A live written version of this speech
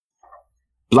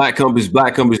Black Compass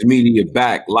Media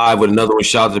back live with another one.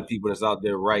 Shout out to the people that's out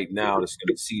there right now that's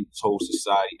going to see this whole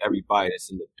society, everybody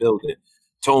that's in the building.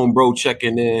 Tone Bro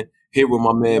checking in here with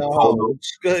my man Polo.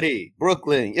 Goody.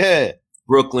 Brooklyn, yeah.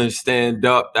 Brooklyn stand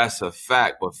up, that's a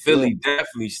fact. But Philly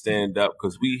definitely stand up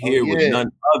because we here with none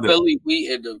other. Philly,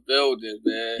 we in the building,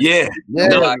 man. Yeah.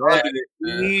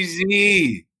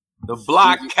 Easy. The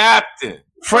block captain.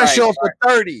 Fresh off the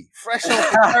 30. Fresh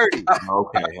off the 30.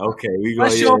 Okay. We go.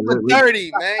 Fresh off the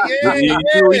 30, man.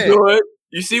 We do it.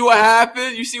 You see what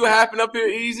happened? You see what happened up here,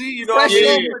 Easy? You know, Fresh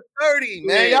off the 30,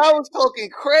 man. Y'all was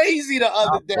talking crazy the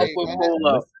other day,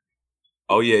 man.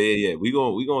 Oh yeah. We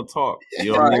gonna talk.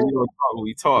 You know what I mean? We gonna talk when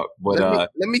we talk. But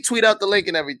let me tweet out the link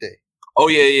and everything. Oh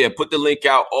yeah. Put the link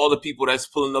out. All the people that's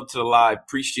pulling up to the live,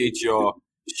 appreciate y'all.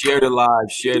 Share the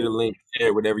live, share the link, share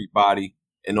it with everybody.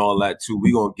 And all that too.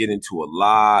 We're gonna get into a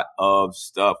lot of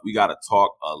stuff. We gotta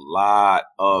talk a lot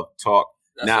of talk.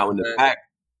 That's now in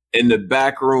the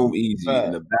back room, Easy.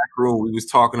 In the back room, we was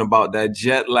talking about that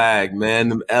jet lag, man.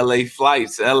 Them LA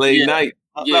flights, LA night.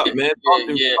 What's up, man? Talk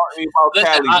to me about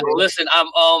Cali, listen,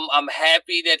 I'm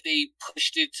happy that they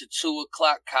pushed it to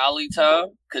 2:00 Cali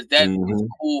time because that was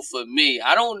cool for me.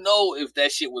 I don't know if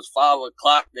that shit was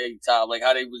 5:00 day time, like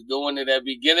how they was doing it at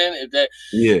the beginning. If that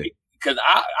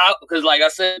Because like I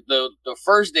said, the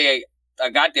first day I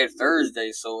got there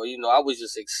Thursday, so I was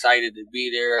just excited to be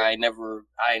there. I ain't never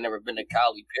been to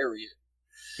Cali, period.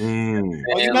 Oh,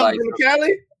 you never been to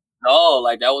Cali? No,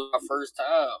 like that was my first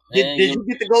time. Man. Did you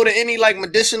get to go to any like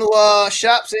medicinal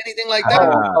shops or anything like that?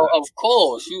 Of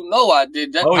course, I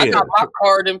did that. I got my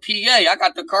card in PA. I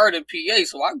got the card in PA,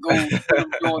 so I go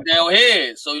down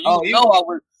here. So I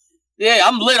was. Yeah,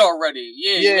 I'm lit already.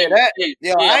 I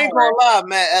ain't gonna lie,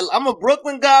 man. I'm a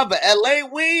Brooklyn guy, but LA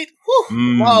weed,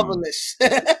 marvelous.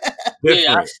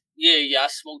 I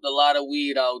smoked a lot of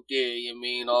weed out there.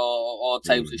 All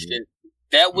types of shit.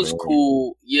 That was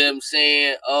cool. You know what I'm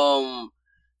saying?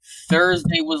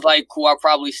 Thursday was like cool. I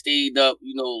probably stayed up,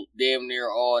 damn near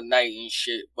all night and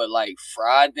shit. But like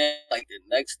Friday, like the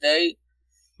next day,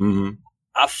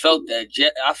 I felt that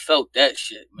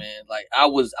shit, man. Like I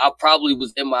probably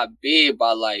was in my bed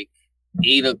by like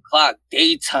 8:00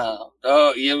 daytime,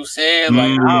 dog. You know what I'm saying?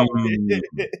 Like I was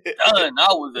done.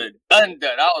 I was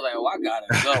done. I was like, I gotta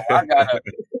go.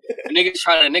 Niggas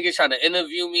trying to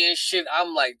interview me and shit.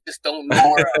 I'm like, just don't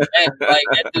know where I'm at. Like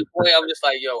at this point, I'm just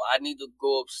like, I need to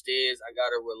go upstairs. I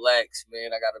gotta relax,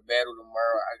 man. I got a battle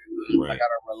tomorrow. I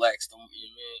gotta relax. Don't you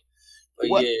mean?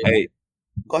 But Hey.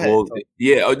 Go ahead. Well,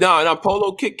 no,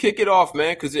 Polo, kick it off,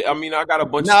 man. Because I got a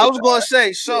bunch. I was gonna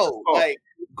say, like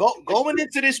going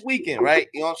into this weekend, right?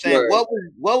 You know what I'm saying? Right.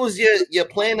 What was your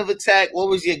plan of attack? What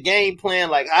was your game plan?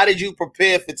 Like, how did you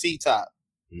prepare for T-Top?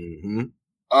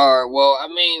 All right. Well,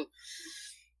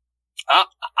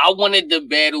 I wanted the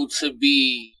battle to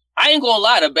be. I ain't gonna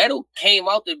lie, the battle came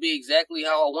out to be exactly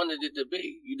how I wanted it to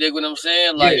be. You dig what I'm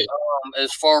saying? Like,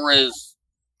 as far as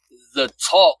the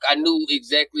talk, I knew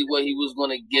exactly what he was going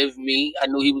to give me. I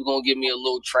knew he was going to give me a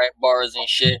little trap bars and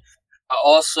shit. I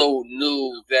also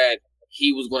knew that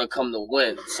he was going to come to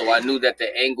win. So I knew that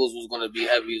the angles was going to be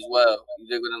heavy as well. You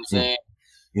dig what I'm saying?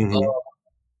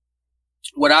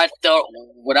 What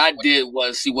I did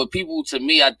was, see, what people, to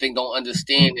me, I think don't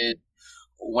understand is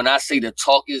when I say the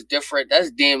talk is different,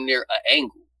 that's damn near an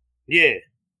angle. Yeah.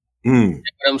 You know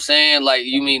what I'm saying? Like,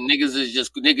 you mean niggas is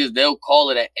just niggas, they'll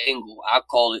call it an angle. I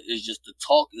call it, it's just the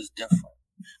talk is different.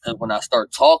 Because when I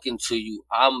start talking to you,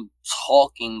 I'm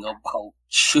talking about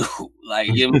you. Like,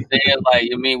 you know what I'm saying? Like,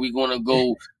 you mean we gonna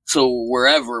go to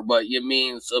wherever, but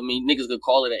niggas could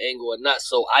call it an angle or not.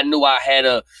 So I knew I had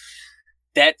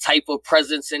that type of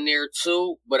presence in there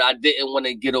too, but I didn't want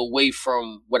to get away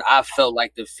from what I felt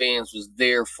like the fans was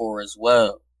there for as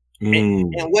well.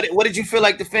 And what did you feel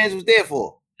like the fans was there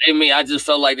for? I just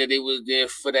felt like that they was there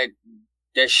for that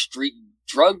street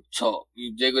drug talk.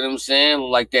 You dig what I'm saying?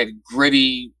 Like that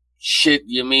gritty shit,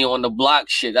 on the block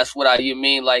shit. That's what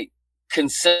like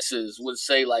consensus would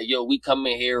say, like, yo, we come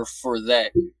in here for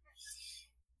that.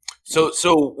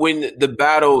 So when the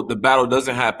battle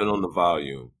doesn't happen on the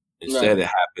volume, instead it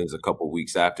happens a couple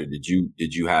weeks after, did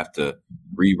you have to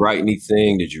rewrite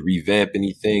anything? Did you revamp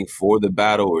anything for the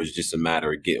battle, or is it just a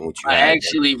matter of getting what you had? I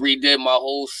actually redid my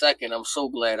whole second. I'm so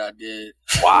glad I did.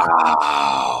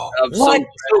 Wow.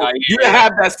 You didn't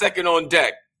have that second on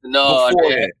deck? No, I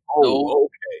didn't. Oh,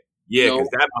 okay. Yeah, because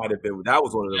that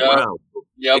was one of the rounds.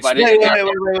 Yeah,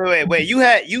 wait.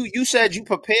 You said you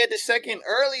prepared the second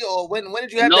early, or when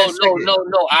did you have that second?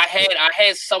 No. I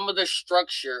had some of the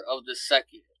structure of the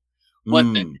second. But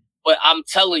I'm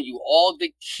telling you, all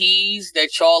the keys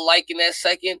that y'all like in that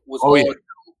second was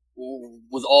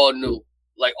all new.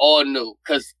 like all new,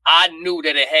 because I knew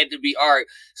that it had to be all right.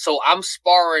 So I'm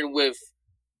sparring with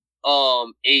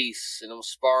Ace, and I'm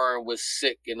sparring with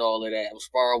Sick and all of that. I'm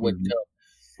sparring with them.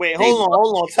 Wait, hold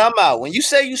on. Time out. When you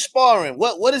say you sparring,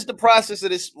 what is the process of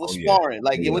this sparring?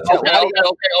 Like, okay. I'll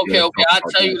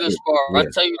tell you the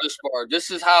spar.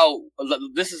 This is how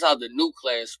the new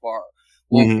class spar.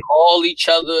 We'll call each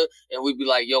other and we'd be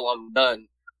like, "Yo, I'm done.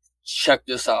 Check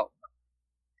this out,"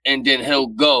 and then he'll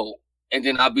go, and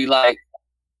then I'll be like,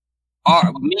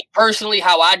 me personally,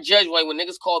 how I judge when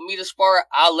niggas call me to spar,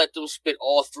 I'll let them spit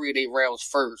all 3 of their rounds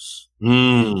first.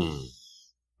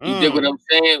 You dig what I'm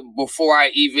saying? Before I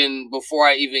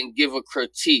even give a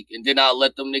critique, and then I'll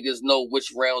let them niggas know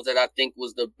which rounds that I think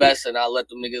was the best, and I'll let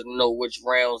them niggas know which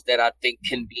rounds that I think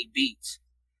can be beat.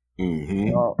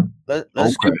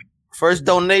 Let's get first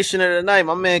donation of the night,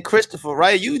 my man Christopher.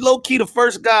 Right, you low key the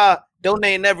first guy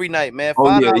donating every night, man.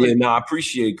 I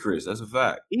appreciate Chris. That's a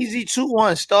fact. Easy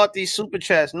 2-1. Start these super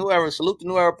chats. New Era. Salute the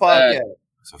New Era podcast.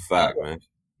 That's a fact, man.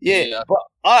 Yeah. But,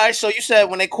 all right. So you said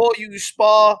when they call you, you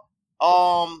spar.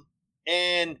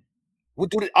 And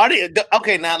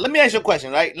okay? Now let me ask you a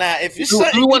question. Right now, if you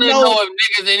want to know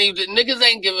if niggas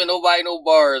ain't giving nobody no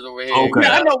bars over here. Okay,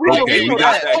 I know. We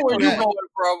got that. I know where you going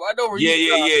from. I know where you.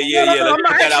 Yeah. Let's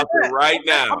put that out there right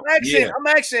now. I'm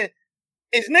asking.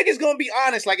 Is niggas gonna be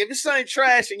honest? Like, if it's something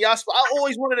trash and y'all, I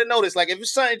always wanted to know this. Like, if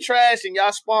it's something trash and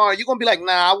y'all sparring, you gonna be like,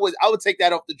 nah, I would take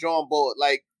that off the drawing board.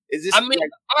 Like, is this? I mean,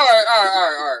 all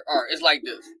right. It's like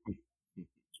this.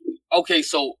 Okay,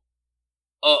 so,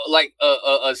 like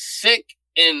a Sick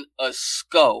and a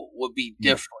Sko would be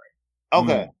different.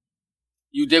 Okay.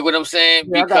 You dig what I'm saying?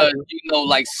 Yeah, because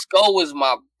like Sko is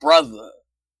my brother.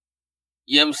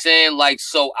 You know what I'm saying? Like,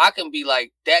 so I can be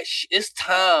like, it's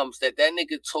times that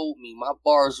nigga told me my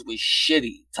bars was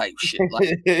shitty type shit.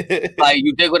 Like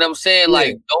you dig what I'm saying?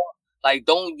 Yeah.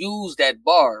 Don't use that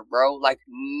bar, bro. Like,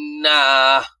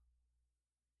 nah.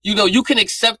 You can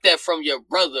accept that from your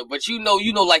brother, but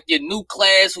like your new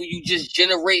class who you just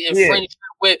generating friendship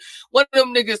with, one of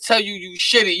them niggas tell you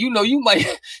shitty,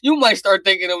 you might start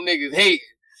thinking them niggas hate.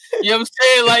 You know what I'm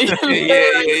saying? Like,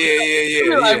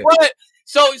 yeah. Like, what?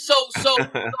 So,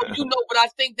 but I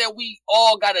think that we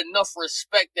all got enough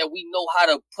respect that we know how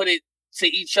to put it to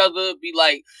each other. Be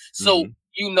like, so,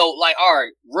 like, all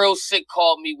right, Real Sick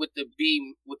called me with the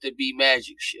B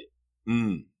Magic shit.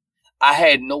 I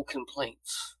had no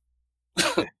complaints.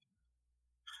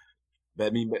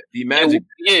 That be Magic.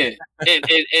 And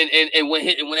when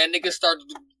that nigga started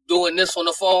doing this on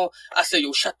the phone, I said,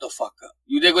 yo, shut the fuck up.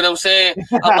 You dig what I'm saying?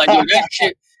 I'm like, yo,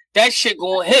 that shit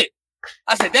gonna hit.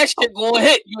 I said, that shit gonna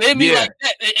hit. You hear me? Like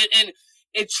that? And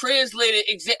it translated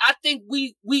I think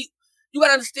you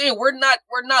gotta understand, we're not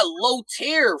low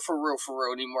tier for real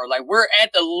anymore. Like, we're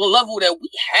at the level that we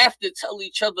have to tell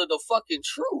each other the fucking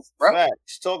truth, bro. Right.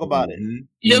 Just talk about it.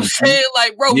 You know what I'm saying?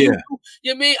 Like, bro,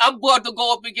 you mean I'm about to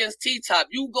go up against T-Top.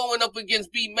 You going up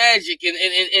against B Magic and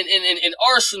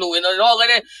Arsenal and all of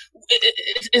that.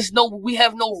 We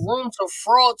have no room to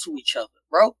fraud to each other,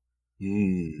 bro.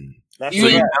 You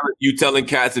telling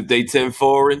cats if they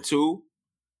 10-4 and 2?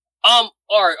 All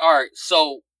right.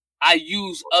 So I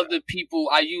use other people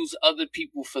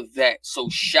for that. So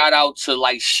shout out to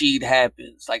like Sheed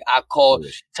Happens. Like I call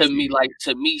to me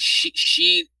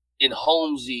Sheed and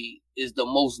Holmesy is the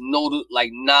most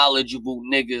knowledgeable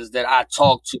niggas that I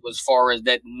talk to as far as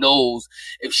that knows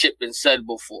if shit been said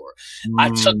before. I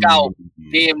took out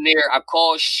damn near. I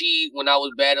called Sheed when I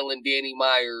was battling Danny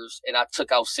Myers, and I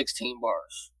took out 16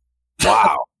 bars.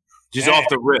 Wow. Just off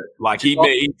the rip. Like he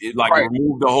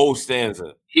removed the whole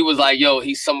stanza. He was like, yo,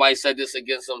 somebody said this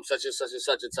against him such and such and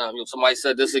such a time. Yo, somebody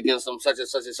said this against him such and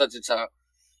such and such a time.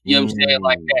 You know what I'm saying?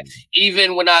 Like that.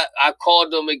 Even when I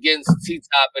called him against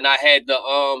T-Top and I had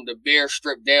the bear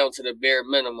stripped down to the bare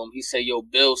minimum, he said, yo,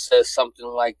 Bill says something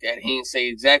like that. He didn't say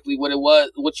exactly what it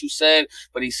was, what you said,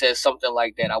 but he said something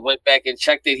like that. I went back and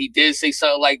checked it. He did say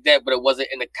something like that, but it wasn't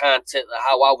in the content of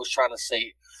how I was trying to say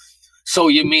it. So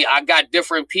you mean I got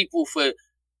different people for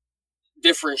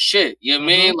different shit. You know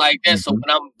what I mean? Like that. So when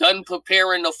I'm done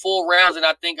preparing the full rounds and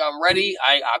I think I'm ready,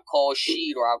 I call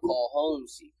Sheed or I call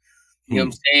Holmesy. You know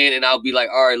what I'm saying? And I'll be like,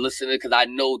 all right, listen to it, because I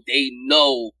know they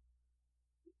know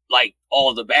like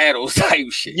all the battles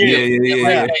type shit.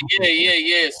 Yeah.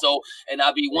 So, and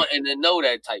I'll be wanting to know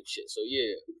that type shit. So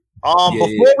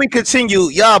before we continue,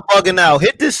 y'all bugging out.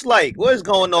 Hit this like. What is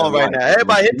going on right now?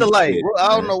 Everybody hit the like. I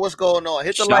don't know what's going on.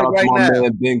 Hit the like right now. Shout out to my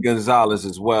man Ben Gonzalez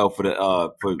as well for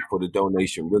the for the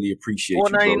donation. Really appreciate you.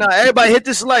 $4.99. Everybody hit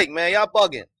this like, man. Y'all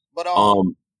bugging. But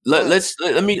let's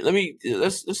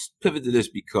pivot to this,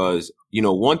 because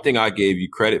one thing I gave you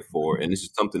credit for, and this is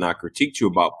something I critiqued you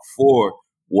about before,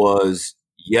 was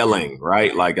yelling,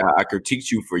 right? Like I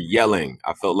critiqued you for yelling.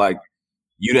 I felt like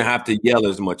you didn't have to yell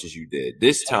as much as you did.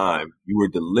 This time, you were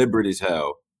deliberate as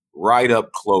hell, right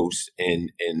up close.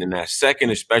 And in that second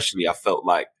especially, I felt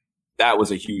like that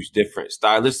was a huge difference.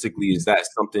 Stylistically, is that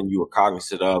something you were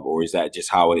cognizant of, or is that just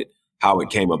how it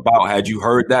came about? Had you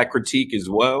heard that critique as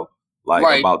well?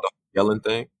 Like about the yelling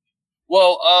thing?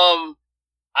 Well,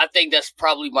 I think that's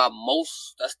probably the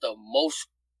most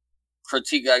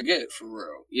critique I get, for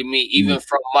real. You mean even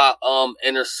from my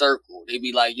inner circle, they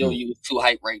be like, "Yo, you was too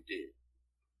hype right there."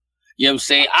 You know what I'm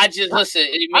saying? I just listen.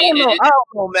 I don't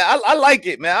know, man. I like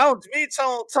it, man. Me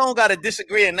and Tone got to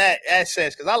disagree in that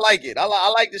sense because I like it. I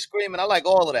like the screaming. I like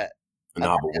all of that.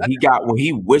 No, but when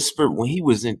he whispered, when he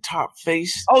was in Top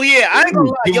Face. Oh yeah, I ain't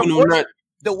gonna lie.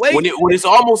 The way when it's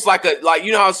almost like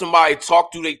you know how somebody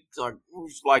talk to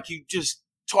like you just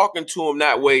talking to him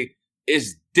that way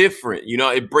is different. You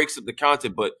know, it breaks up the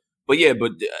content. But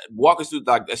walk us through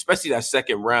like especially that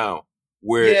second round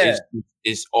where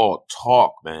it's all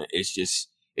talk, man. It's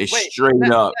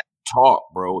straight up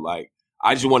talk, bro. Like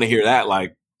I just want to hear that.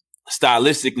 Like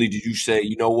stylistically, did you say,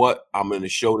 you know what, I'm going to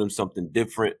show them something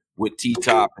different with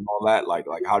T-Top and all that? Like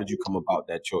how did you come about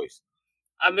that choice?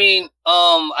 I mean,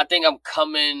 I think I'm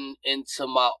coming into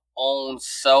my own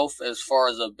self as far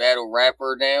as a battle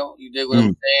rapper now. You dig what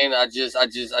I'm saying? I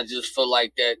just feel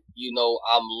like that, you know,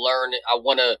 I'm learning. I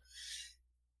want to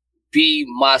be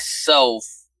myself,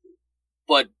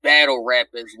 but battle rap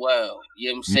as well. You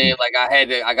know what I'm saying? Like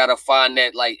I gotta find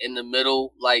that like in the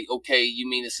middle, like, okay, you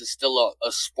mean this is still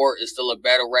a sport, it's still a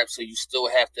battle rap, so you still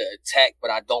have to attack, but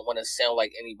I don't want to sound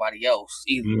like anybody else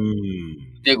either.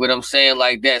 Dig what I'm saying?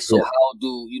 Like that. So how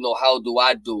do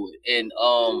I do it? And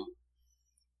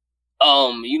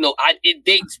you know, it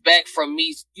dates back from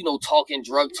me, you know, talking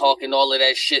drug talk and all of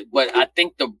that shit, but I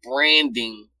think the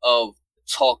branding of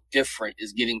Talk Different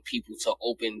is getting people to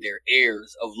open their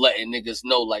ears of letting niggas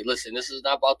know, like, listen, this is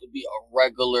not about to be a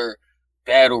regular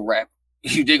battle rap.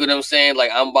 You dig what I'm saying?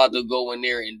 Like, I'm about to go in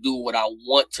there and do what I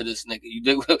want to this nigga. You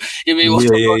dig what you mean?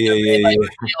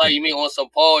 Like, you mean on some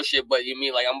Paul shit, but you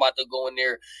mean like I'm about to go in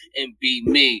there and be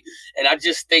me. And I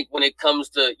just think when it comes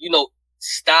to, you know,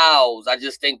 styles, I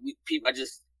just think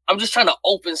I'm just trying to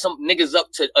open some niggas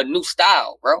up to a new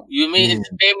style, bro. You know what I mean? It's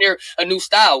damn near a new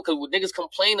style. Because when niggas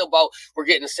complain about we're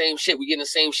getting the same shit,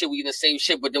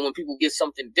 but then when people get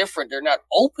something different, they're not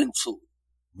open to it.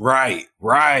 Right.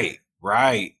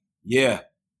 Yeah.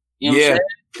 You know what I'm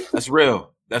saying?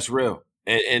 That's real.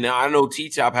 And I know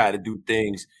T-Top had to do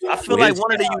things. I feel like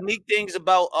one of the unique things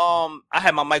about I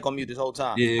had my mic on mute this whole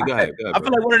time. Yeah, go ahead. I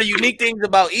feel like one of the unique things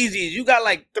about Easy is you got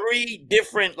like 3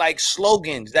 different like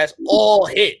slogans that's all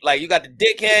hit. Like you got the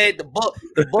dickhead, the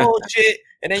bullshit,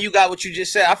 and then you got what you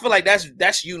just said. I feel like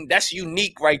that's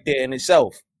unique right there in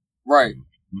itself. Right.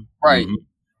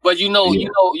 But you know,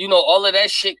 all of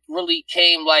that shit really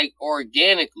came like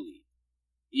organically.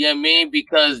 You know what I mean?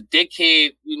 Because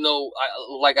dickhead, you know,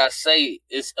 like I say,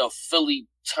 it's a Philly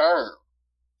term.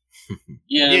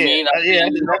 You know what I mean?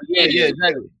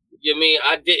 Exactly. You know what I mean?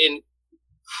 I didn't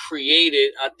create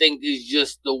it. I think it's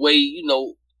just the way, you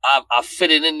know, I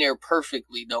fit it in there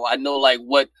perfectly, though. I know, like,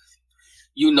 what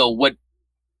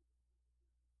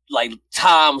like,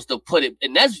 times to put it.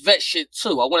 And that's vet shit,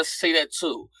 too. I want to say that,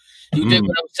 too. You dig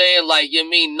what I'm saying? Like, you know what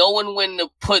I mean? Knowing when to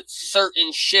put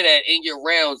certain shit in your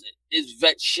rounds is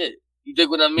vet shit. You dig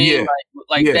what I mean?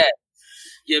 Like that.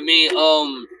 You know what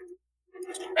I mean?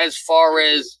 As far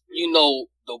as, you know,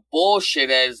 the bullshit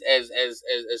as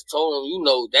Tone, you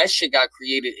know, that shit got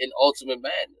created in Ultimate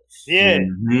Madness. Yeah.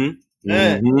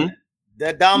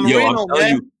 That Don Marino,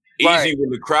 man. Easy, when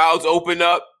the crowds open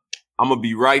up, I'm gonna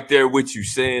be right there with you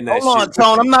saying that. Hold on,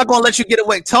 Tone. I'm not gonna let you get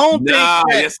away. Tone thinks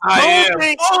yes, I am.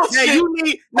 You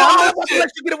need. No, I'm not gonna let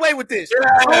you get away with this. You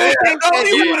want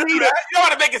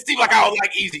to make it seem like I don't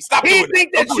like Easy. Stop doing it. He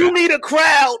think that you need a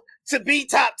crowd to be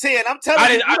top 10. I'm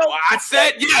telling you. I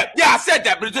said, I said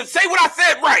that, but just say what I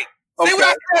said right. Say what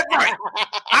I said right.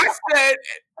 I said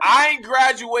I ain't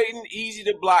graduating Easy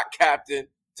the Block Captain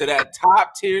to that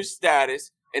top tier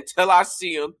status until I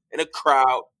see him in a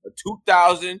crowd of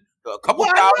 2,000. A couple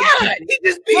thousand. He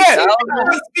just beat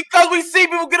because we see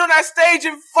people get on that stage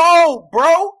and fold,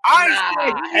 bro.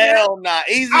 Hell nah.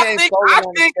 Easy I think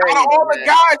out of all the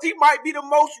guys, he might be the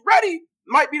most ready.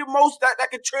 Might be the most that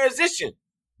can transition.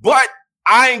 But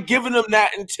I ain't giving him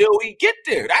that until he get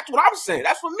there. That's what I'm saying.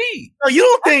 That's for me. No, you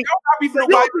don't think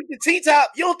the T-Top,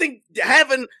 you don't think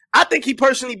I think he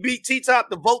personally beat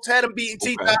T-Top. The votes had him beating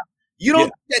T-Top. You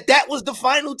don't think that was the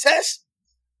final test?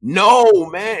 No,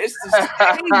 man, it's the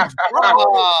stage, bro.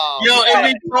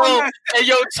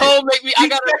 Tone make me. I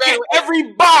gotta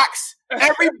every box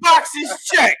Every box is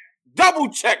checked. Double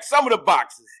check some of the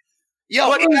boxes.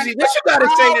 Yo, Easy, what you gotta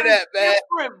say to that, man?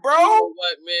 Bro. You know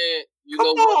what, man? You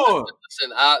Come know on. what?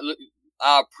 Listen,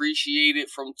 I appreciate it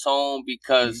from Tone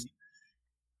because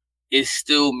it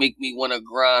still make me want to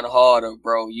grind harder,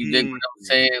 bro. You dig what I'm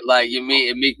saying? Like, it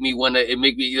make me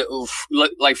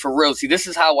look like, for real. See, this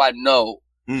is how I know.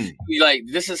 Like,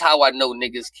 this is how I know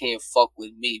niggas can't fuck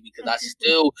with me, because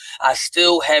I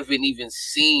still haven't even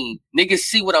seen niggas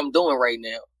see what I'm doing right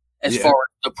now as far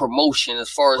as the promotion, as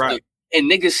far as and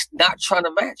niggas not trying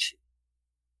to match it.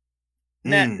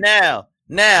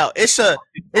 Now it's a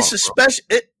special.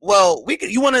 We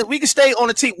can stay on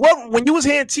the T. When you was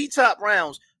hearing T-Top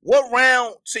rounds, what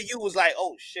round to you was like,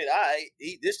 oh shit,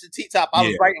 this is the T-Top I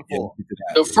was fighting for?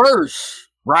 The first,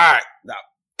 right? No,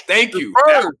 thank you.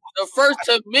 The first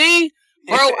to me,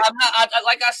 bro. I'm not.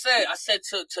 Like I said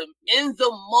to in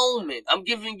the moment. I'm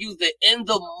giving you the in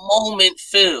the moment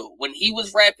feel when he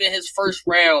was rapping his first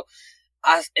round.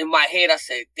 In my head, I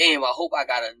said, damn, I hope I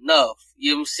got enough.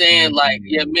 You know what I'm saying? Like,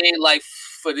 yeah, man, like,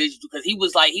 for this, because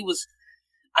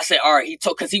I said, all right,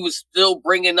 because he was still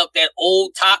bringing up that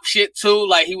old top shit too.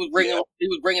 Like, he was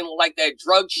bringing like that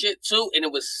drug shit too, and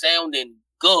it was sounding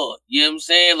good. You know what I'm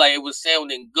saying? Like, it was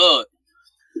sounding good.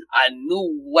 I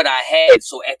knew what I had.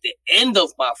 So at the end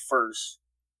of my first,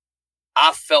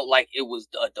 I felt like it was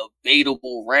a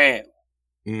debatable round.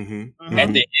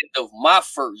 At the end of my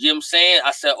first, you know what I'm saying?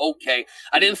 I said, okay.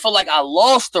 I didn't feel like I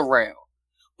lost the round,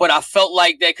 but I felt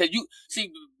like that because you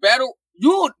see, battle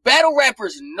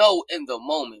rappers know in the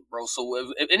moment, bro.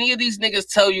 So if any of these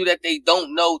niggas tell you that they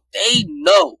don't know, they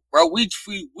know, bro. We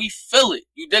feel it.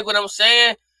 You dig what I'm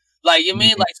saying? Like, you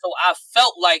mean? Like, so I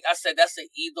felt like, I said, that's an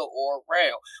either or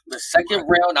round. The second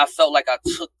round, I felt like I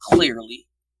took clearly.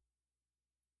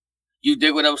 You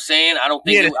dig what I'm saying? I don't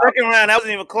think the second round, that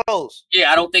wasn't even close.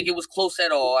 Yeah, I don't think it was close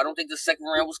at all. I don't think the second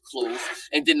round was close.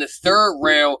 And then the third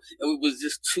round, it was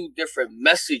just two different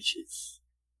messages.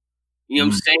 You know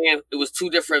what I'm saying? It was two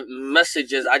different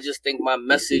messages. I just think my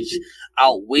message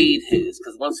outweighed his.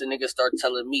 Because once a nigga started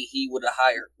telling me he would have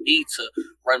hired me to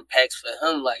run packs for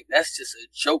him, like, that's just a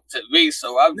joke to me.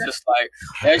 So I'm just like,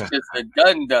 that's just a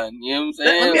done. You know what I'm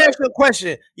saying? Let me ask you a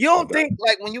question. You don't think,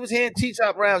 like, when you was hearing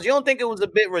T-Top rounds, you don't think it was a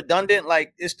bit redundant?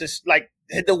 Like, it's just, like,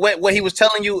 what he was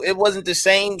telling you, it wasn't the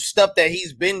same stuff that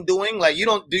he's been doing? Like,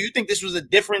 do you think this was a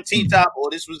different T-Top or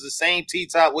this was the same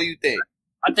T-Top? What do you think?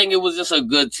 I think it was just a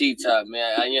good T-Top,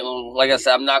 man. Like I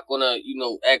said, I'm not gonna,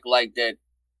 act like that.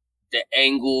 The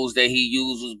angles that he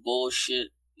used was bullshit.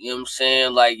 You know what I'm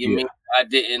saying? Like, you mean I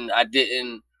didn't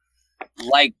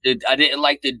like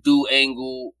the do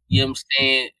angle. You know what I'm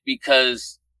saying?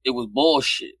 Because it was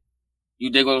bullshit.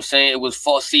 You dig what I'm saying? It was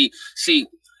false. See,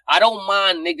 I don't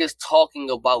mind niggas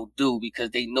talking about do because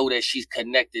they know that she's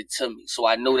connected to me, so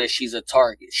I know that she's a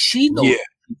target. She knows she's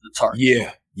a target.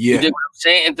 Yeah. You know what I'm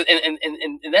saying?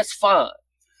 And that's fine.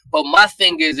 But my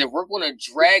thing is, if we're going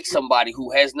to drag somebody who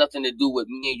has nothing to do with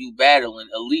me and you battling,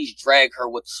 at least drag her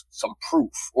with some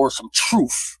proof or some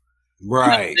truth.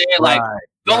 Right. You know what I'm saying?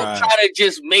 Don't try to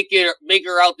just make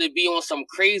her out to be on some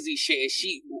crazy shit.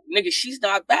 She's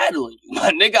not battling you.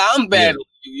 My nigga, I'm battling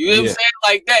you. You know what I'm saying?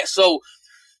 Like that. So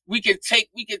we can take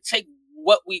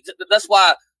what that's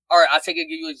why, all right, I'll give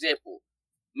you an example.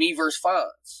 Me versus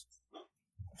Fonz.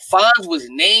 Fonz was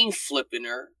name flipping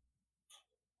her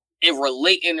and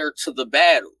relating her to the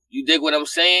battle. You dig what I'm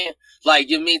saying?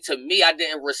 Like, you mean to me, I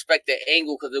didn't respect the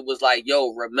angle because it was like,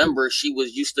 yo, remember she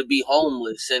used to be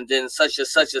homeless and then such a.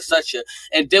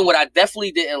 And then what I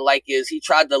definitely didn't like is he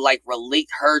tried to like relate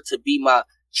her to be my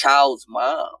child's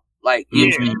mom. Like, you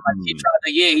know, like he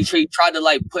tried to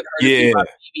like put her to be my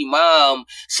baby mom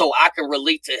so I can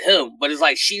relate to him. But it's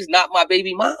like, she's not my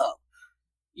baby mom.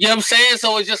 You know what I'm saying?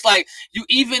 So it's just like,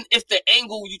 even if the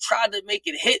angle you tried to make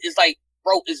it hit is like,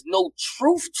 bro, there's no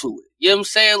truth to it. You know what I'm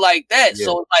saying? Like that. Yeah.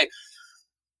 So it's like,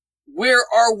 where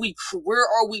are we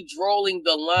drawing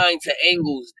the line to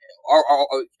angles?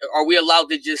 Are we allowed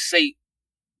to just say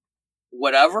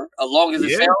whatever, as long as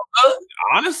it sounds good?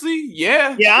 Honestly,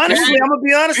 yeah. Yeah, honestly, I'm gonna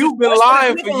be honest. You've been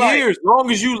lying for years. As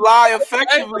long as you lie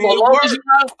effectively, all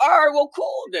right, well,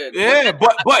 cool then. Yeah,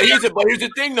 but here's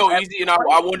the thing though, Easy, and I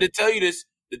wanted to tell you this.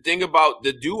 The thing about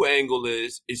the do angle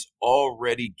is it's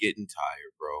already getting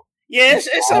tired, bro. Yeah,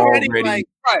 it's already like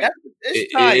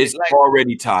it's tired. It's like,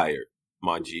 already tired,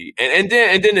 my G. And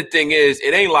then the thing is,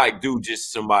 it ain't like dude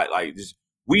just somebody like this.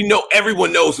 We know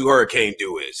everyone knows who Hurricane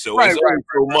Do is, so it's only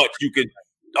so much you could.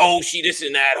 Oh, she this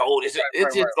and that. Oh, this.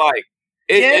 It's just like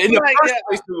in the first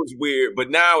place it was weird, but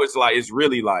now it's like it's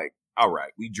really like all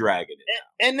right, we dragging it.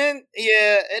 And then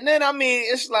I mean,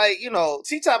 it's like, you know,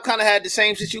 T-Top kind of had the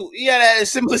same situation. He had a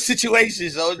similar situation.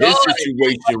 So this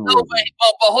situation was. But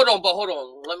hold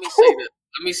on. Let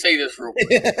me say this real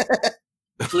quick.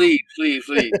 Please.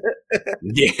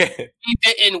 Yeah.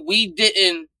 We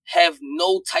didn't have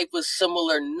no type of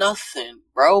similar nothing,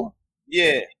 bro.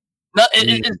 Yeah. No,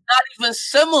 it's not even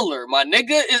similar, my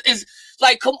nigga. It's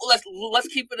like, come on, let's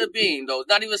keep it a bean though. It's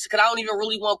not even, because I don't even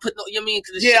really want to put no. You know what I mean?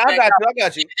 Yeah, I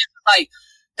got you. It's like,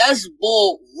 that's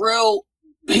real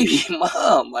baby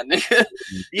mom, my nigga.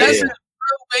 Yeah. That's real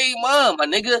baby mom, my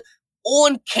nigga.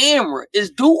 On camera, is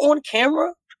dude on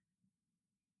camera?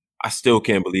 I still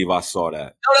can't believe I saw that.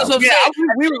 No, that's what I'm saying.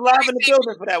 We were live in the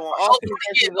building for that one.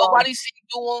 Nobody seen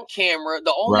you on camera.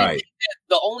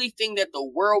 The only thing that the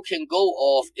world can go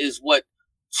off is what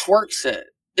Twerk said.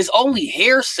 It's only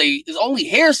hearsay. It's only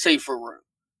hearsay for real.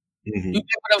 Mm-hmm. You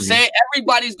get what I'm saying?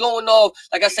 Everybody's going off.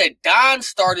 Like I said, Don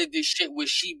started this shit with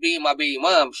she being my baby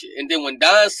mom shit, and then when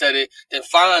Don said it, then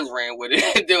Fonz ran with it.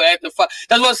 And then after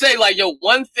that's what I'm saying. Like, yo,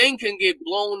 one thing can get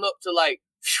blown up to like.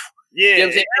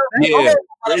 Yeah, you know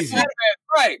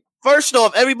right. First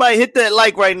off, everybody hit that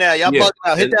like right now. Y'all bugging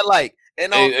out. Hit that like.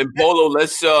 And Polo,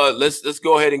 let's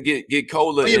go ahead and get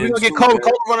Cola. We're gonna get Cola.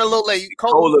 Cola running a little late.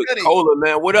 Cola,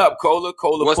 man. What up, Cola?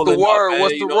 What's the word?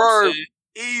 What's the word?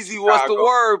 Easy. What's the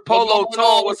word? Polo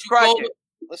Tone. What's cracking?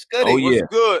 What's good? Oh yeah.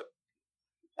 What's good?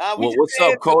 What's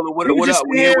up, Cola? What up?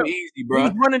 We here with Easy, bro. We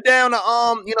was running down the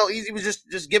you know, Easy was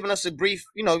just giving us a brief.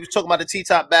 You know, he was talking about the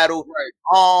T-Top battle. Right.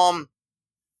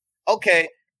 Okay.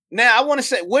 Now I want to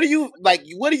say, what do you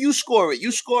score it?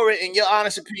 You score it in your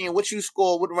honest opinion. What you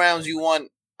score? What rounds you won?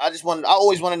 I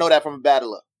always want to know that from a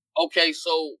battler. Okay,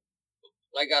 so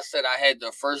like I said, I had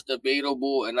the first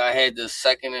debatable and I had the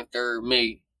second and third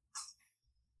me.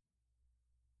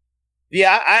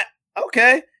 Yeah,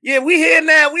 okay. Yeah, we here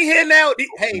now.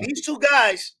 Hey, these two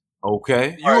guys.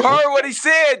 Okay. You heard what he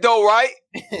said, though, right?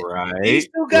 Right. These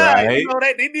two guys, you know,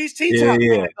 these T-Top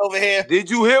over here. Did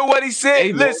you hear what he said?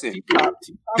 Hey, listen,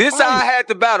 this how I had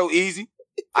the battle, Easy.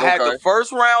 I had the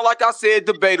first round, like I said,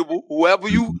 debatable. Whoever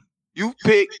you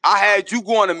pick, I had you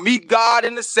going to meet God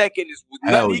in the second. There's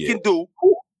nothing he can do.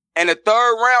 And the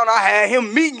third round, I had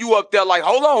him meeting you up there like,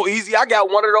 hold on, Easy, I got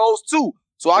one of those too.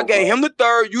 So I gave him the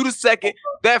third, you the second.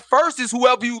 That first is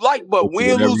whoever you like, but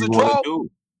win, lose, or draw.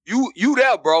 You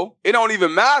there, bro. It don't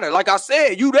even matter. Like I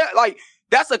said, you there. Like,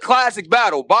 that's a classic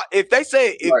battle. But if they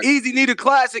say Easy need a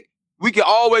classic, we can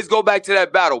always go back to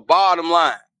that battle. Bottom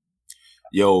line.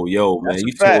 Yo, man.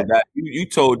 You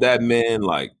told that man,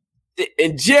 like,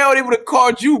 in jail they would have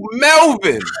called you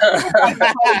Melvin.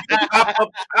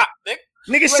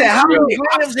 Nigga said, how many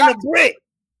grams in a brick?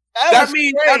 That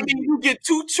means you get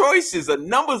two choices, the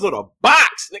numbers of the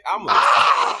box. Nigga, I'm like,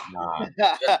 nah.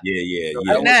 Yeah.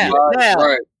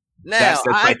 Now,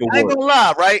 I ain't gonna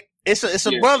lie, right? It's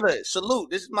a brother.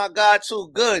 Salute. This is my guy too.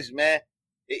 Goods, man.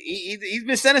 He's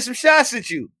been sending some shots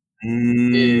at you.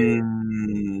 Yeah.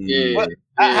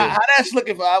 How that's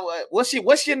looking for? What's your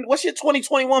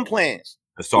 2021 plans?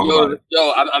 Let's talk about it.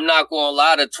 Yo, I'm not gonna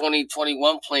lie. The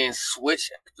 2021 plans switch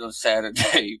after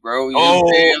Saturday, bro. You know what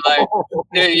I'm saying? Like,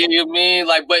 you mean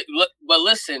like, but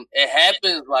listen, it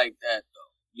happens like that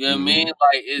though. You know what I mean?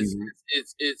 Like, it's.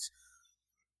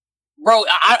 Bro,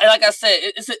 like I said,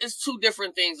 it's two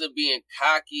different things of being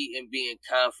cocky and being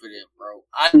confident, bro.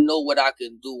 I know what I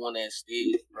can do on that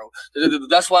stage, bro.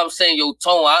 That's why I'm saying, yo,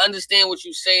 Tone, I understand what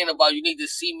you're saying about you need to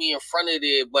see me in front of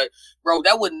there, but, bro,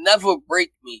 that would never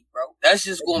break me, bro. That's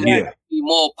just going to be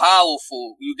more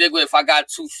powerful. You dig what? If I got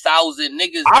 2,000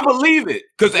 niggas. I believe it,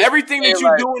 because everything that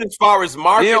you're doing as far as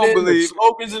marketing and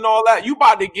slogans and all that, you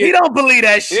about to get. He don't believe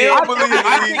that shit. He don't believe it.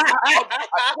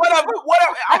 Whatever.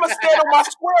 I'm going to stand on my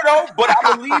square, though. But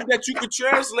I believe that you can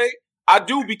translate. I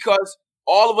do, because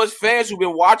all of us fans who've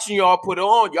been watching y'all put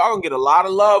on, y'all gonna get a lot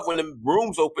of love when the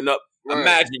rooms open up. Right.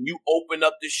 Imagine you open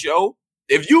up the show.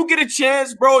 If you get a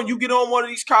chance, bro, and you get on one of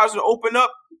these cars and open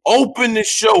the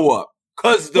show up.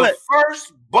 Because the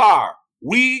first bar,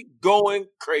 we going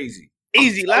crazy.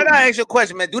 Easy. Like, I ask you a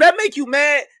question, man. Do that make you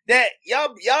mad that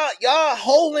y'all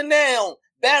holding down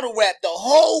battle rap the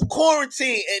whole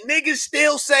quarantine and niggas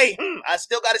still say, I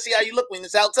still got to see how you look when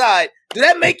it's outside? Do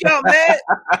that make y'all mad?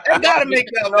 That gotta make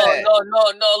y'all mad. No.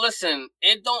 Listen,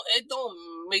 it don't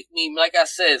make me, like I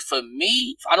said, for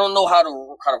me, I don't know how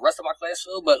the rest of my class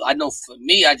feel, but I know for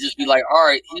me, I just be like, all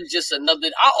right, he's just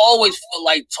another. I always felt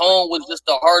like Tone was just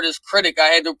the hardest critic I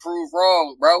had to prove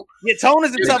wrong, bro. Yeah, Tone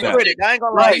is a tough critic. I ain't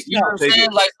gonna lie. You know what I'm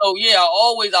saying? Like, so yeah, I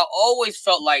always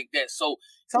felt like that. So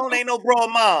Tone ain't no bro of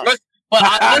mine. But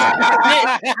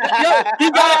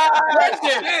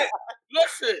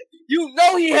Listen, you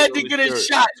know he had to get a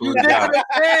shot. You know what I'm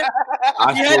saying?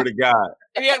 I swear to God.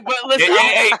 Yeah, but listen,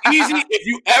 hey, Easy.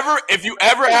 If you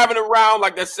ever having a round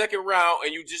like that second round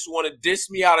and you just want to diss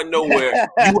me out of nowhere,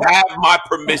 you have my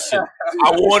permission.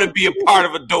 I want to be a part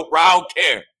of a dope round. I don't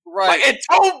care. Right. Like, and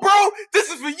Tone, bro, this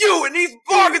is for you and these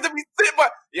bloggers that be sitting by.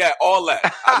 Yeah, all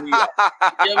that. I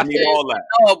need all that.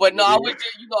 No, but no, I was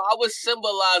just, I was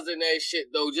symbolizing that shit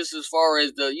though, just as far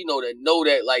as the, to know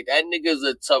that like that nigga's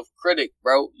a tough critic,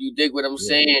 bro. You dig what I'm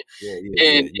saying?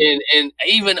 And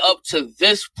even up to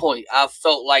this point, I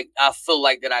feel like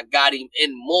that I got him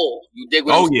in more. You dig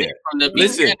what I'm saying? From the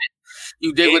beginning.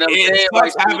 You did what I'm saying.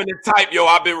 Like having to type,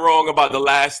 I've been wrong about the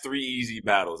last 3 Easy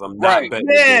battles. I'm not betting.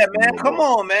 Yeah, man. Come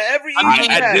on, man. Every Easy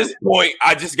at this point,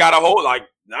 I just got to hold like,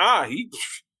 nah, he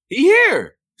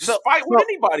here. Just fight with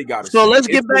anybody got to. So let's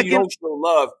get back. You don't show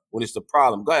love when it's the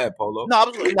problem. Go ahead, Polo.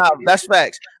 No, that's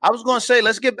facts. I was gonna say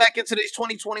let's get back into these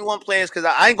 2021 players because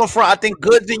I ain't gonna front. I think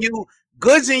Goods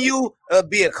and You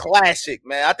be a classic,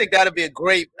 man. I think that'll be a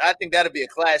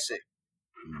classic.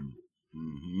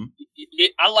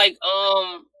 I like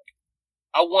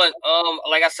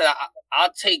like I said,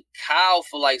 I'll take Kyle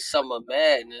for like Summer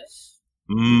Madness.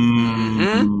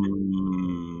 Mm-hmm.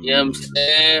 You know what I'm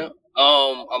saying?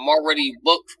 I'm already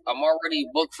booked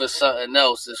for something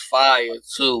else. It's fire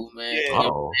too, man. Yeah. You know what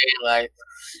I'm saying? Like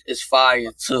it's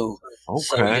fire too.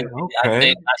 Okay.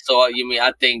 So,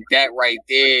 I think that right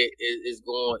there is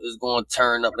going to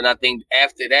turn up, and I think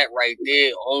after that right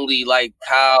there, only like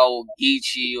Kyle,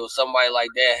 Geechee, or somebody like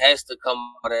that has to come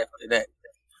out after that.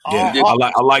 Yeah,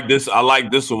 I like this. I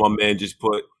like this one. My man just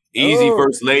put Easy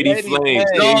First Lady Flames.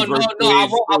 No,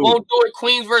 I won't do it.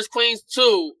 Queens versus Queens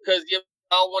too, because I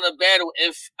don't want to battle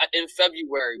in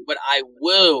February, but I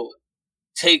will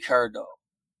take her though.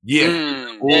 Yeah.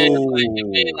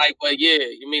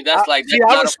 That's like. See,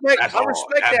 I respect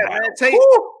that, man.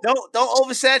 Don't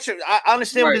oversaturate. I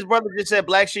understand what his brother just said.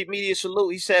 Black Sheep Media salute.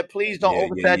 He said, please don't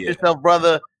oversaturate yourself,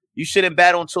 brother. You shouldn't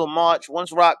battle until March.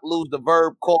 Once Rock lose the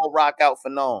verb, call Rock out for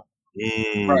known.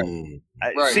 Right.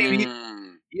 See,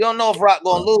 you don't know if Rock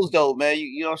gonna lose though, man.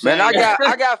 You know what I'm saying? Man,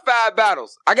 I got 5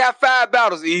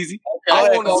 battles. Easy. Okay,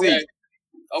 I want to see.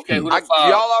 Okay, who the 5?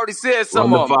 Y'all already said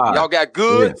some of them. Y'all got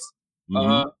Goods,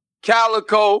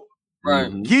 Calico,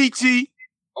 right? Geechee.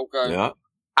 Okay. Yeah.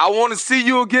 I want to see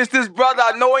you against this brother.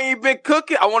 I know he ain't been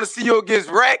cooking. I want to see you against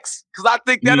Rex because I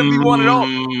think that'll be one of those.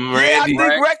 I think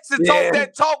Rex should talk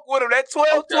that talk with him. That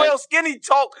 12-12 skinny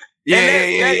talk. That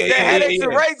headaches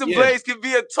and razor blades can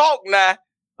be a talk now.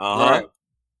 Right.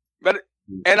 But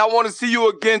and I want to see you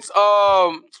against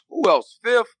who else?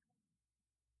 Fifth.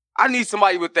 I need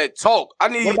somebody with that talk. I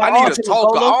need a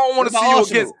talker. I don't want to see you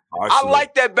against. I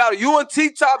like that battle. You and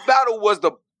T-Top battle was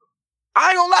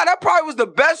I ain't gonna lie, that probably was the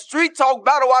best street talk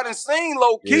battle I done seen,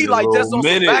 low key, like just on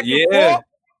some back and forth.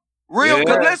 Real,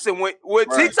 because listen, when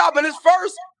T-Top in his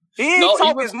first, he ain't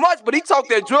talk as much, but he talked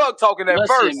that drug talking at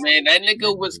first. Man, that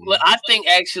nigga was. I think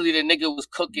actually the nigga was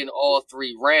cooking all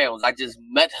 3 rounds. I just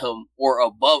met him or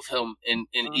above him in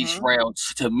each round.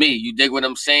 To me, you dig what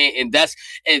I'm saying?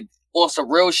 And on some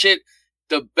real shit,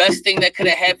 the best thing that could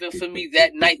have happened for me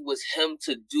that night was him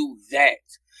to do that.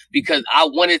 Because I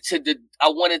wanted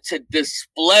to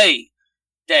display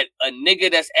that a nigga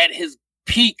that's at his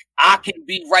peak, I can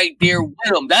be right there with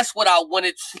him. That's what I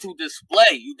wanted to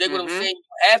display. You dig what I'm saying?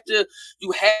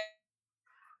 You have.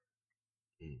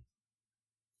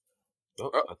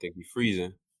 Oh, I think he's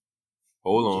freezing.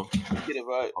 Hold on. Get it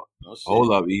right.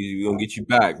 Hold up, Easy. We're gonna get you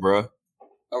back, bro.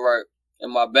 All right.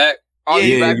 Am I back? Oh,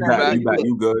 yeah, you back.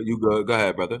 You good. You good. Go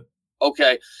ahead, brother.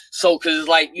 Okay, so because it's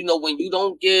like when you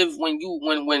don't give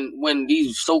when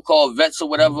these so-called vets or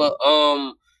whatever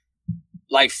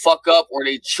like fuck up or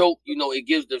they choke, it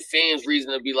gives the fans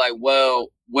reason to be like, well,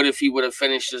 what if he would have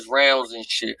finished his rounds and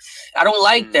shit? I don't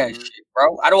like that shit,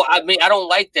 bro. I don't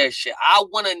like that shit. I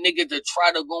want a nigga to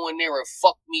try to go in there and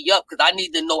fuck me up because I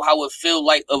need to know how it feel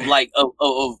like of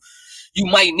you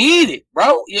might need it,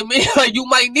 bro. You mean like you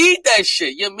might need that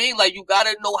shit. You mean like you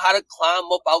gotta know how to climb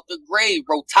up out the grave,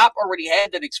 bro. Top already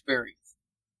had that experience.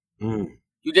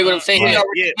 You dig what I'm saying? He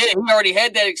already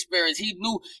had that experience. He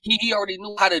knew he already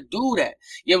knew how to do that.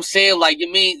 You know what I'm saying? Like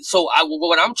you mean so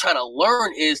what I'm trying to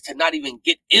learn is to not even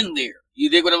get in there. You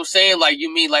dig what I'm saying? Like you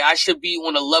mean like I should be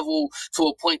on a level to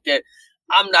a point that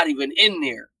I'm not even in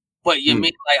there. But you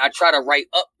mean like I try to write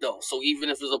up though, so even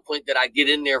if there's a point that I get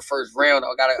in there first round,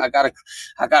 I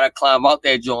gotta climb out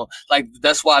that joint. Like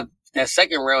that's why that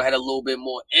second round had a little bit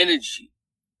more energy.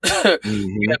 Had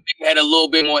a little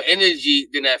bit more energy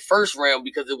than that first round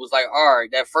because it was like, all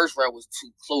right, that first round was too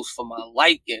close for my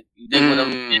liking. You dig what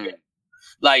I'm saying?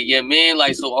 Like, yeah, man,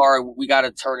 like, so, all right, we got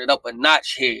to turn it up a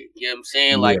notch here. You know what I'm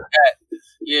saying? Like that.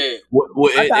 Yeah.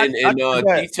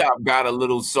 D-Top got a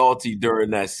little salty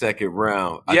during that second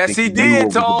round. Yes, he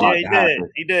did, Tom. Yeah,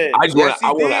 he did. I want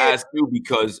to ask you,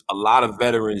 because a lot of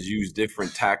veterans use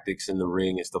different tactics in the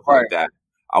ring and stuff like that.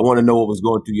 I want to know what was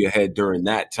going through your head during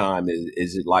that time.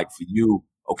 Is it like for you,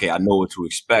 okay, I know what to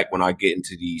expect when I get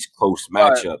into these close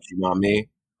matchups, you know what I mean?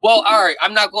 Well, all right,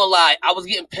 I'm not going to lie. I was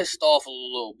getting pissed off a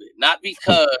little bit. Not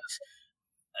because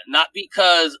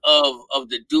of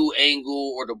the do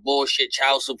angle or the bullshit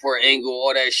child support angle,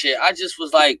 all that shit. I just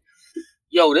was like,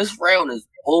 yo, this round is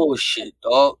bullshit,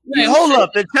 dog. Hey, hold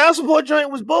up. The child support joint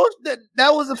was bullshit?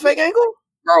 That was a fake angle?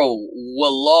 Bro,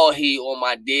 wallahi, on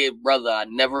my dead brother, I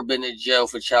never been in jail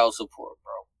for child support,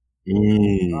 bro.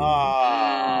 You know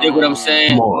what I'm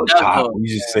saying? Come on, you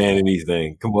just saying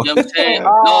anything. Come on. You know what I'm saying?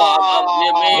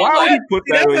 Why would you put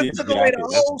that on your jacket?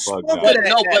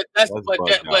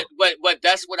 But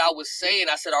that's what I was saying.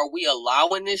 I said, are we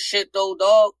allowing this shit though,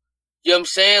 dog? You know what I'm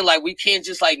saying? Like, we can't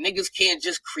just, like, niggas can't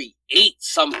just create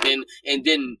something and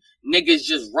then niggas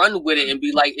just run with it and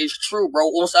be like, it's true, bro.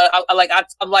 Also,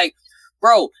 I'm like,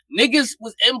 bro, niggas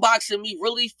was inboxing me,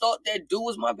 really thought that dude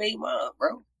was my baby mom,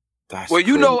 bro. Well,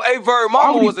 you know, Bird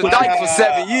Mama was a dyke for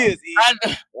 7 years. I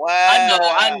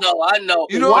know.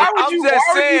 You know, I'm just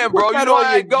saying, bro. You know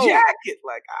how it goes.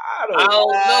 Like, I don't know.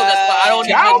 That's why I don't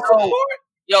even know. Support?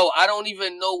 Yo, I don't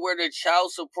even know where the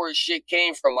child support shit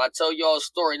came from. I tell y'all a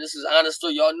story, and this is honest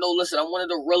story. Y'all know, listen, I'm one of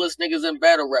the realest niggas in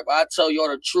battle rap. I tell y'all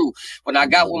the truth. When I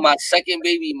got with my second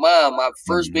baby mom, my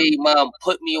first baby mom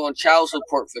put me on child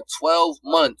support for 12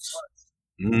 months.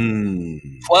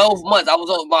 12 months. I was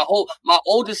on my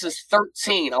oldest is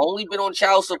 13. I only been on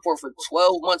child support for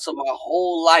 12 months of my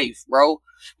whole life, bro.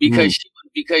 Because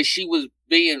she was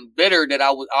being bitter that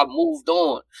I moved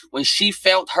on. When she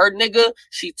found her nigga,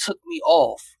 she took me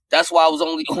off. That's why I was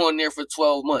only on there for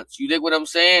 12 months. You dig what I'm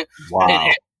saying? Wow.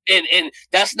 And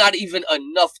that's not even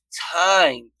enough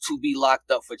time to be locked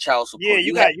up for child support. Yeah,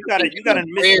 you gotta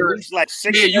miss at least like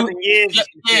 6 7 years.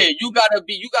 Yeah, you gotta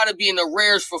be in the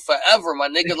arrears for forever, my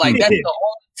nigga. Like, that's the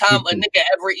only time a nigga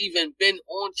ever even been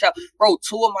on child. Bro,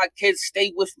 2 of my kids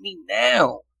stay with me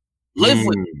now. Live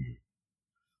with me.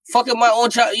 Fucking my own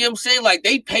child, you know what I'm saying? Like,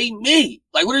 they pay me.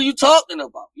 Like, what are you talking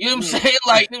about? You know what I'm saying?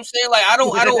 Like, you know what I'm saying? Like, I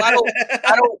don't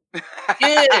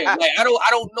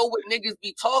know what niggas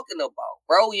be talking about,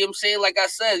 bro. You know what I'm saying? Like I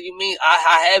said, you mean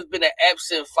I have been an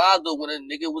absent father when a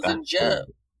nigga was in jail.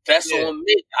 That's on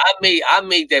me. I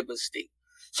made that mistake.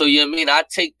 So, you know what I mean? I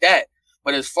take that.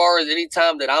 But as far as any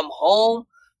time that I'm home,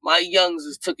 my youngs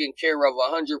is taken care of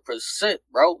 100%,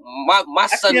 bro. My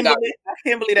son got. I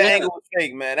can't believe that angle was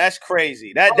fake, man. That's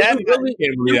crazy. That really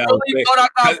can't believe that. No.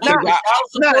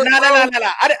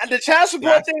 The child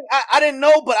support thing, I didn't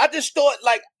know, but I just thought,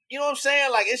 like, you know what I'm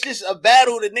saying? Like, it's just a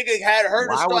battle. The nigga had heard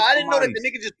the story. I didn't know that the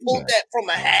nigga just pulled that from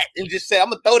a hat and just said, I'm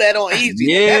going to throw that on easy.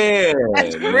 Yeah.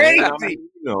 That's crazy. I mean,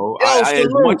 you know, as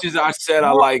much as I said,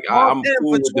 I'm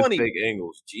cool with the fake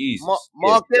angles. Jesus.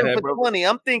 Mark them for 20.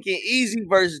 I'm thinking Easy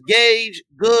versus Gage,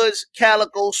 Goods,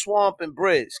 Calico, Swamp, and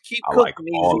Briz. Keep cooking,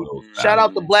 Easy. Shout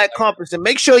out to Black Compass. And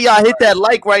make sure y'all hit that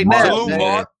like right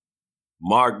now.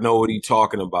 Mark know what he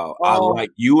talking about. I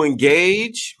like you and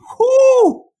Gage.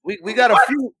 Whoo! We got a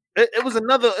few. It was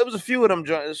a few of them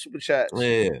super chats.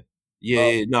 I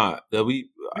thought we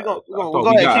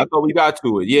got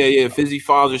to it. Yeah. Fizzy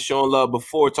Fonz was showing love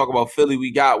before. Talk about Philly,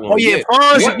 we got one. Oh yeah,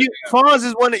 Fonz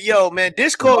is one of man.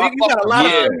 Discord, you got a lot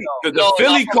of the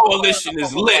Philly coalition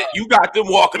is lit. You got them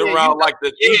walking around like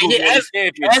the Eagles in the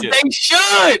championship.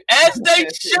 As they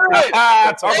should.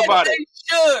 Talk about it.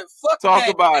 Talk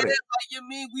about it. Like, you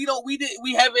mean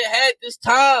we haven't had this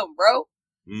time, bro.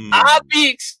 I'll be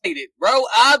excited, bro.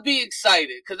 I'll be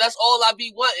excited because that's all I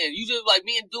be wanting. You just like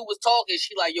me and Dude was talking.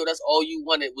 She like, yo, that's all you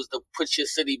wanted was to put your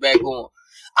city back on.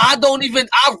 I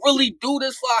really do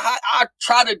this I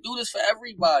try to do this for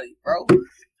everybody, bro.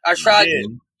 I try to, you know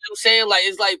what I'm saying? Like,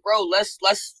 it's like, bro, let's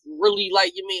really,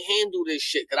 like, you mean, handle this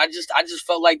shit. Cause I just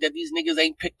felt like that these niggas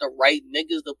ain't picked the right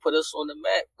niggas to put us on the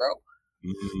map, bro.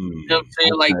 You know what I'm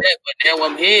saying? Like that, but now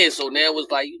I'm here. So now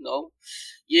it's like, you know,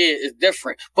 yeah, it's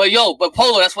different. But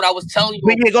Polo, that's what I was telling you.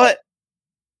 Yeah, go ahead.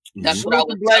 That's what I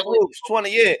was telling you. 20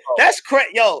 years. That's crazy.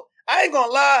 Yo, I ain't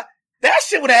gonna lie. That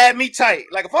shit would have had me tight.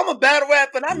 Like, if I'm a battle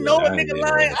rapper and I know a nigga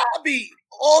lying, I'll be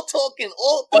all talking,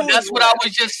 all through. But that's what I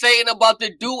was just saying about the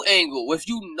do angle. If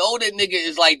you know that nigga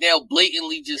is like now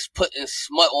blatantly just putting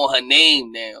smut on her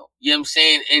name now, you know what I'm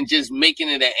saying, and just making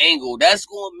it an angle, that's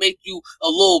gonna make you a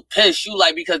little pissed. You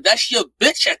like, because that's your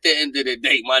bitch at the end of the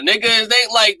day, my nigga. It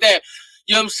ain't like that.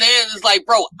 You know what I'm saying? It's like,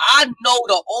 bro, I know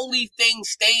the only thing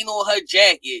staying on her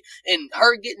jacket and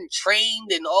her getting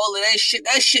trained and all of that shit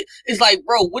is like,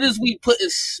 bro, what is we putting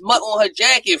smut on her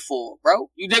jacket for,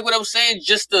 bro? You dig what I'm saying?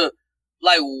 Just to,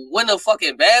 like, win a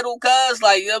fucking battle, cuz?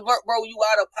 Like, bro, you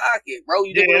out of pocket, bro.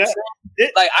 You dig what I'm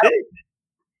saying? Like, I don't...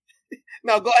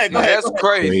 No, go ahead. That's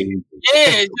crazy. Yeah,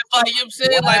 just like, you know what I'm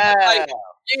saying? Like,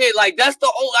 yeah, like, that's the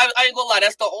only, I ain't gonna lie,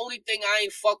 that's the only thing I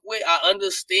ain't fuck with. I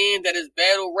understand that it's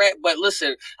battle rap, but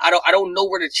listen, I don't know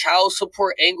where the child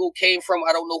support angle came from.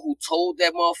 I don't know who told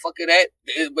that motherfucker that,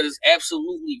 but it's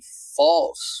absolutely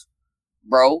false,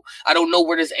 bro. I don't know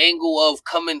where this angle of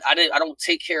coming, I don't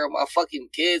take care of my fucking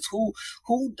kids. Who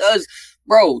does,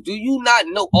 bro? Do you not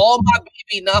know? All my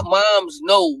baby moms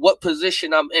know what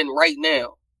position I'm in right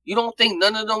now. You don't think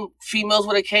none of them females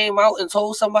would have came out and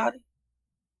told somebody?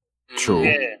 True.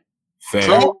 Yeah. Fair.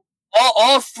 Bro,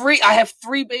 all three. I have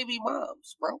 3 baby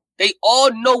moms, bro. They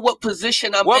all know what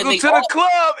position I'm Welcome in. to the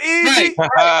club, Easy. Hey,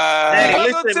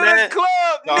 Welcome listen, to man. the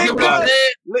club, nigga.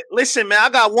 Listen, man, I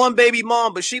got 1 baby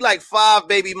mom, but she like 5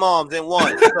 baby moms in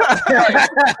one.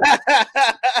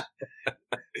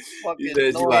 You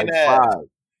said she like 5.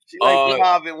 She like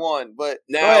 5 in one. But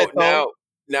now,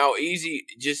 Easy,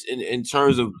 just in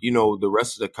terms of, you know, the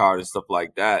rest of the card and stuff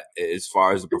like that, as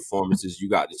far as the performances you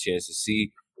got the chance to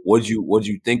see, what'd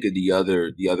you think of the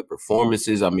other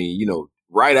performances? I mean, you know,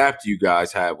 right after you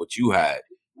guys had what you had,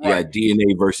 you had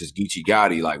DNA versus Geechee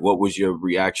Gotti. Like, what was your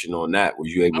reaction on that? Were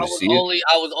you able to see it?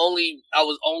 I was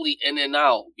only in and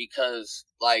out because,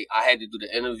 like, I had to do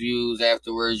the interviews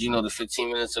afterwards, you know, the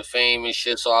 15 minutes of fame and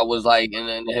shit. So I was like, and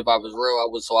then Hip Hop Is Real, I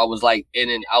was like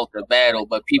in and out the battle,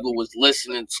 but people was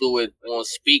listening to it on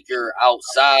speaker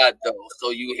outside though. So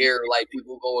you hear like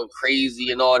people going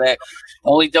crazy and all that.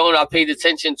 The only thing I paid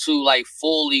attention to like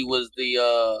fully was the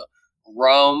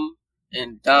Rum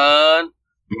and Don.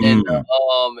 And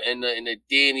the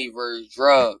Danny versus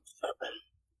Drugs.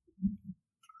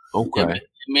 Okay. I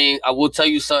mean, I will tell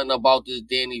you something about this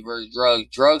Danny versus Drugs.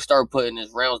 Drugs started putting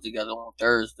his rounds together on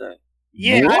Thursday.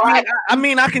 Yeah, I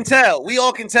mean, I can tell. We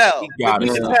all can tell. We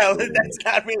can tell. That's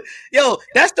not really. Yo,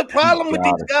 that's the problem with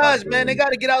these guys, man. They got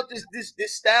to get out this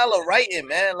style of writing,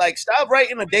 man. Like, stop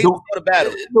writing a day before the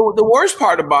battle. The worst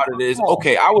part about it is,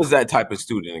 okay, I was that type of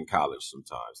student in college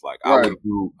sometimes. Like, I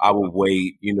would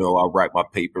wait, you know, I'll write my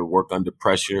paper, work under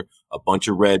pressure, a bunch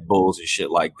of Red Bulls and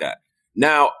shit like that.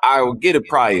 Now, I would get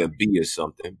probably a B or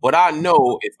something, but I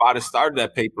know if I'd have started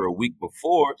that paper a week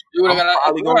before, I'm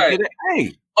probably going to get an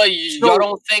A. But y'all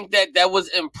don't think that was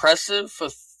impressive for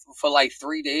like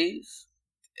 3 days?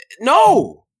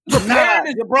 No. Nah,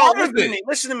 bro,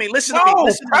 listen to me.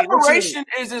 Preparation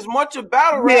is as much a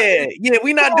battle rap. Yeah,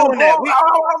 we not doing that.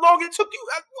 How long it took you?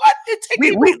 What it take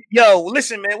yo,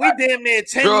 listen, man, we damn near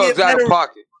 10 years out of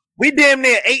pocket. We damn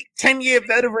near 10-year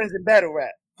veterans in battle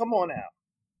rap. Come on now.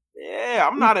 Yeah,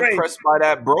 I'm not impressed by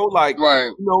that, bro. Like,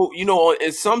 you know,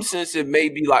 in some sense, it may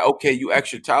be like, okay, you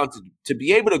extra talented to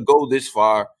be able to go this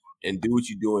far and do what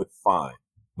you're doing, fine.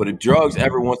 But if Drugs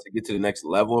ever wants to get to the next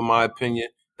level, in my opinion,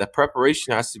 that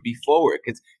preparation has to be forward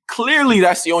because clearly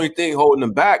that's the only thing holding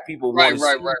them back. People want to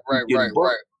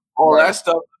all that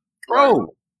stuff, bro.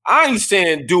 I ain't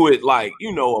saying do it like,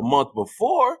 you know, a month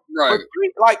before. Right. But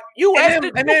like you and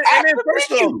then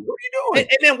first off, what are you doing?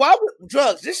 And then why would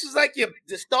Drugs? This is like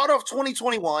the start of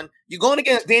 2021. You're going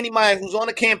against Danny Myers, who's on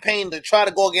a campaign to try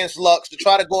to go against Lux, to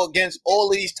try to go against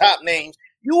all of these top names.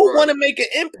 You want to make an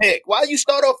impact. Why you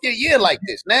start off your year like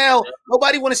this? Now,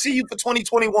 nobody want to see you for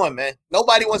 2021, man.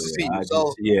 Nobody wants to see you.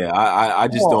 I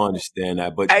just don't understand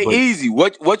that. But Easy.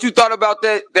 What you thought about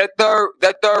that third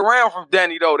round from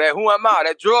Danny though? That who am I?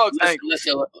 That Drugs angle.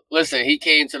 Listen. He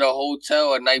came to the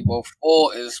hotel a night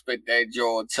before and spit that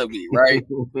jaw to me, right?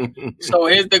 So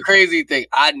here's the crazy thing.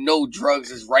 I know Drugs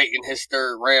is right in his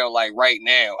third round, like right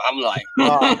now. I'm like,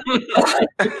 oh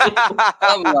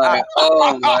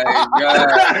my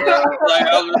God.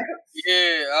 I'm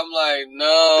like,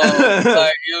 no. Like, you know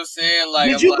what I'm saying?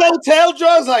 Like, did you go tell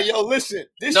Drugs like, yo, listen?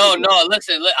 Listen.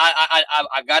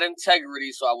 I got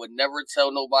integrity, so I would never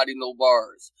tell nobody no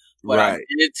bars. But I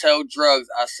did tell Drugs.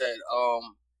 I said,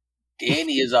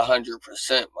 Danny is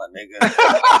 100%, my nigga.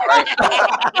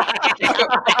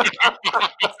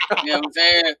 You know what I'm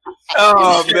saying?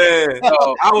 Oh man,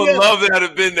 I would love to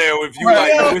have been there if you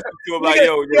listen to him like,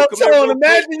 yo, come on,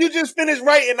 imagine you just finished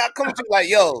writing, I come to you like,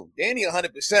 yo, Danny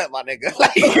 100%, my nigga.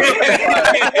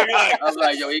 I was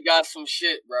like, yo, he got some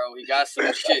shit, bro. He got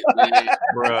some shit, man.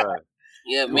 Bruh.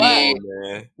 Yeah, man.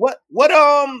 What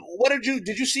did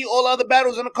you see all other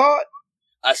battles on the card?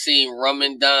 I seen Rum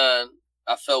and Don.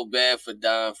 I felt bad for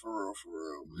Don for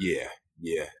real. Yeah.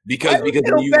 Yeah, because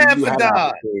you have an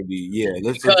opportunity. Yeah,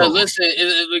 because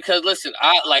listen,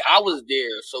 I was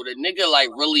there, so the nigga like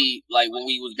really like when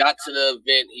we got to the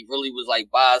event, he really was like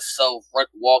by himself,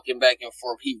 walking back and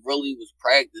forth. He really was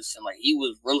practicing, like he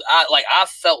was really. I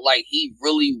felt like he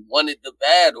really wanted the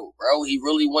battle, bro. He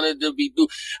really wanted to be do.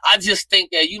 I just think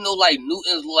that like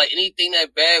Newton's like anything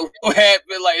that bad will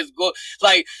happen, like it's good,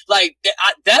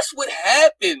 that's what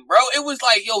happened, bro. It was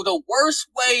like the worst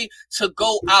way to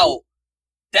go out.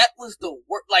 That was the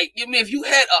worst. Like, if you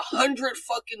had 100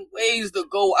 fucking ways to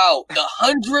go out, the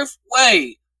 100th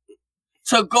way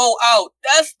to go out,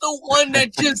 that's the one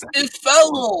that just it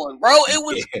fell on, bro. It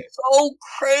was so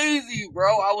crazy, bro.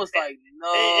 I was like,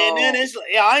 no. And then it's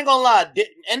I ain't gonna lie,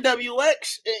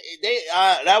 NWX,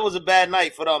 that was a bad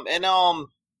night for them. And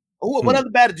what other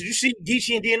battle did you see?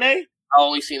 Geechee and DNA? I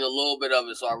only seen a little bit of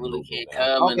it, so I really can't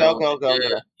comment. Okay.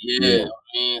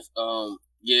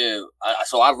 Yeah,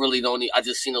 so I really don't. I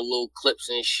just seen a little clips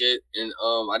and shit, and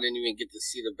I didn't even get to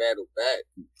see the battle back.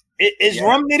 Is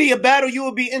Rum Nitty a battle you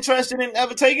would be interested in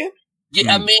ever taking?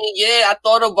 Yeah, I mean, I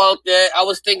thought about that. I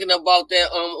was thinking about that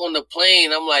on the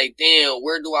plane. I'm like, damn,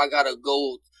 where do I gotta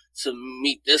go to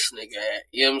meet this nigga at?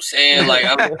 You know what I'm saying? Like,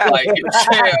 I'm like, you know what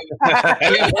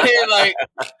I'm saying? Like,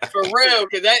 for real,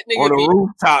 because that nigga on a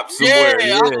rooftop somewhere.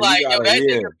 Yeah, I'm like, that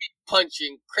nigga be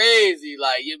punching crazy,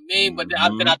 like, you mean? But then I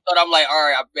thought, I'm like, all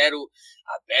right, I battle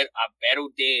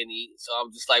Danny, so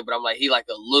I'm just like, but I'm like, he like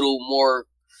a little more,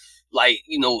 like,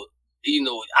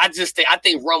 I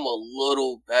think Rum a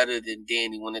little better than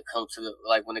Danny when it comes to the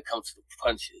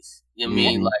punches. You know what I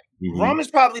mean? Like, Rum is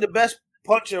probably the best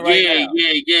puncher right now.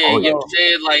 Yeah. You know what I'm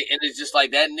saying? Like, and it's just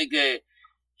like that nigga.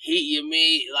 He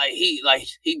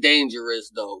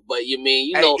dangerous though. But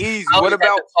Easy. What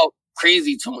about talk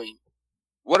crazy to him?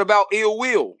 What about Ill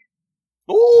Will?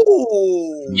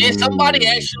 Ooh. Yeah, somebody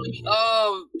actually,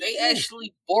 they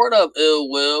actually brought up Ill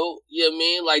Will. You know what I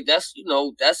mean? Like, that's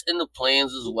in the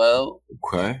plans as well.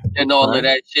 Okay. And all of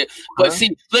that shit. But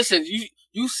see, listen,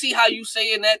 you see how you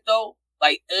saying that though?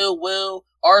 Like Ill Will,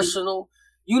 Arsenal.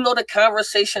 You know the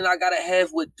conversation I gotta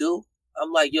have with Duke.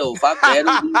 I'm like, yo, if I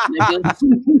battle these niggas,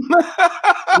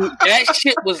 that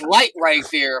shit was light right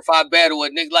there. If I battle a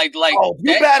nigga, like,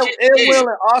 you battle Ill Will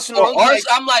and Arsenal.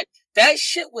 I'm like, that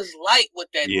shit was light with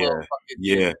that motherfucker.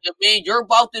 Yeah. I mean, you're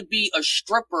about to be a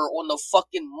stripper on the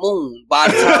fucking moon by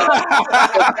the time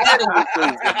the battle was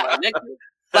over, my nigga.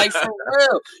 Like, for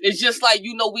real. It's just like,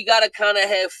 we gotta kind of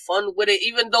have fun with it.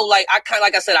 Even though, like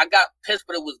I said, I got pissed,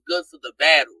 but it was good for the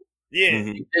battle. Yeah.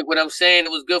 You think what I'm saying?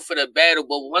 It was good for the battle,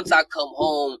 but once I come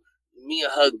home, me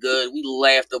and her good, we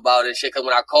laughed about it and shit. Cause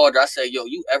when I called her, I said, yo,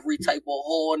 you every type of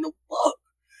whore in the book.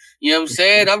 You know what I'm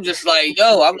saying? I'm just like,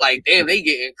 I'm like, damn, they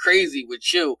getting crazy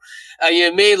with you. You know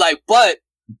what I mean? Like, but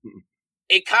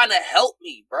it kind of helped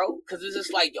me, bro. Cause it's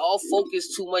just like, y'all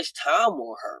focus too much time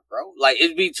on her, bro. Like,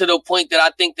 it'd be to the point that I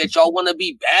think that y'all want to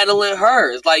be battling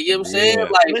her. It's like, you know what I'm saying?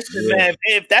 Like, listen, man,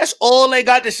 if that's all they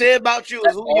got to say about you,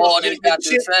 is all they got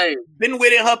to say. Been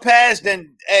with in her past,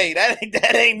 then hey,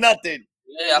 that ain't nothing.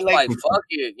 Yeah, I'm like, fuck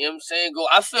it. You know what I'm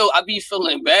saying? I be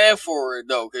feeling bad for her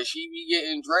though, cause she be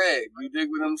getting dragged. You dig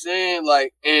what I'm saying?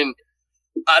 Like, and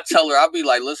I tell her, I be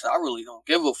like, listen, I really don't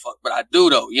give a fuck, but I do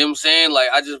though. You know what I'm saying? Like,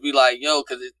 I just be like, yo,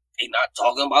 cause they not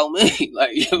talking about me.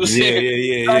 Like, you know what I'm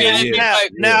saying? Yeah.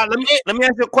 Now, let me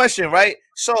ask you a question, right?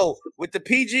 So, with the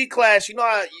PG class, you know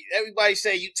how everybody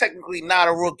say you technically not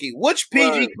a rookie. Which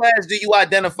PG class do you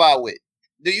identify with?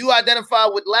 Do you identify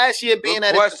with last year being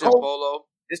at Polo?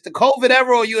 It's the COVID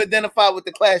era, or you identify with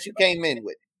the class you came in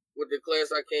with? With the class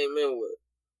I came in with.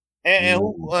 And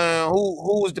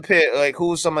who was the pair? Like, who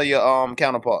was some of your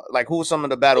counterpart? Like, who was some of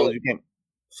the battles you came?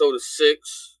 So the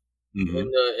 6 and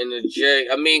the J.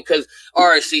 I mean, cause all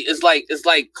right, see, it's like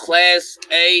class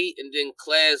A and then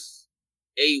class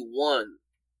A1,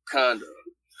 kinda,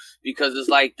 because it's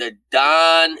like the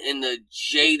Don and the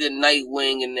J, the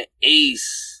Nightwing and the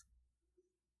Ace.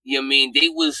 You know what I mean? They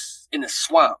was in the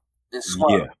swamp.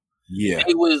 Yeah.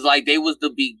 They was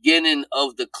the beginning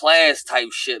of the class type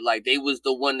shit. Like, they was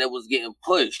the one that was getting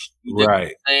pushed.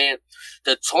 Right. And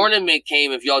the tournament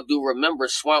came, if y'all do remember,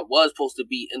 Swamp was supposed to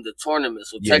be in the tournament.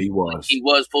 So technically he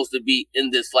was supposed to be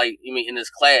in this, in this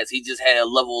class. He just had a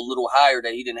level a little higher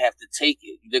that he didn't have to take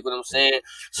it. You dig what I'm saying?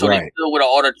 So they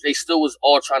still was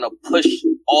all trying to push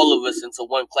all of us into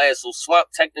one class. So Swamp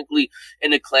technically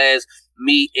in the class,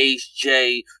 me, Ace,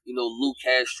 J, Lou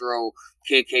Castro,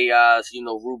 KKIs,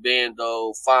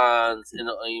 Rubando, Fonz, and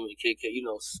KK,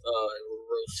 real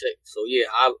sick. So yeah,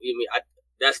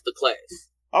 that's the class.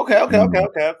 Okay.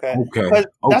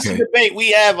 That's a debate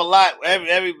we have a lot.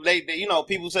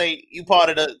 People say you part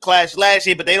of the Clash last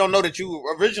year, but they don't know that you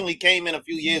originally came in a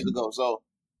few years ago. So,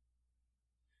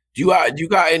 do you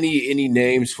got any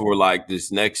names for like this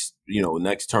next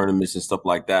tournaments and stuff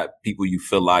like that? People you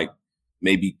feel like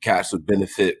maybe cats would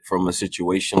benefit from a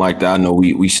situation like that? I know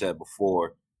we said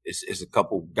before it's a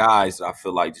couple guys that I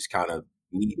feel like just kind of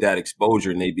need that exposure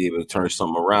and they be able to turn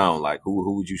something around. Like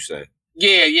who would you say?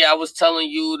 Yeah, I was telling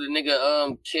you the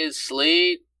nigga Kid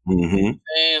Slade. Mm-hmm.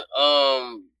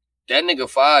 And that nigga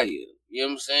fire. You know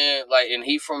what I'm saying? Like, and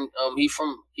he from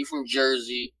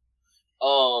Jersey.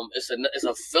 It's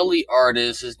a Philly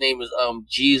artist. His name is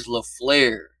Jeez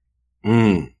LaFleur.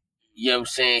 Mm. You know what I'm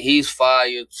saying? He's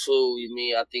fire too. You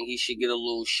mean I think he should get a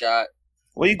little shot.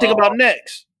 What do you think about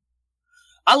next?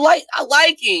 I like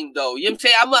him though. You know what I'm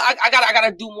saying? I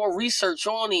gotta do more research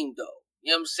on him though.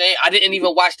 You know what I'm saying? I didn't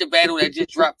even watch the battle that just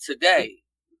dropped today.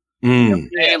 You know what I'm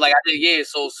saying? Like I did, yeah.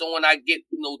 So when I get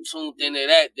tuned into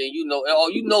that, then you know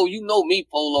me,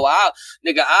 Polo. I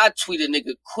tweet a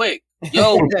nigga quick.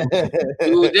 Yo,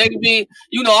 dude, they be,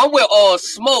 I'm with all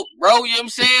smoke, bro. You know what I'm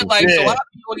saying? Like, so I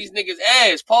be on these niggas'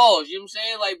 ass. Pause. You know what I'm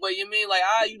saying? Like, but you mean like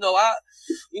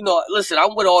listen,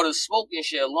 I'm with all the smoke and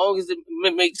shit. As long as it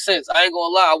makes sense. I ain't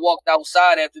gonna lie. I walked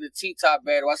outside after the T-Top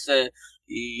battle. I said,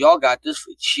 y'all got this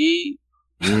for cheap.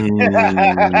 Yeah.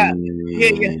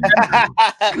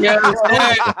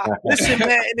 Listen,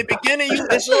 man. In the beginning,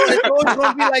 it's always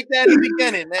gonna be like that. In the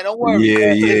beginning, man. Don't worry.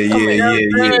 Yeah.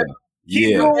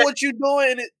 Keep doing what you're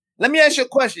doing. Let me ask you a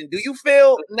question. Do you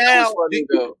feel now?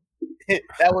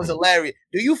 That was hilarious.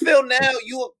 Do you feel now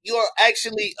you're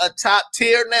actually a top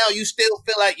tier now? You still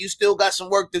feel like you still got some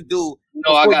work to do?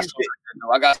 No, I got some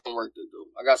work to do.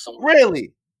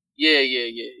 Really? Yeah.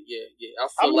 I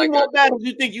feel How many more battles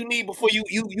you think you need before you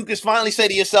can finally say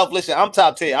to yourself, "Listen, I'm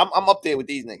top tier. I'm up there with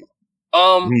these niggas."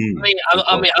 I mean,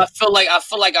 I feel like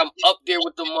I'm up there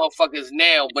with the motherfuckers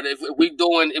now. But if we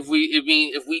doing,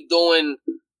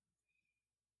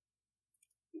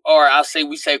 or I'll say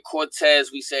we said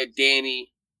Cortez, we said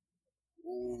Danny,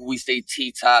 we say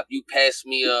T-Top. You pass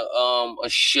me a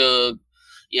Suge.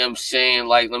 You know what I'm saying?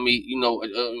 Like, let me,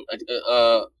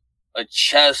 a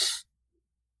chess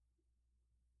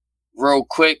real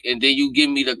quick, and then you give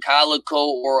me the Calico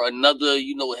or another,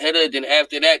 hitter. Then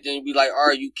after that, then you be like, all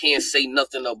right, you can't say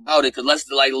nothing about it, because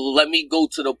let me go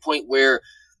to the point where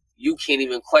you can't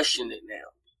even question it now.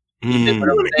 You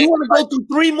want to go through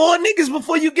 3 more niggas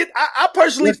before you get? I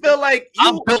personally feel like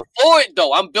I'm built for it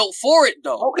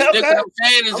though. Okay. What I'm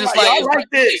saying is just I like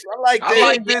this. I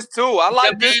like this too. I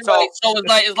like this talk. So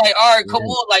it's like, all right, come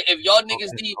on. Like, if y'all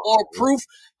niggas need more proof,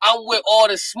 I'm with all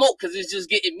the smoke because it's just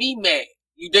getting me mad.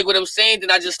 You dig what I'm saying? Then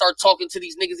I just start talking to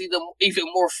these niggas even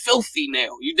more filthy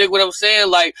now. You dig what I'm saying?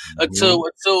 Like, until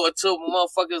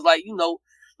motherfuckers like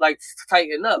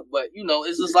tighten up. But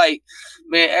it's just like,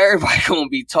 man, everybody gonna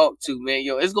be talked to, man.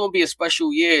 Yo, it's gonna be a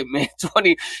special year, man.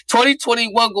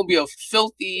 2021 gonna be a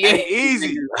filthy year. Hey,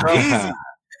 easy.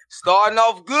 Starting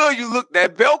off good,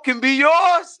 that belt can be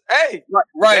yours. Hey,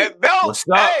 right. That belt,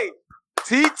 hey,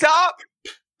 T-Top.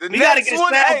 The next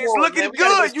one, hey, it's looking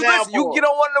good. You get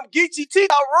on one of them Geechee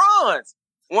T-Top runs.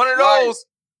 One of those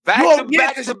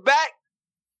back to back.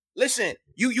 Listen,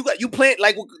 you playing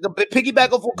like the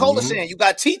piggyback of what Cola saying. You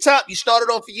got T-Top. You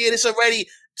started off a year. This already,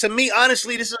 to me,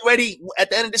 honestly, this is already at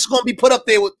the end. This is gonna be put up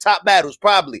there with top battles.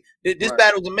 Probably this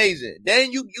battle's amazing.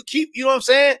 Then you keep, you know what I'm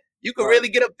saying? You can really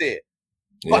get up there.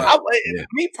 Yeah. But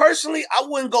me personally, I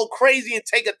wouldn't go crazy and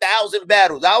take 1,000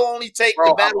 battles. I will only take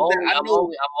the battles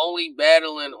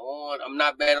I'm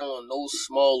not battling on no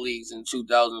small leagues in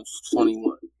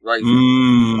 2021. Right?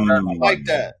 I like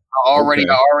that. I already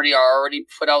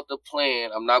put out the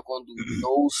plan. I'm not going to do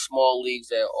no small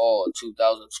leagues at all in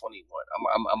 2021.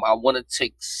 I want to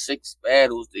take 6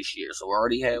 battles this year, so I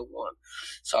already had 1.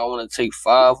 So I want to take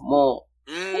 5 more.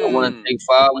 I want to take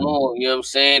 5 more. You know what I'm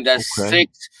saying? That's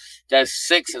 6. That's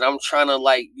 6, and I'm trying to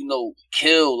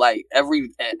kill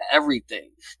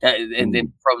everything. And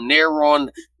then from there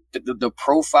on, the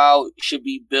profile should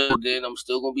be built in. I'm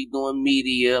still gonna be doing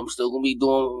media. I'm still gonna be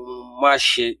doing my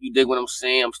shit. You dig what I'm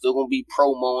saying? I'm still gonna be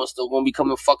promoing. Still gonna be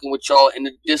coming fucking with y'all in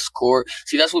the Discord.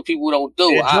 See, that's what people don't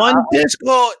do. Join the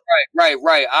Discord.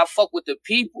 Right. I fuck with the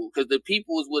people because the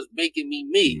people is what's making me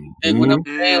me. You dig what I'm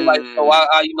saying? Like, so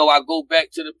I go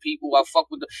back to the people. I fuck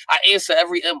with I answer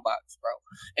every inbox, bro.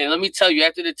 And let me tell you,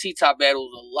 after the T-Top battle,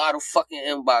 was a lot of fucking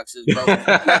inboxes, bro. You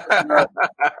know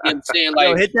what I'm saying?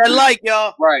 Like, hit that like,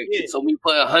 y'all. Right. Right. Yeah. So we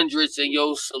put hundreds in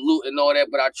your salute and all that,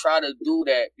 but I try to do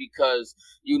that because,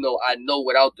 you know, I know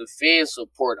without the fan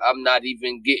support, I'm not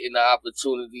even getting the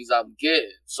opportunities I'm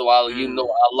getting. So I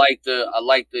like to,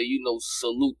 you know,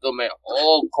 salute them at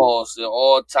all costs and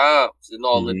all times and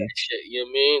all of that shit. You know what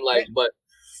I mean? Like, but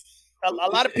a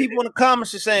lot of people in the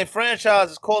comments are saying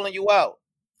franchise is calling you out.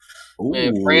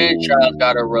 Man, franchise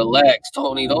gotta relax.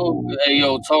 Tony, don't. Hey,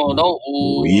 yo, Tony, don't.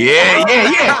 Ooh. Yeah.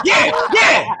 I'ma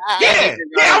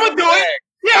do it.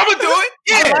 Yeah, I'ma do it.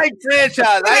 Yeah, I like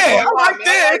franchise. I like this.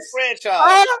 I like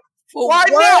franchise. Why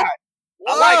not?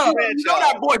 I like franchise. You know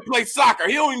that boy plays soccer.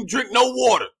 He don't even drink no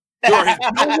water. No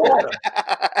water.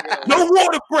 No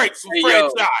water breaks from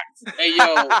franchise. Hey,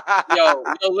 yo,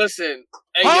 listen.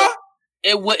 Hey,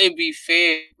 it wouldn't be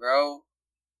fair, bro.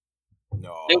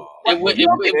 No, it wouldn't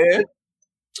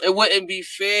be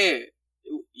fair.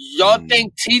 Y'all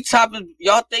think T-Top is?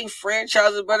 Y'all think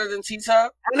franchise is better than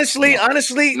T-Top? Honestly,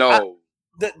 no.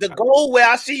 The goal where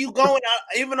I see you going,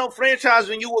 even though franchise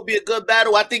when you will be a good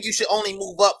battle, I think you should only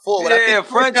move up forward. Yeah,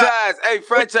 franchise.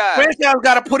 Franchise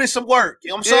got to put in some work.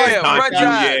 I'm sorry,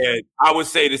 franchise. Yeah, I would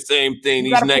say the same thing.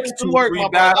 These next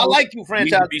 2-3 battles, I like you,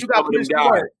 franchise. You got to put in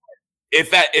some work.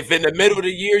 If in the middle of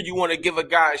the year you want to give a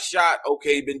guy a shot,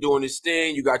 okay, been doing this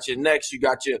thing, you got your next, you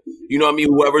got your, you know what I mean,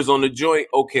 whoever's on the joint,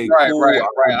 okay, cool. Right.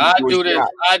 I do this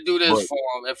for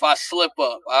him. If I slip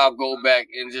up, I'll go back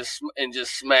and just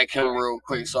smack him real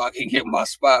quick so I can get my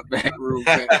spot back real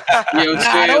quick. You know what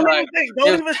I'm saying?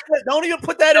 Don't even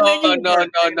put that in there.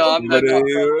 No,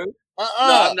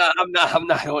 I'm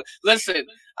not. Listen,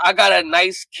 I got a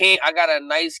nice camp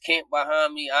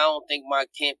behind me. I don't think my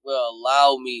camp will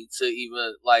allow me to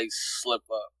even like slip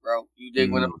up, bro. You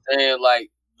dig what I'm saying?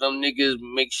 Like them niggas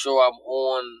make sure I'm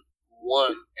on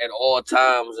one at all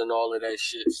times and all of that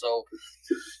shit. So,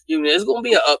 you know, it's gonna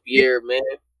be an up year, man.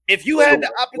 If you had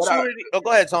the opportunity, go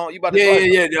ahead, Tom. You about to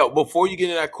yeah. Before you get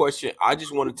into that question, I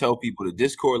just want to tell people the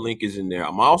Discord link is in there.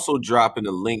 I'm also dropping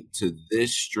a link to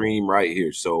this stream right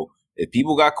here. So if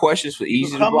people got questions for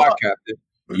Easy the Block Captain,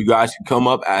 you guys can come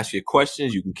up, ask your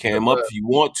questions. You can cam up if you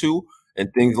want to,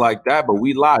 and things like that. But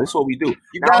we live. That's what we do.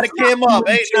 You got to cam up.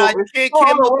 Hey, you can't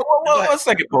cam up. One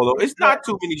second, Polo. It's not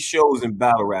too many shows in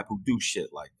battle rap who do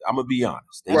shit like that. I'm gonna be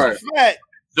honest. Right.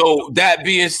 So that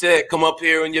being said, come up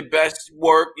here in your best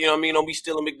work. You know what I mean? Don't be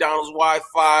stealing McDonald's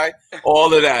Wi-Fi.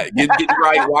 All of that. Get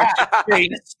right. Watch your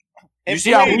face. You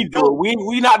see how we do it.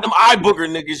 We not them eye booger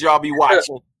niggas y'all be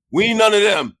watching. We ain't none of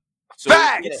them. So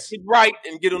get right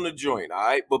and get on the joint, all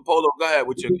right? But Polo, go ahead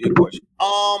with your question.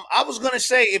 I was gonna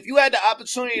say, if you had the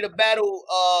opportunity to battle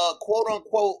quote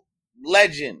unquote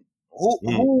legend, who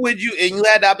would you, and you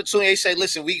had the opportunity to say,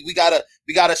 listen, we got a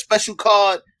special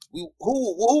card.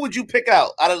 Who would you pick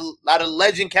out of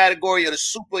legend category or the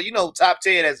super, top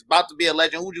 10 that's about to be a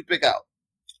legend? Who would you pick out?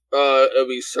 It'll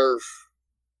be Surf.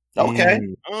 Okay.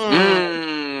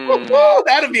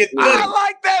 That'd be a goodie. I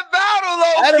like that battle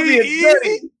though. That'd be a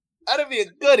goodie. That'd be a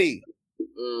goodie.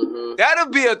 That'll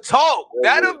be a talk.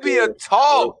 That'll be a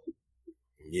talk.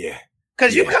 Yeah.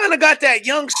 Cause you kind of got that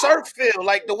young Surf feel,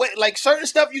 like the way, like certain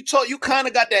stuff you taught, you kind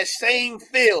of got that same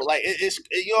feel. Like it's,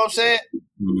 you know what I'm saying?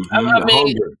 I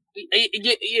mean,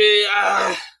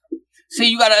 see,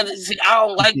 you gotta see. I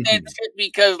don't like that shit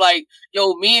because, like,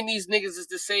 yo, me and these niggas is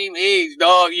the same age,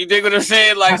 dog. You dig what I'm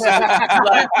saying? Like, so it'd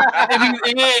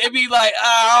be like,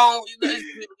 I don't,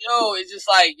 it's just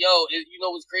like, you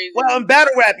know what's crazy? Well, in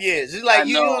battle rap years, it's like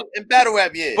in battle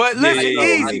rap years. But listen,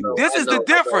 Easy. This is the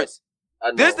difference.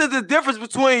 This is the difference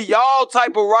between y'all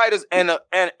type of writers and the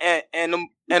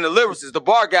lyricists, the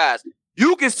bar guys.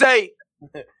 You can say,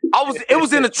 it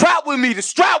was in the strap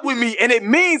with me, and it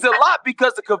means a lot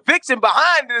because the conviction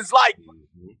behind it is like,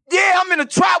 yeah, I'm in the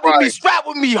trap with me, strap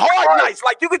with me, hard nights.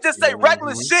 Like you could just say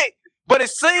regular shit, but it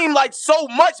seemed like so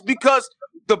much because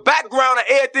the background of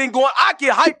everything going, I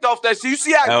get hyped off that shit. You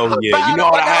see how you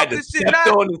know I had to step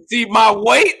on to see my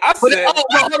weight. I said,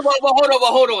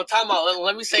 hold on, time out.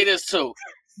 Let me say this too.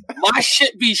 My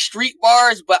shit be street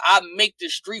bars, but I make the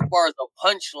street bars a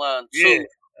punchline too.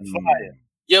 Fire.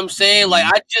 You know what I'm saying? Like,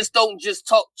 I just don't just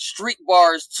talk street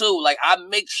bars, too. Like, I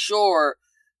make sure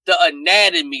the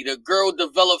anatomy, the girl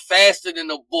developed faster than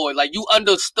the boy. Like, you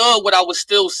understood what I was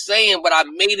still saying, but I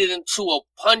made it into a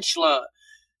punchline.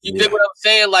 You dig what I'm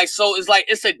saying? Like, so it's like,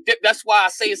 that's why I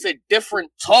say it's a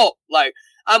different talk. Like,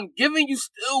 I'm giving you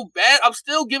I'm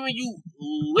still giving you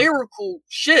lyrical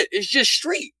shit. It's just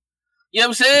street. You know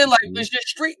what I'm saying? Like, it's just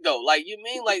street, though. Like, you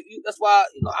mean? Like, that's why,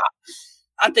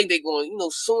 I think they're going,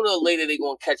 sooner or later they're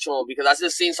going to catch on because I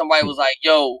just seen somebody was like,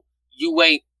 yo, you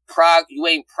ain't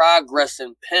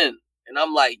progressing pen. And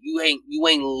I'm like, you ain't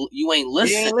listening. You ain't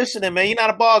listening, man. You're not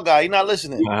a ball guy. You're not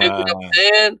listening. You know what I'm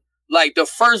saying? Like the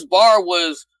first bar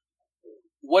was,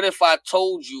 what if I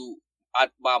told you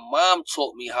my mom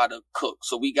taught me how to cook,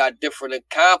 so we got different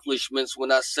accomplishments. When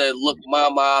I said, "Look,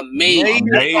 Mama, I made it."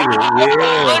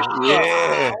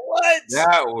 Yeah. What?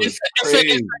 That was crazy.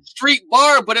 It's a street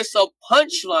bar, but it's a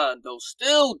punchline though.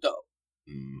 Still though.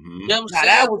 Mm-hmm. You know what I'm saying?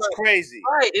 That was crazy.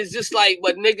 Right. It's just like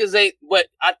what niggas ain't. What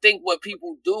I think what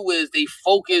people do is they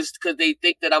focus because they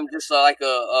think that I'm just like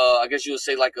I guess you would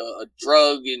say like a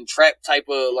drug and trap type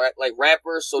of like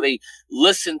rapper. So they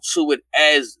listen to it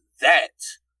as that.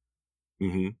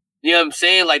 Mm-hmm. You know what I'm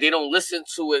saying? Like they don't listen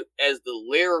to it as the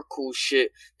lyrical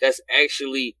shit that's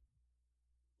actually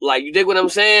like, you dig what I'm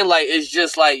saying? Like it's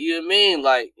just like, you know what I mean?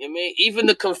 Like, I mean, even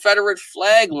the Confederate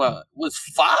flag line was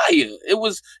fire. It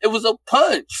was a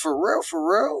punch for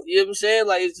real. You know what I'm saying?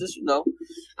 Like it's just,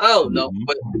 I don't know,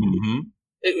 but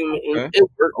it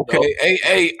worked. Okay,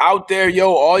 hey, out there,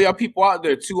 yo, all y'all people out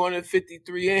there,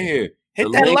 253 in here.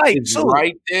 Hit that like too.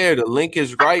 Right there. The link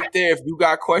is right there. If you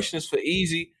got questions for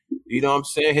Easy, you know what I'm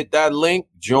saying? Hit that link,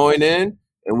 join in,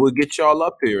 and we'll get y'all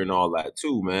up here and all that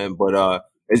too, man. But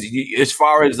as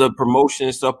far as the promotion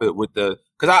and stuff with because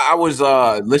I was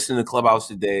listening to Clubhouse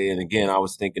today, and again, I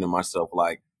was thinking to myself,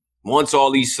 like, once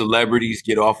all these celebrities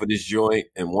get off of this joint,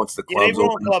 and once the clubs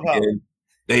open again,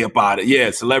 they about it.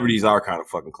 Yeah, celebrities are kind of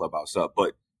fucking Clubhouse up,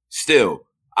 but still,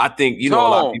 I think a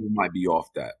lot of people might be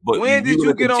off that. But when did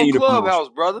you get on Clubhouse,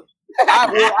 brother?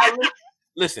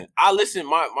 Listen,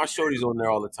 my shorty's on there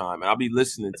all the time, and I'll be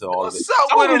listening to all of it.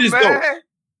 What's up with it, man?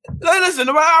 Listen,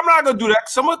 I'm not gonna do that.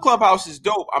 Some of the Clubhouse is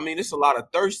dope. I mean, it's a lot of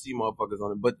thirsty motherfuckers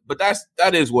on it, but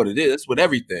that is what it is. It's with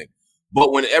everything.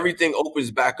 But when everything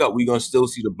opens back up, we're gonna still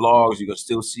see the blogs. You're gonna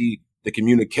still see the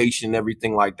communication,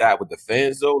 everything like that with the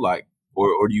fans, though. Like,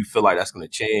 or do you feel like that's gonna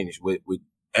change with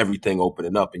everything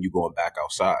opening up and you going back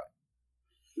outside?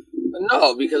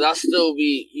 No, because I still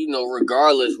be,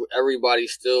 regardless, everybody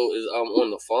still is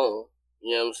on the phone.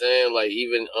 You know what I'm saying? Like,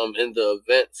 even in the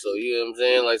event. So, you know what I'm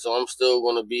saying? Like, so I'm still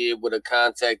going to be able to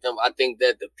contact them. I think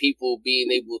that the people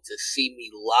being able to see me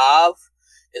live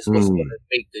is what's going to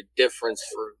make the difference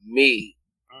for me.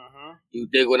 Uh-huh. You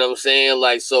dig what I'm saying?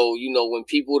 Like, so, when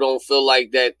people don't feel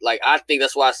like that, like, I think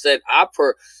that's why I said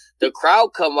the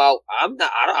crowd come out, I'm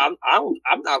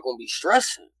not going to be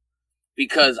stressing.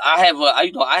 Because I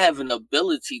have an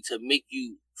ability to make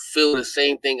you feel the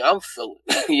same thing I'm feeling.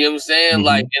 You know what I'm saying? Mm-hmm.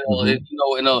 Like,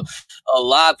 and a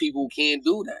lot of people can't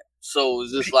do that. So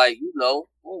it's just like,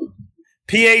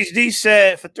 PhD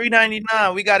said for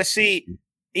 $3.99, we got to see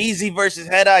Easy versus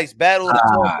Head Ice battle of the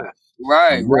Talkers.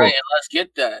 Right, and let's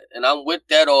get that. And I'm with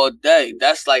that all day.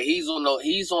 That's like he's on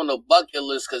the bucket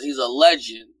list because he's a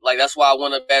legend. Like that's why I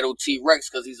want to battle T-Rex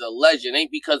because he's a legend. Ain't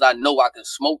because I know I can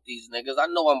smoke these niggas. I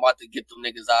know I'm about to get them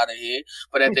niggas out of here.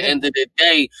 But at the end of the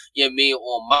day, you know what I mean,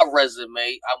 on my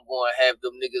resume, I'm going to have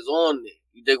them niggas on there.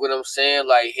 You dig what I'm saying?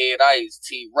 Like Head Ice,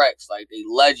 T-Rex, like they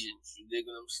legends. You dig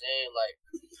what I'm saying? Like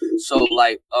so,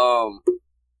 like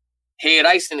Head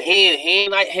Ice and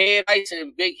Head Ice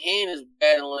and Big Hand is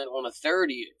battling on the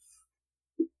 30th.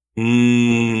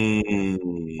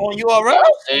 On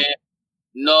URL?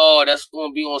 No, that's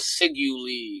going to be on Sigu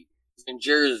League in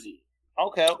Jersey.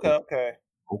 Okay. You know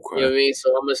what I mean? So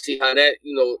I'm gonna see how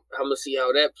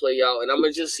that play out, and I'm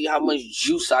gonna just see how much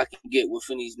juice I can get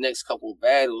within these next couple of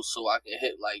battles, so I can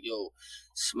hit like,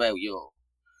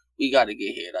 we gotta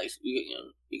get Head Ice.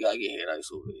 We gotta get Head Ice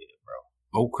over here, bro.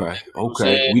 Okay.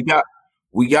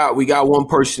 We got one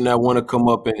person that want to come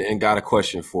up and got a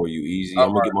question for you, Easy.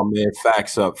 I'm gonna get my man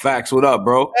Fax up. Fax, what up,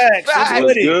 bro? Fax,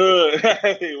 what's good?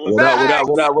 Hey, what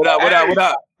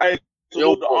up? Hey,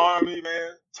 salute the Army,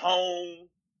 man. Tone,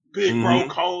 Big Bro,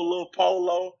 Cola,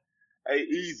 Polo. Hey,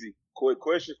 Easy. Quick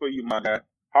question for you, my guy.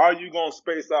 How are you gonna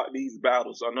space out these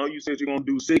battles? I know you said you're gonna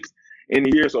do 6 in a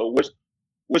year, so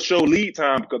what's your lead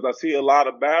time? Because I see a lot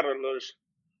of battlers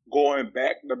going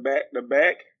back to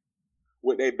back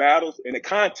with their battles, and the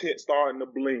content starting to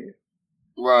blend.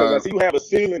 Right. Because I see you have a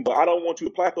ceiling, but I don't want you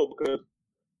to plateau because,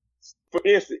 for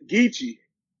instance, Geechee,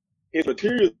 his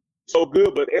material is so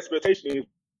good, but the expectation is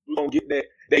we're going to get that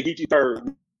Geechee third.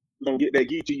 We're going to get that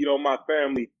Geechee, my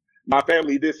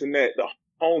family, this and that, the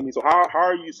homie. So how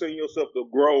are you setting yourself to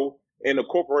grow and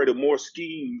incorporate more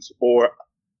schemes? Or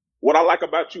what I like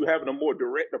about you having a more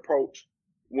direct approach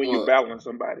when you're battling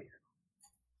somebody.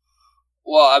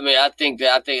 Well, I mean, I think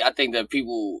that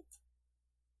people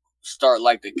start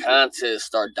like the contest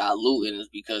start diluting is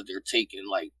because they're taking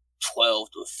like 12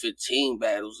 to 15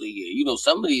 battles a year.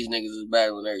 Some of these niggas is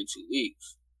battling every 2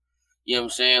 weeks. You know what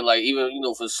I'm saying? Like even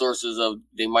for sources of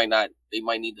they might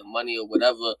need the money or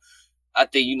whatever. I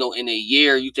think, you know, in a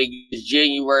year, you think it's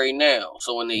January now.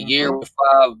 So in a year with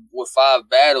five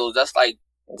battles, that's like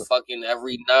fucking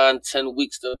every 9-10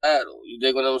 weeks to battle. You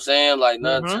dig what I'm saying? Like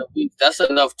 9-10 weeks. That's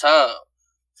enough time.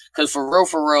 Cause for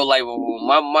real, like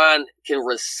my mind can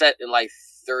reset in like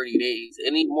 30 days.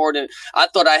 Any more than I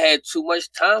thought I had too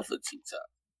much time for TikTok.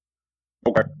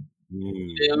 Okay.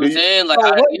 You know what I'm saying? Like,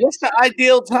 so what's the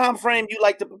ideal time frame you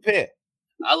like to prepare?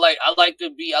 I like to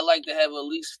have at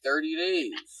least 30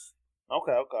 days.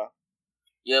 Okay.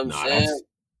 You know what I'm saying?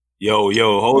 Yo,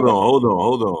 hold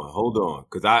on.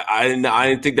 Cause I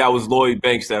didn't think that was Lloyd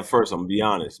Banks at first, I'm gonna be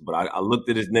honest. But I looked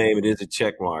at his name, it is a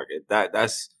check mark.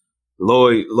 That's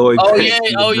Lloyd Banks.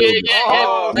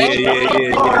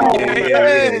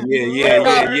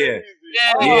 Yeah.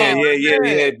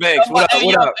 Yeah. Banks, what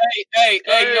up? Hey,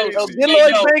 yo, get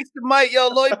Lloyd Banks the mic, yo,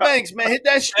 Lloyd Banks, man, hit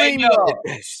that stream,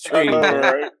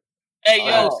 Hey,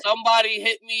 yo, somebody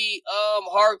hit me,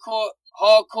 hardcore.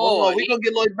 Hold on, we gonna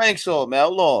get Lloyd Banks on, man.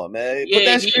 Hold on, man. Put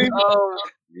that stream.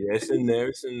 Yeah, it's in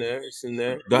there.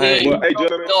 Go ahead. Yeah,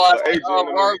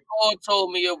 Hardcore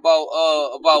told me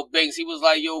about Banks. He was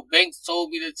like, "Yo, Banks told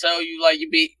me to tell you like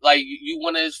you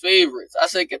one of his favorites." I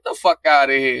said, "Get the fuck out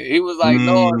of here." He was like,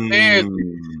 "No, seriously."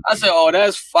 I said, "Oh,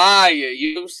 that's fire."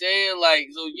 You know what I'm saying? Like,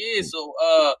 so yeah, so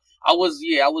I was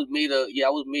made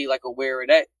like aware of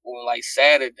that on like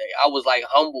Saturday. I was like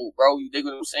humble, bro. You dig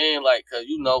what I'm saying? Like, cause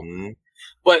you know.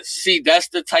 But see, that's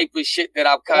the type of shit that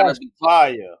I'm kind of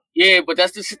fire. Yeah, but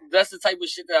that's the type of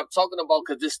shit that I'm talking about,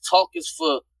 because this talk is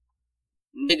for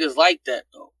niggas like that,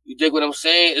 though. You dig what I'm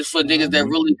saying? It's for niggas that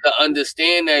really can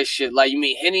understand that shit. Like, you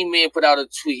mean, Henny Man put out a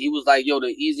tweet. He was like, yo, the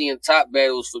easy and top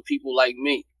battles for people like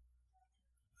me.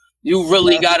 You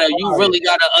really gotta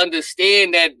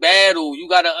understand that battle. You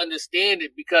gotta understand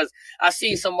it, because I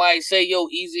seen somebody say, yo,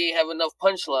 Easy ain't have enough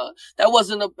punchline. That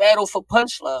wasn't a battle for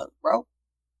punchline, bro.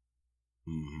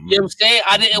 You know what I'm saying?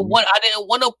 I didn't want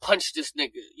to punch this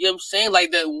nigga. You know what I'm saying?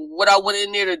 Like, what I went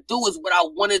in there to do is what I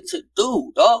wanted to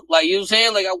do, dog. Like, you know what I'm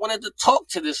saying? Like, I wanted to talk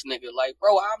to this nigga. Like,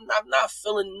 bro, I'm not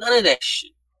feeling none of that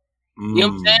shit. You know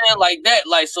what I'm saying? Like that.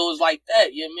 Like, so it's like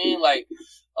that. You know what I mean? Like,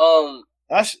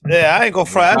 I ain't gonna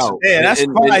fry. That's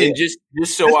fire. And just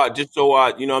so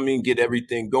I, you know what I mean, get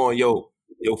everything going. Yo,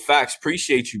 Facts,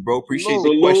 appreciate you, bro. Appreciate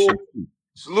the question.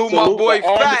 Salute my boy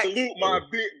Facts. Salute my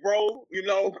big bro, you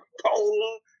know,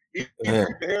 Cola. Keep your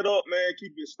head up, man.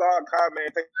 Keep your stock high, man.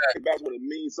 Take it back what it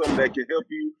means, something that can help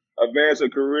you advance your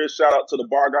career. Shout out to the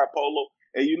Bar Guy Polo.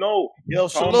 And you know,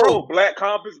 bro, Black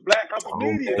Compass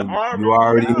Media. You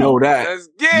already know that.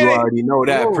 You already know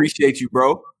that. Appreciate you,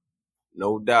 bro.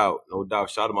 No doubt.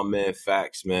 Shout out to my man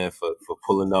Facts, man, for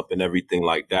pulling up and everything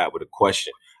like that with a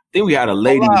question. I think we had a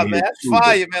lady. Man, that's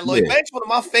fire, man. Lloyd Banks, one of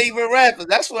my favorite rappers.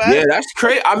 That's what. Yeah, that's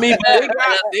crazy. I mean, they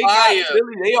got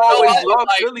Philly. They always love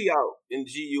Philly out in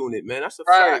G Unit, man. That's a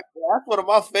fact. That's one of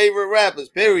my favorite rappers.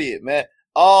 Period, man.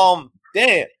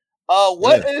 Damn.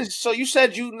 What is? So you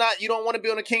said you don't want to be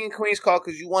on the King and Queens call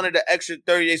because you wanted an extra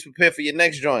 30 days to prepare for your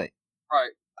next joint.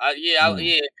 Right. Yeah.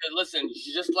 Listen,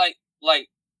 just like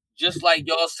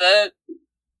y'all said,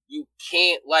 you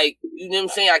can't, like, you know what I'm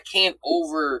saying? I can't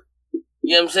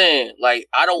you know what I'm saying? Like,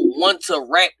 I don't want to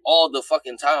rap all the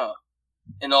fucking time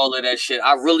and all of that shit.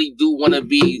 I really do want to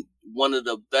be one of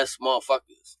the best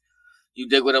motherfuckers. You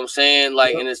dig what I'm saying?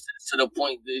 Like, and it's to the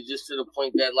point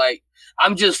that, like,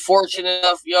 I'm just fortunate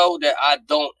enough, yo, that I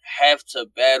don't have to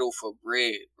battle for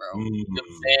bread, bro. You know what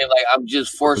I'm saying? Like, I'm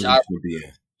just fortunate.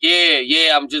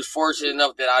 I'm just fortunate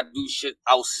enough that I do shit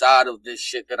outside of this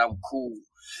shit, that I'm cool.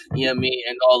 You know what I mean?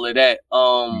 And all of that.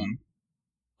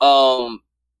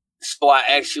 So I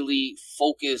actually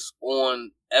focus on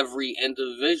every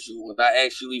individual, and I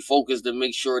actually focus to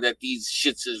make sure that these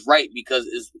shits is right, because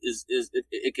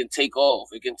it can take off.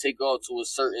 It can take off to a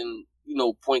certain, you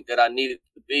know, point that I need it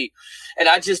to be. And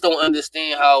I just don't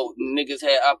understand how niggas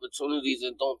had opportunities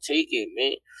and don't take it,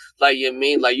 man. Like, you know what I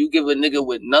mean? Like, you give a nigga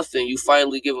with nothing, you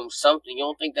finally give him something. You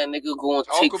don't think that nigga going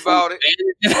to take about it?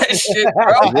 That shit,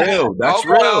 bro. That's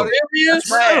real. That's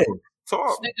real.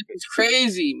 It's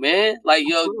crazy, man. Like,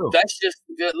 yo, that's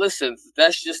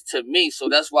just to me. So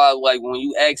that's why, like, when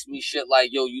you ask me shit like,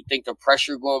 yo, you think the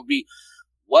pressure gonna be?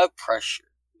 What pressure,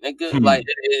 nigga? Like,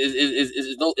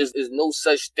 is no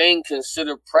such thing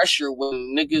considered pressure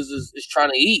when niggas is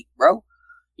trying to eat, bro.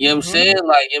 You know what I'm saying?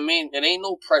 Like, I mean, it ain't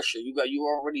no pressure. You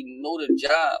already know the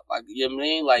job. Like, you know what I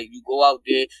mean? Like, you go out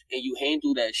there and you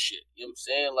handle that shit. You know what I'm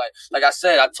saying? Like I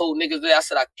said, I told niggas that, I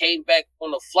said I came back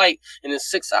on the flight, and in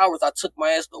 6 hours I took my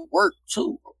ass to work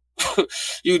too.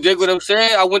 You dig what I'm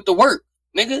saying? I went to work,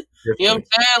 nigga. You know what I'm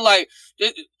saying? Like,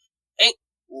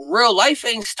 real life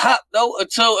ain't stopped though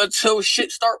until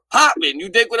shit start popping. You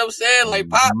dig what I'm saying? Like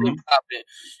popping.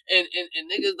 And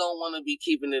niggas don't want to be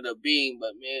keeping it a bean,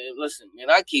 but man, listen, man,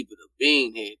 I keep it a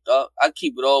bean here, dog. I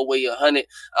keep it all the way 100.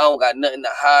 I don't got nothing to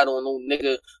hide on no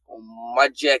nigga. My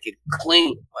jacket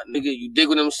clean, my nigga. You dig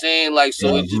what I'm saying? Like,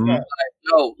 so it's just like,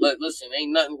 yo, listen,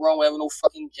 ain't nothing wrong with having no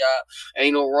fucking job.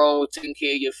 Ain't no wrong with taking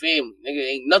care of your family, nigga.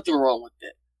 Ain't nothing wrong with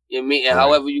that. You know what I mean? And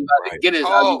however you gotta get it,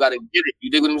 how you gotta get it.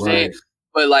 You dig what I'm saying?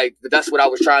 But like, that's what I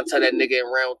was trying to tell that nigga in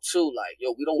round 2. Like,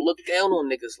 yo, we don't look down on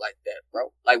niggas like that,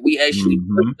 bro. Like, we actually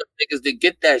push the niggas to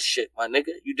get that shit, my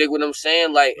nigga. You dig what I'm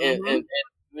saying? Like, and I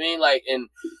mean, like, and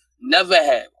never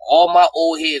have. All my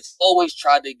old heads always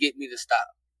tried to get me to stop.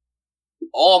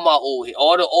 All my old heads,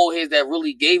 all the old heads that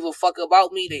really gave a fuck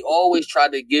about me, they always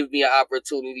tried to give me an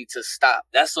opportunity to stop.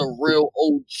 That's a real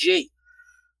OG.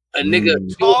 A nigga,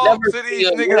 talk to these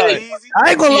niggas easy.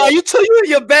 I ain't gonna lie, you in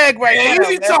your bag right now.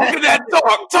 Easy talking that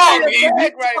talk, easy.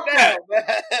 Right now, man.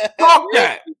 Talk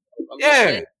that.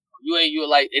 Yeah. You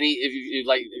like if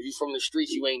you from the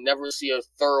streets, you ain't never see a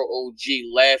thorough OG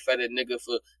laugh at a nigga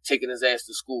for taking his ass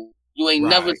to school. You ain't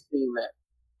never seen that.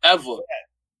 Ever.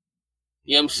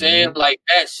 You know what I'm saying? Like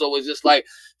that. So it's just like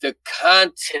the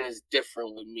content is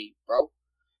different with me, bro.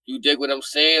 You dig what I'm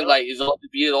saying? Like, it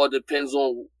all depends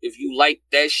on if you like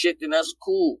that shit, then that's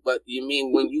cool. But you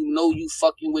mean when you know you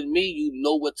fucking with me, you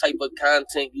know what type of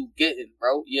content you getting,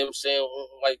 bro. You know what I'm saying?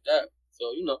 Like that.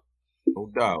 So, you know. No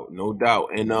doubt.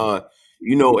 And,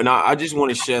 and I just want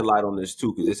to shed light on this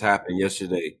too, because this happened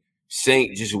yesterday.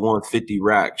 Saint just won 50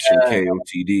 racks from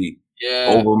KOTD. Yeah.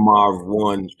 Over Marv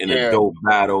 1 in a dope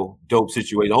battle, dope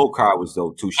situation. The whole crowd was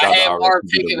dope too. Shout out to Marv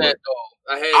taking that though.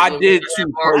 I did too.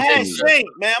 I had Saint,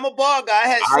 man. I'm a ball guy. I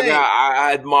had Saint.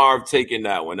 I had Marv taking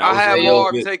that one. I had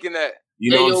Marv taking that.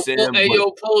 You know what I'm saying? Hey,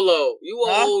 yo, Polo, you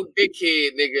an old dickhead,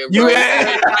 nigga, bro.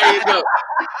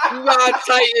 You gotta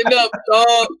tighten up,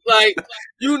 dog. Like,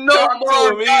 you know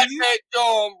Marv got that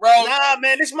dog, bro. Nah,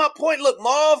 man, this is my point. Look,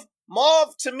 Marv,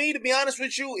 to me, to be honest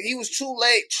with you, he was too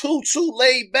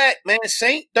laid back, man.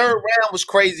 Saint third round was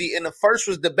crazy, and the first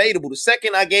was debatable. The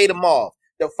second, I gave to Marv.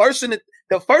 The first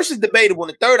is debatable,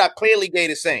 and the third I clearly gave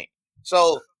to Saint.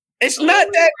 So it's not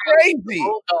that crazy.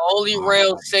 The only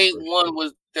round Saint won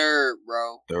was third,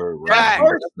 bro. Third round.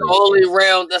 That's the only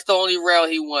round. That's the only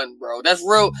round he won, bro. That's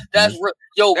real. That's real.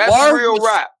 Yo, that's Marv real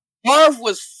rap. Marv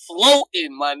was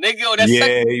floating, my nigga.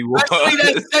 He was.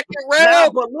 That second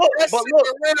round,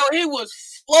 round, he was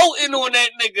floating on that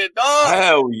nigga, dog.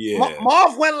 Hell yeah.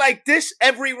 Marv went like this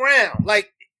every round.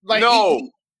 Like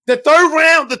no. The third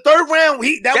round,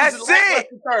 that's was it.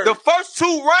 The first 2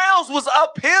 rounds was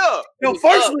up here. The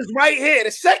first was right here.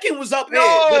 The second was up here.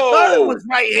 The third was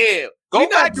right here. Go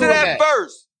back to that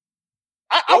first.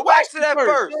 I watched that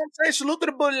first. You know what I'm saying? Salute to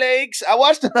the bootlegs. I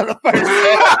watched it on the first.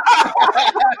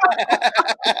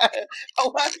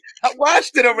 I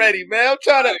watched it already, man. I'm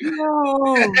trying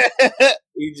to.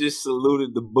 He just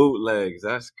saluted the bootlegs.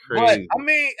 That's crazy. But, I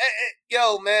mean,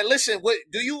 yo, man, listen. What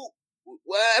do you?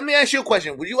 Let me ask you a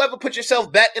question. Would you ever put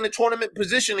yourself back in a tournament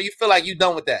position, or you feel like you're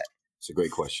done with that? It's a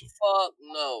great question. Fuck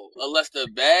no. Unless the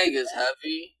bag is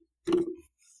heavy.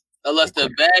 Unless the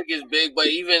bag is big, but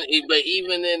even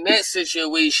in that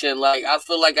situation, like, I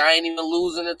feel like I ain't even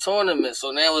losing the tournament.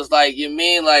 So now it's like, you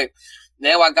mean, like,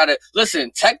 now I gotta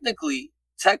listen. Technically.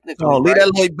 Oh, leave that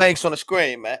Lloyd Banks on the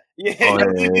screen, man. Yeah. Oh,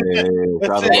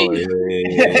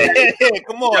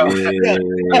 Come on. Look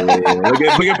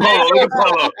at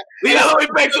Polo. Leave that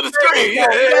Lloyd Banks on the screen.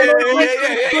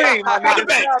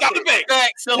 Got the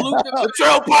bank. Salute the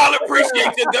Trail Pilot.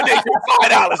 Appreciate your donation for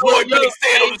 $5. Lloyd Banks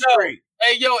stand on the screen.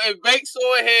 Hey, yo, if Banks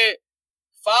on here,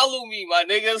 follow me, my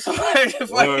niggas. I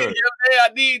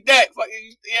need that. Fucking,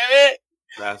 you know what?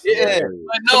 That's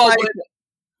but no.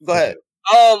 Go ahead.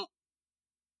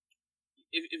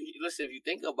 If you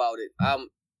think about it, I'm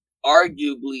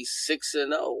arguably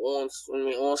 6-0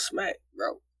 on Smack,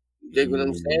 bro. You dig what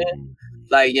I'm saying?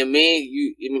 Like, you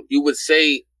mean you would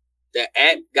say the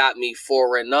app got me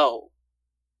 4-0.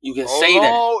 You can say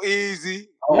that. Oh, easy.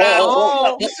 Hold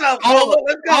on. Let's go. Hold on.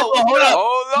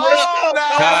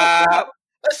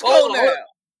 Let's go now.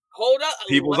 Hold up.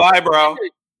 People's eyebrow.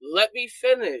 Let me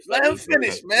finish. Let him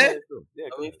finish, man.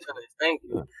 Let me finish. Thank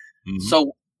you.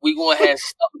 So we gonna have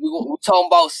we're talking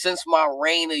about since my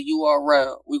reign of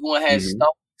URL. We gonna have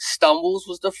Stumbles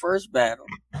was the first battle.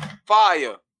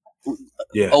 Fire.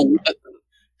 Yeah.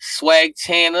 Swag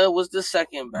Tanner was the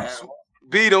second battle.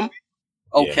 Beat him.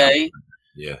 Okay.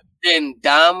 Yeah. Then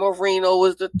Don Marino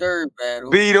was the third battle.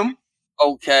 Beat him.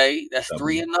 Okay, that's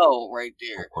 3-0 right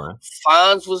there. Okay.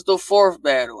 Fonz was the fourth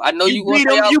battle. I know you beat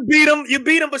him. You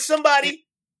beat him, but somebody.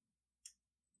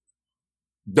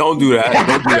 Don't do that.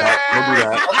 Don't do that. Don't do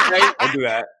that. Okay. Don't do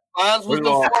that. Mine was the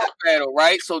fall battle,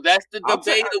 right? So that's the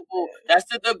debatable. That's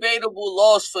the debatable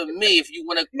loss for me. If you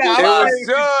want to, it was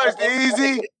judged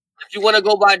easy. If you want to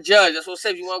go by judge, that's what I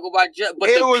said. If you want to go by judge, but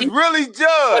it was really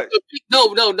judged.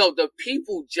 No. The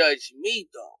people judge me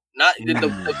though, not the people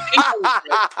judge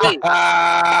me. You know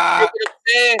what I'm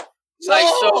saying?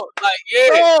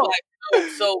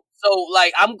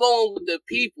 Like I'm going with the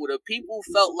people. The people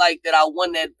felt like that I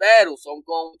won that battle, so I'm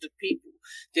going with the people.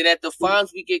 Then at the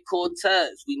finals we get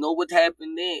Cortez. We know what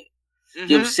happened then. You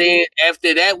know what I'm saying?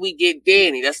 After that we get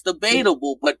Danny. That's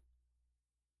debatable, but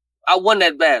I won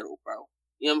that battle, bro.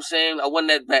 You know what I'm saying? I won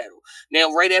that battle.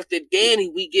 Now right after Danny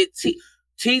we get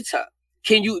T-Top.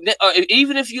 Can you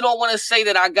even if you don't want to say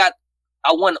that I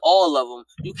won all of them,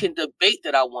 you can debate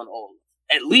that I won all of them.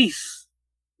 At least.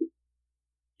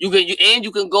 You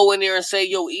can go in there and say,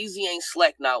 yo, Easy ain't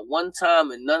slack not one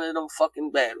time in none of them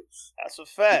fucking battles. That's a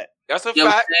fact. That's a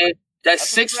fact. That's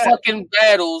 6 fucking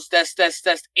battles. That's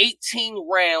 18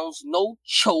 rounds, no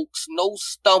chokes, no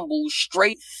stumbles,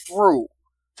 straight through.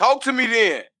 Talk to me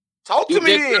then. Talk to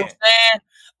me then.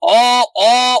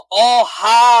 All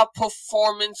high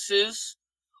performances,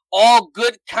 all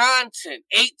good content.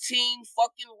 18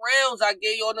 fucking rounds I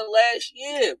gave you on the last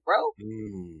year, bro.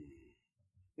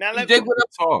 Now let me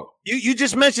talk. You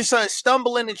just mentioned something,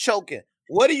 stumbling and choking.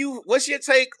 What's your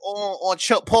take on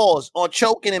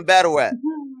choking and battle rap?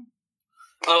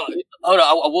 Hold on,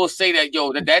 I will say that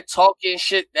that talking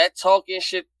shit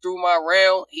through my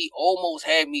round, he almost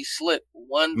had me slip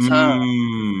one time.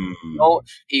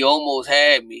 He almost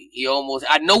had me.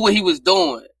 I know what he was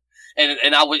doing,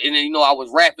 and I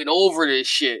was rapping over this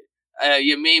shit.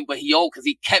 You mean? But because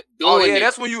he kept doing it.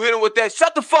 That's when you hit him with that.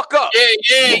 Shut the fuck up.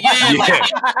 Yeah.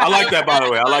 I like that, by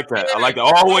the way. I like that.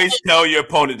 Always tell your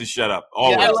opponent to shut up.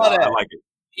 Always. Yeah, I like it.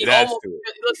 It adds to it.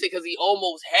 Because he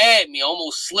almost had me.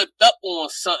 Almost slipped up on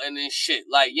something and shit.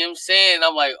 Like, you know what I'm saying?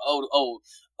 I'm like, oh,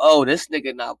 this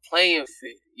nigga not playing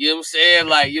fit. You know what I'm saying?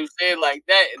 Like, like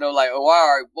that. And I'm like, all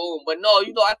right, boom. But no,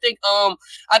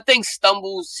 I think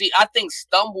stumbles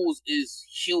is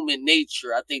human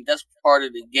nature. I think that's part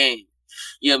of the game.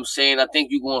 You know what I'm saying? I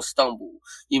think you're gonna stumble.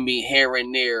 You mean here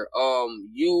and there.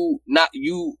 You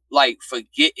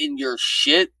forgetting your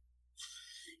shit.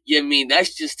 You know what I mean?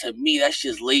 That's just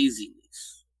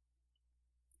laziness.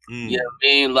 You know what I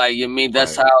mean? Like, you mean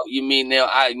that's right. How you mean now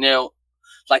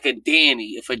like a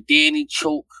Danny. If a Danny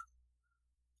choke,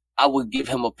 I would give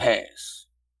him a pass.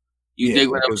 You dig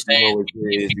what I'm saying?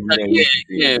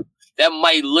 Yeah. That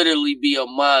might literally be a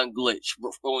mind glitch. You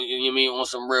know what I mean? On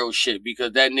some real shit.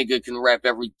 Because that nigga can rap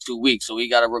every 2 weeks. So he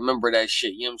got to remember that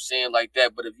shit. You know what I'm saying? Like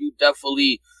that. But if you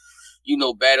definitely,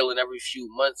 battling every few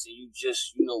months and you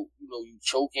just, you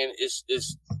choking, it's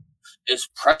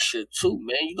pressure too,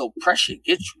 man. Pressure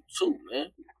gets you too,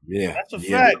 man. Yeah. That's a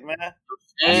fact, man.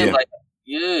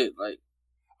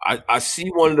 I see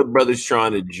one of the brothers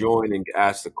trying to join and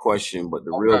ask the question, but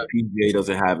the real PJ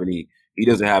doesn't have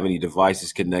any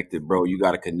devices connected, bro. You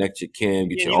got to connect your cam,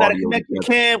 get your audio. Connect your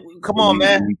cam. Come on,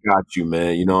 man. We got you,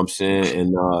 man. You know what I'm saying?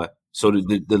 And so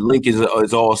the link is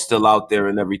all still out there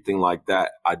and everything like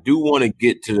that. I do want to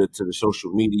get to the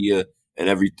social media and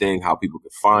everything, how people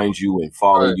can find you and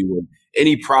follow you, and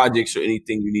any projects or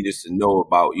anything you need us to know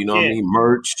about. You know what I mean?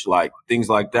 Merch, like things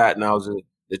like that. Now's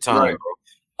the time, bro.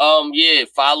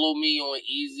 Follow me on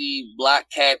Easy Black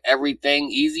Cap, everything.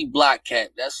 Easy Black Cap,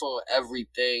 that's on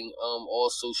everything, all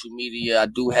social media. I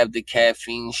do have the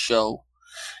Caffeine Show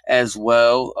as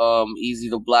well. Easy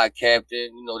the Black Captain,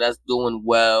 that's doing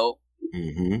well.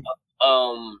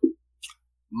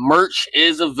 Merch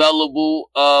is available.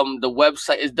 The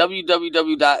website is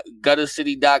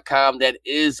www.guttercity.com. That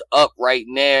is up right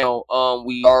now.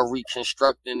 We are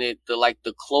reconstructing it.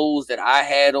 The clothes that I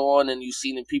had on and you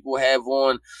seen the people have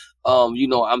on.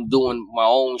 I'm doing my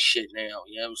own shit now.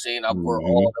 You know what I'm saying? I bought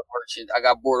all the merch. I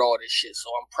got bought all this shit, so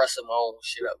I'm pressing my own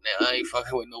shit up now. I ain't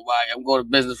fucking with nobody. I'm going to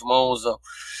business for my own, so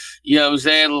you know what I'm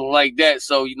saying? Like that.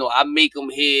 So, I make them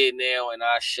here now and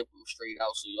I ship them straight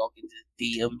out so y'all can just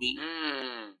DM me.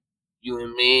 You know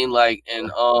what I mean? Like, and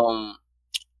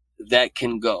that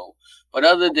can go. But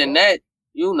other than that,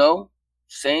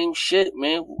 same shit,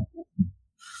 man.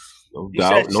 No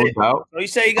doubt. So you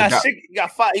say you got 6, you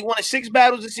got 5. You wanted 6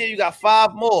 battles this year, you got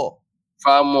 5 more.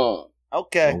 5 more.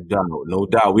 Okay. No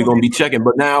doubt. We're gonna be checking.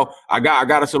 But now I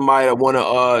got somebody that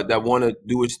wanna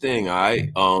do his thing, all right?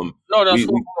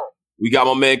 We got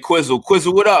my man Quizzle.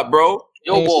 Quizzle, what up, bro?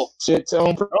 Yo, boy. Shit,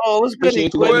 what's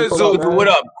good? Quizzle, what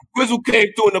up? Grizzle came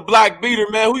through in the black beater,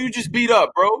 man. Who you just beat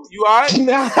up, bro? You all right?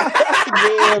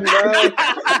 Yeah, man.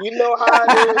 You know how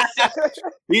it is.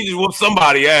 He just whooped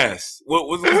somebody ass.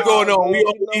 What's going on? We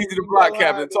on Easy the Block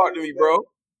Captain. Talk to me, bro.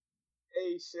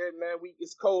 Hey, shit, man.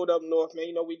 It's cold up north, man.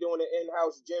 You know, we doing the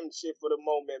in-house gym shit for the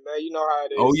moment, man. You know how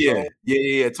it is. Oh, yeah. So,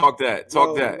 Yeah. Talk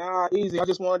that. Nah, easy. I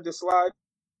just wanted to slide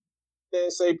in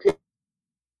and say,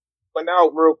 went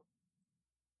out real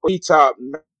quick. Top,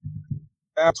 man.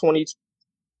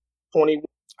 2021.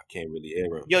 I can't really hear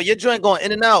him. Yo, your joint going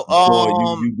in and out.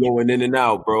 You going in and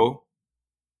out, bro.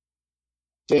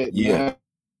 Shit, Yeah.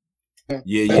 Man.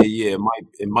 Yeah.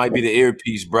 It might be the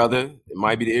earpiece, brother. It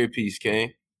might be the earpiece,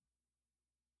 Kane.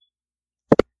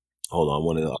 Hold on, I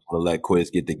want to let Quiz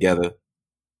get together.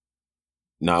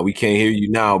 Nah, we can't hear you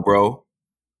now, bro.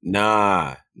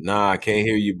 Nah, I can't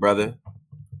hear you, brother.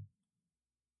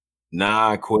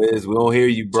 Nah, Quiz, we don't hear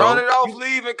you, bro. Turn it off,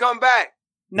 leave, and come back.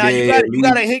 Now you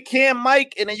gotta hit cam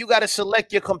mic and then you gotta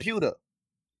select your computer.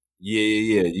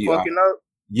 Yeah. Fucking up.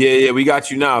 Yeah, we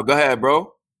got you now. Go ahead,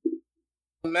 bro.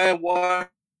 Man, one.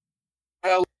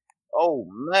 Oh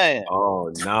man.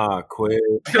 Oh nah, Quiz.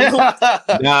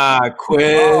 Nah,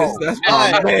 Quiz. Oh, that's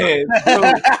my man.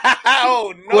 Dude.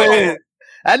 Oh no. Quiz.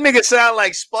 That nigga sound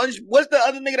like Sponge. What's the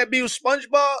other nigga that be with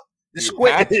SpongeBob? The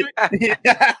squid.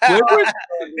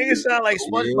 Nigga sound like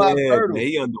SpongeBob Turtle.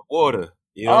 He underwater.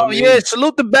 You know what I mean? Yeah.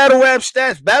 Salute the Battle Rap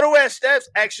Stats. Battle Rap Stats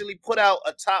actually put out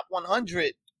a top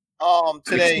 100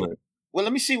 today. Excellent. Well,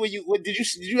 let me see did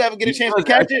you ever get a chance to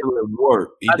catch it?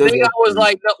 Work. I think I was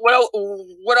like what I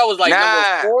was like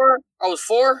number 4. I was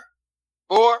 4.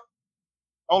 Hold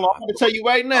on, I'm gonna tell you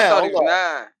right now. Hold on.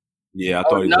 9. Yeah, I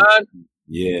thought he 9. was.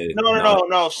 Yeah.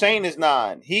 No. Shane is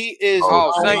 9. He is.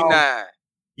 Shane 9.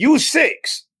 You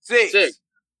 6. 6.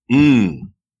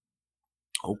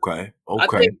 Okay. I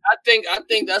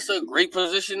think that's a great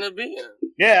position to be in.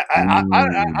 Yeah,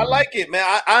 I like it, man.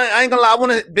 I ain't gonna lie. I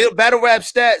want to build Battle Rap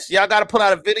Stats. Y'all got to put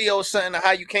out a video or something of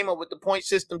how you came up with the point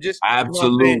system. Just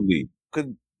absolutely, because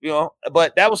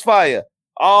but that was fire.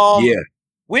 Okay.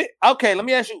 Let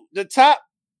me ask you the top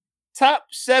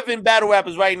 7 battle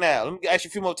rappers right now. Let me ask you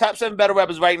a few more. Top 7 battle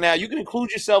rappers right now. You can include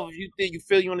yourself if you think you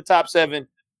feel you in the top 7.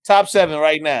 Top 7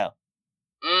 right now.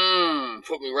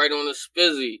 Put me right on the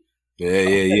spizzy.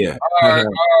 Yeah. All right.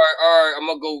 I'm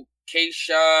gonna go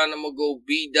K-Shine. I'm gonna go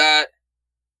B-Dot.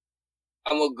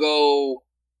 I'm gonna go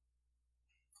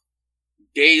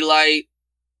Daylight.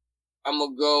 I'm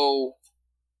gonna go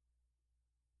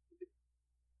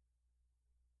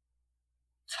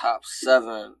top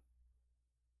 7.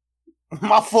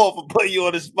 My fault for putting you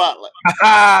on the spotlight.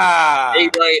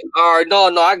 Daylight. All right, no,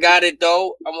 I got it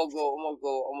though. I'm gonna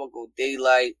go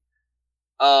Daylight.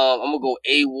 I'm gonna go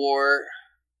A-Ward.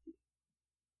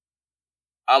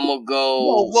 I'm gonna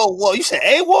go. Whoa! You said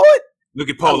A-Ward? Look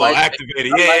at Polo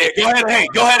activated. Go ahead and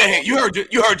hang. You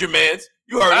heard your mans.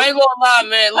 I ain't gonna lie,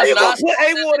 man. Listen, put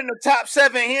A-Ward in the top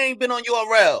 7. He ain't been on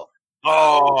URL.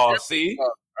 Oh, see.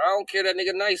 I don't care. That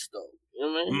nigga nice though. You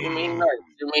know what I mean? You mean he nice.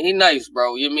 You mean he nice,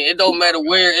 bro. You mean it don't matter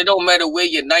where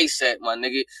you're nice at, my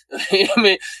nigga.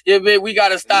 You mean we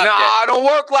gotta stop. Nah, don't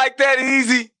work like that,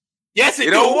 easy. Yes, it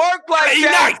don't work like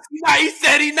that. Nice. He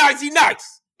said he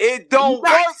nice. It don't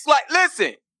work like.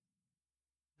 Listen.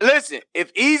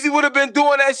 If Easy would have been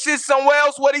doing that shit somewhere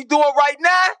else, what he doing right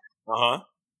now?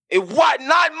 It might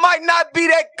not be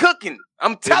that cooking.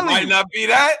 I'm telling you, it might not be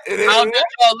that.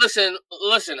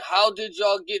 Listen. How did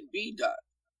y'all get B-Dot?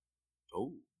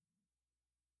 Oh,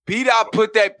 B-Dot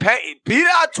put that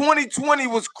B-Dot 2020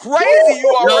 was crazy.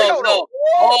 You already know.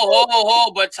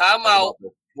 Hold. But time out.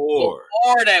 Before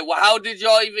that, well, how did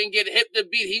y'all even get hip to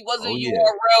beat? He wasn't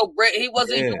URL. He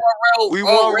wasn't URL. We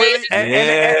weren't really, and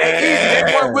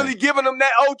they weren't really giving them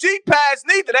that OG pass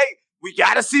neither. We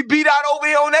gotta see B-Dot over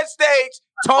here on that stage.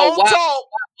 Talk.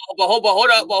 But hold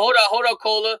up,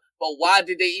 Cola. But why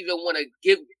did they even want to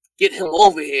get him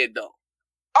over here though?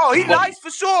 Oh, he nice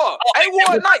for sure.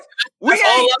 A-Ward nice.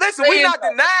 We not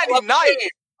denying he nice.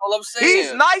 All I'm saying.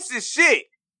 He's nice as shit.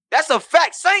 That's a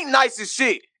fact. Saint nice as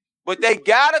shit. But they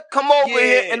gotta come over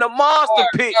here in the monster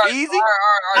pit, Easy.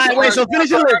 All right, wait, so finish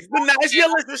your list. It's your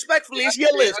list, respectfully. It's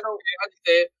your list. You know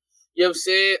what I'm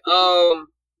saying?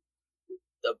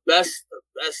 The best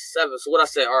 7. So what I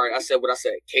said, all right, I said what I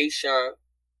said. K-Shine.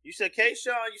 You said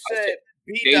K-Shine, you said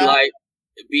B-Dot. Daylight,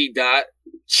 B-Dot.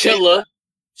 Chilla.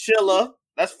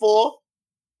 That's 4.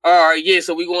 All right, yeah,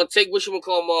 so we gonna take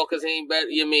whatchamacallit because he ain't better.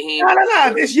 You mean he ain't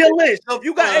No, it's your list. So if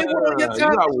you got A-Ward on your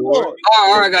top,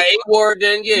 all right, I got A-Ward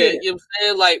then, yeah. You know what I'm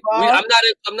saying? Like,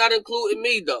 I'm not including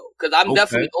me though, because I'm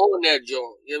definitely on that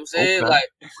joint. You know what I'm saying? Like,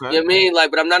 you know what I mean?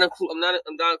 Like, but I'm not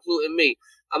including me.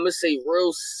 I'm gonna say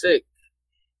real sick.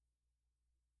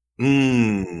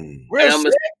 Real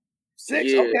sick.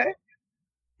 6, okay.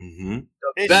 Mm-hmm.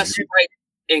 The best right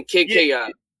in KKI. Yeah.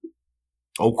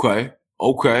 Okay.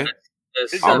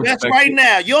 It's the best right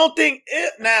now. You don't think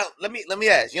now? Let me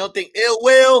ask. You don't think Ill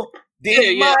Will?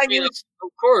 Yeah. I mean, of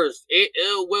course,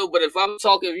 Ill Will. But if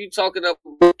you talking up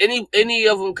any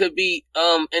of them could be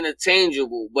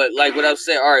interchangeable. But like what I've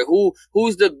said, all right,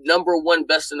 who's the number one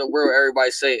best in the world?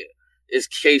 Everybody say it. It's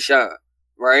K-Shine,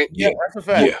 right? Yeah, that's a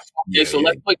fact. Yeah. So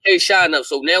let's put K-Shine up.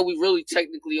 So now we really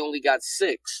technically only got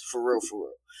 6 for real.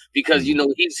 Because you know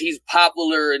he's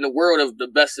popular in the world of the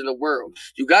best in the world.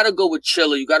 You got to go with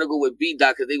Chilla. You got to go with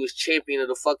B-Dot because they was champion of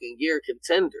the fucking year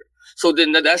contender. So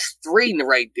then that's 3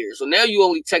 right there. So now you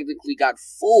only technically got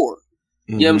 4.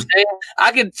 You know what I'm saying?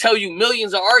 I can tell you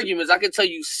millions of arguments. I can tell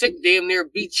you Sick damn near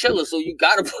beat Chilla. So you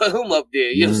got to put him up there.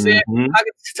 You know what I'm saying? I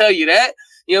can tell you that.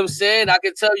 You know what I'm saying? I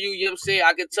can tell you. You know what I'm saying?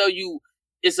 I can tell you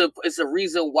it's a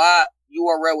reason why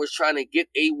URL was trying to get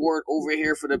A-Ward over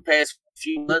here for the past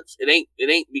few months. It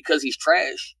ain't because he's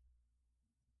trash.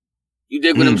 You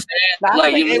dig what I'm saying? Nah,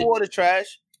 like A-Ward is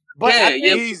trash. But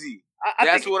easy.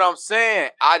 That's what I'm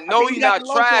saying. I know he's not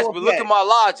trash, but look at my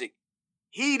logic.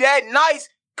 He that nice.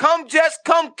 Come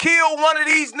kill one of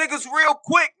these niggas real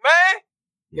quick, man.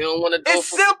 You don't want to. It's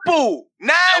simple.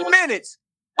 9 minutes.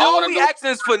 All we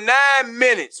asking is for 9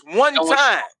 minutes, one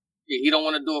time. He don't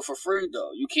want to do it for free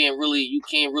though. You can't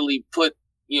really put.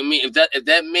 You know what I mean? If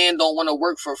that man don't want to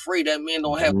work for free, that man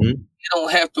don't have. He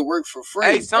don't have to work for free.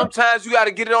 Hey, sometimes you got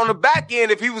to get it on the back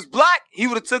end. If he was black, he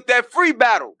would have took that free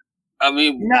battle. I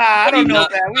mean, nah, I don't know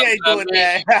that. We ain't doing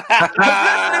that.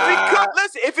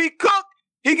 Listen, if he cooked,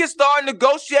 he can start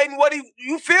negotiating what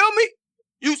you feel me?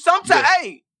 You sometimes,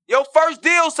 hey, your first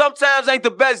deal sometimes ain't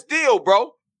the best deal,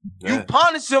 bro. Yeah. You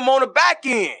punish him on the back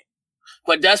end.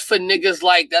 But that's for niggas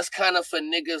that's kind of for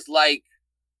niggas like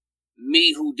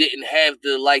me who didn't have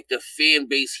the fan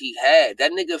base he had.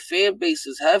 That nigga fan base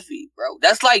is heavy, bro.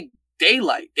 That's like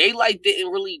Daylight. Daylight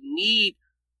didn't really need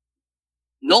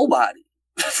nobody.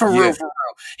 For real.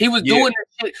 He was doing that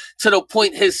shit to the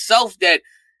point himself that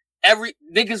every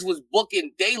niggas was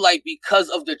booking Daylight because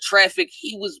of the traffic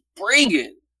he was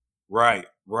bringing. Right.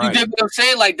 You get what I'm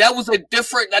saying? Like that was a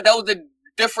different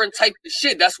type of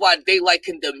shit. That's why Daylight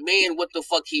can demand what the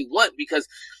fuck he want because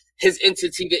his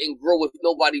entity didn't grow with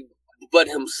nobody but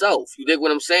himself. You dig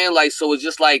what I'm saying? Like, so it's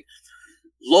just like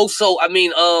not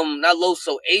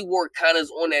Loso, A-Ward kind of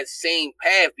is on that same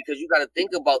path because you got to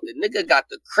think about the nigga got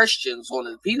the Christians on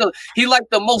it. He like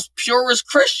the most purest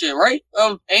Christian, right?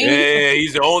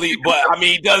 He's the only, but I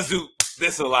mean, he does do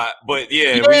this a lot, but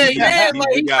he's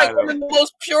like one of the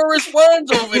most purest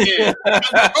ones over here.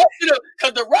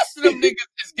 Because the rest of them niggas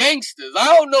is gangsters. I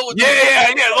don't know what.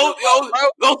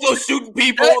 Loso shooting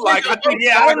people. I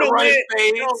don't know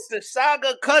the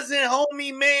Saga cousin,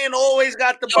 homie man, always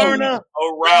got the burner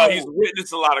around. He's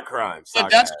witnessed a lot of crimes.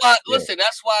 That's why. Listen,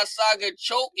 that's why Saga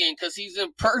choking because he's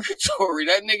in purgatory.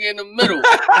 That nigga in the middle.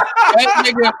 That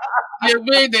nigga. Yeah,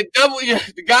 man, the devil. Yeah,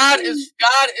 God is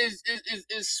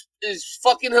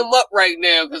fucking him up right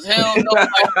now because he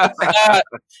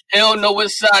don't know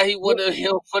which side he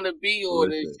wanna be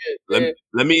on and shit.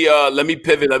 Let me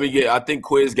pivot. I think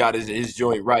Quiz got his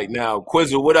joint right now.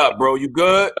 Quizzle, what up, bro? You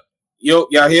good? Yo,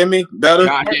 y'all hear me better?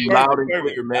 Loud and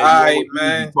clear, man. All right,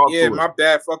 man. Yeah, my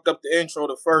bad. Fucked up the intro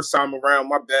the first time around.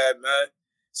 My bad, man.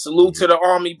 Salute to the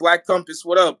Army, Black Compass.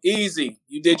 What up? Easy.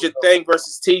 You did your thing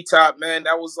versus T-Top, man.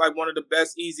 That was like one of the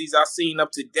best Easies I've seen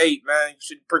up to date, man. You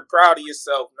should be pretty proud of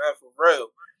yourself, man, for real.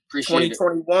 Appreciate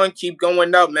 2021, keep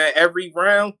going up, man. Every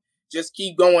round, just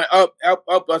keep going up,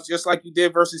 just like you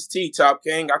did versus T-Top,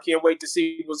 King. I can't wait to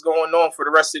see what's going on for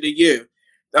the rest of the year.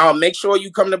 Make sure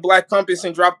you come to Black Compass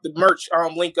and drop the merch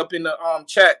link up in the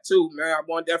chat, too, man. I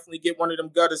want to definitely get one of them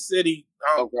Gutter City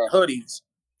hoodies.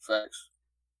 Facts.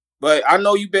 But I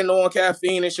know you've been on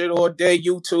caffeine and shit all day,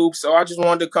 YouTube, so I just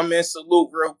wanted to come in, salute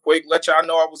real quick, let y'all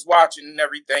know I was watching and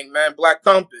everything, man. Black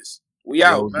Compass, we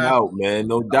out, man. No doubt, man.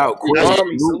 No doubt.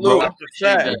 Salute.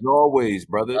 As always,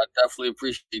 brother. I definitely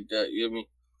appreciate that. You hear me?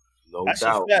 No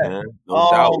doubt, man. No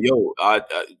doubt. Yo,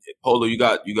 Polo, you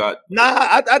got.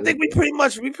 Nah, I think we pretty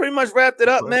much wrapped it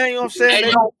up, man. You know what I'm saying? Hey,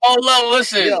 yo, Polo,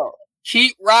 listen.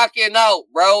 Keep rocking out,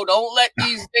 bro. Don't let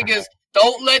these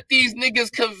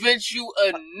niggas convince you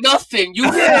of nothing. You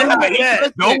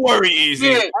don't worry,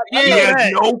 Easy. He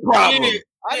has no problem.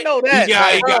 I know that.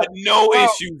 He got no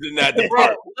issues in that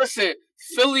department. Listen,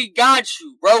 Philly got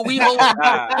you, bro. We holding you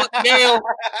the fuck down.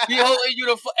 We holding you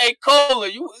the fuck. Hey, Cola,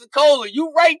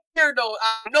 you right there though.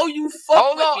 I know you fuck.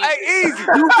 Hold with on, me. hey, Easy.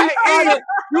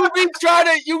 You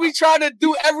be trying to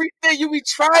do everything. You be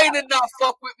trying to not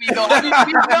fuck with me though.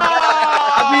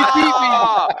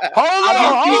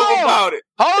 Hold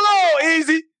on,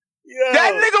 Easy. Yo.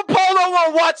 That nigga Polo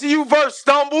won't watching you verse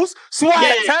Stumbles. Swag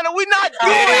Tanner, we not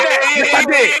doing that. Yes, I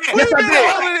did. We been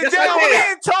holding it down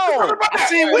in tone.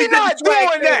 We not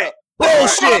doing that.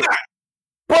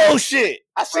 Bullshit.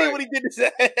 I see what he did to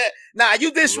say. Nah,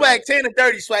 you did Swag Tanner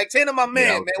dirty. Swag Tanner, my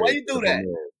man, man. Why you do that?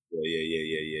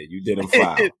 Yeah. You did him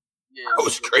foul. That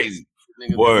was crazy.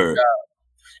 Word.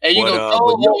 And you know,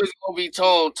 Tone always gonna be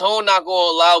Tone. Tone not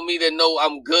gonna allow me to know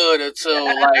I'm good until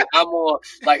I'm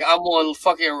on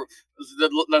fucking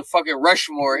the fucking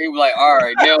Rushmore. He was like, all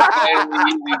right, now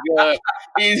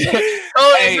he's good.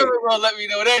 He's gonna let me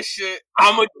know that shit.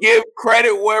 I'm gonna give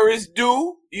credit where it's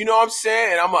due. You know what I'm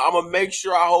saying? And I'm gonna make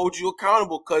sure I hold you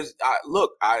accountable because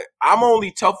I'm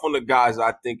only tough on the guys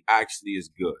I think actually is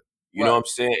good. You know what I'm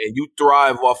saying? And you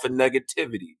thrive off of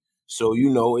negativity. So, you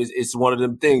know, it's one of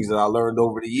them things that I learned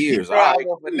over the years. I'm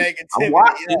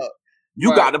watching.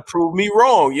 You got to prove me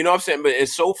wrong. You know what I'm saying? But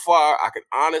so far, I can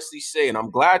honestly say, and I'm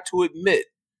glad to admit,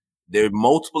 there are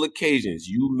multiple occasions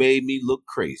you made me look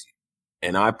crazy.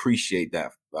 And I appreciate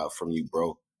that from you,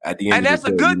 bro. At the end of the day, that's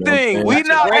a good thing. We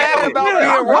not mad about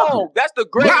being wrong. That's the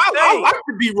greatest thing. I like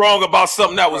to be wrong about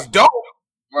something that was dope.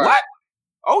 Right. What?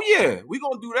 Oh, yeah. We're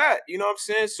going to do that. You know what I'm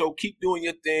saying? So keep doing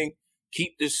your thing.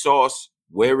 Keep the sauce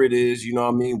where it is, you know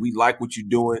what I mean? We like what you're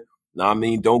doing. Know what I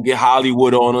mean? Don't get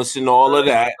Hollywood on us and all of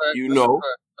that, you know.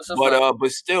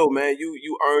 But still, man,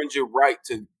 you earned your right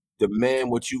to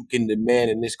demand what you can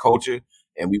demand in this culture,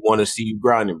 and we want to see you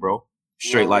grinding, bro.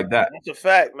 Straight like that. That's a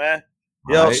fact, man.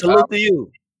 Yo, salute to you.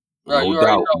 Right, no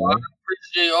doubt, man. I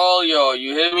appreciate all y'all.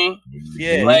 You hear me?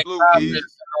 Yeah. Black and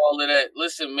all of that.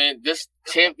 Listen, man, this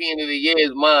champion of the year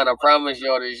is mine. I promise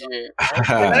y'all this year.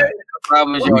 I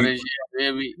promise y'all this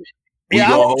year, baby. Yeah,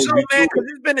 I hope so, man, because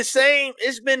it's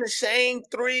been the same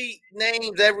 3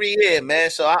 names every year, man.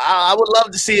 So I would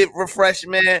love to see it refresh,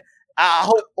 man. I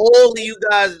hope all of you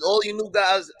guys, all you new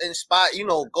guys inspire, you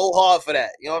know, go hard for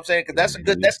that. You know what I'm saying? Because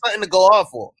that's nothing to go hard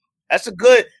for. That's a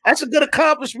good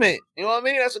accomplishment. You know what I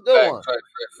mean? That's a good one.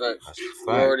 Facts. You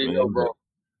already know, bro.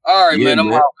 All right, man.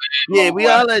 I'm out. Yeah, we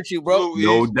all at you, bro.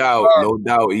 No doubt.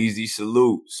 Easy.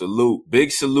 Salute.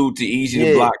 Big salute to Easy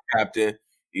the Block Captain.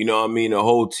 You know what I mean? The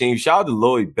whole team. Shout out to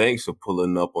Lloyd Banks for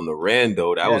pulling up on the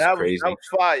rando. That was crazy. That was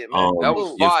fire, man. That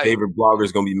was your favorite blogger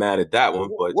is gonna be mad at that one,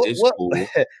 but it's cool.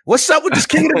 What's up with this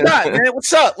King of the Dot, man?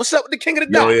 What's up with the King of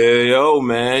the Dot? Yo,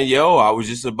 man. I was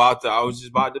just about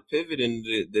to pivot in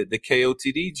the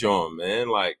KOTD John, man.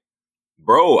 Like,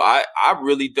 bro, I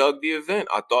really dug the event.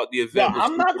 I thought the event was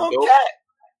I'm not gonna cat.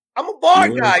 I'm a bar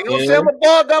guy. You know what I'm saying? I'm a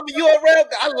bar guy. I'm a URL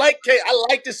guy. I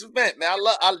like this event, man.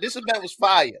 This event was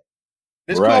fire.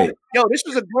 This was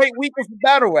a great weekend for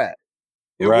battle rap.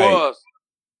 It was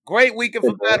great weekend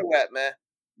for battle rap, man.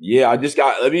 Yeah, I just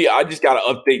got to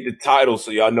update the title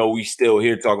so y'all know we still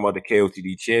here talking about the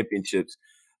KOTD championships.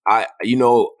 I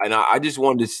just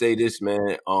wanted to say this,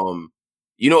 man.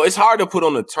 It's hard to put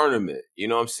on a tournament. You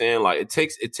know what I'm saying? Like it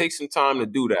takes some time to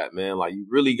do that, man. Like you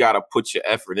really got to put your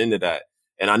effort into that.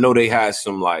 And I know they had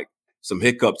some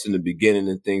hiccups in the beginning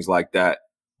and things like that.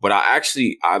 But I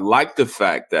like the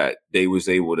fact that they was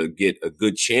able to get a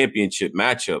good championship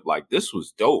matchup. Like this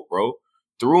was dope, bro.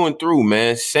 Through and through,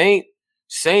 man. Saint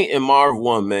and Marv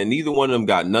won, man. Neither one of them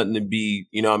got nothing to be,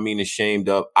 you know what I mean, ashamed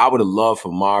of. I would have loved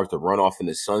for Marv to run off in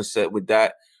the sunset with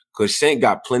that. Because Saint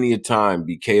got plenty of time to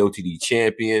be KOTD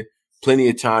champion, plenty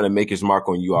of time to make his mark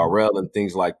on URL and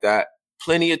things like that.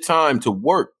 Plenty of time to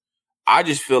work. I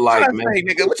just feel like, man.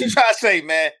 Nigga, what you trying to say,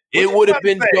 man? It would have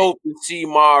been dope to see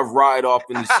Marv ride off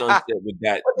in the sunset with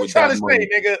that. What you trying to say,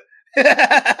 nigga?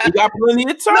 He got plenty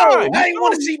of time. No, I ain't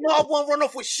want to see Marv run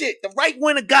off with shit. The right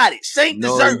winner got it. Saint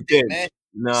deserved it, man.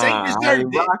 Saint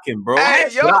deserved it. Rocking, bro. Hey,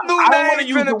 your new name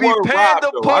finna be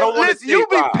pander. Listen, you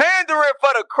be pandering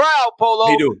for the crowd, Polo.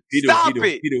 He do. Stop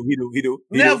it. He do.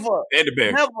 Never.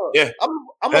 Vanderbear. Never. Yeah.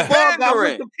 I'm a bar guy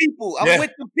with the people. I'm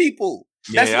with the people.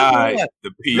 That's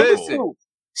the people. Listen,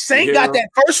 Saint got that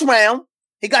first round.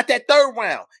 He got that third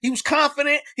round. He was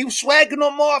confident. He was swagging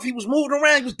on Marv. He was moving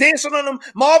around. He was dancing on him.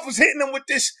 Marv was hitting him with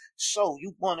this. So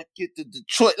you want to get to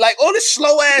Detroit? Like all this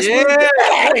slow ass. Yeah. Get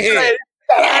out of here.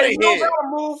 You don't gotta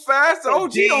move fast.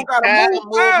 OG don't gotta move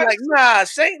fast. Like, nah,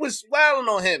 Saint was wilding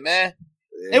on him, man.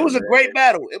 Yeah, it was a great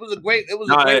battle. It was a great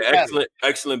battle.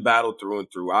 Excellent battle through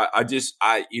and through. I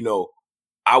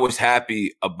was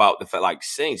happy about the fact, like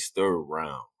Saint's third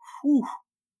round. Whew,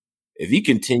 if he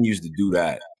continues to do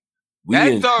that,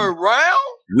 third round,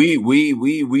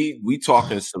 we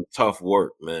talking some tough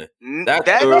work, man. That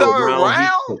third round he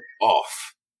took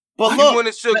off. But look, when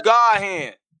it's cigar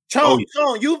hand. Tone,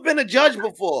 you've been a judge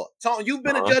before. You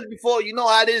know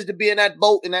how it is to be in that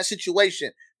boat, in that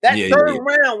situation. That third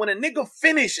round, when a nigga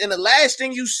finish, and the last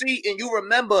thing you see and you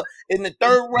remember in the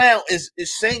third round is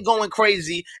Saint going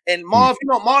crazy. And Marv,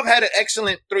 Marv had an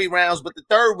excellent 3 rounds, but the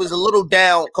third was a little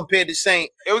down compared to Saint.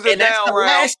 It was a down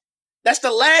round. That's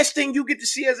the last thing you get to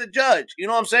see as a judge. You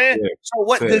know what I'm saying? Yeah, so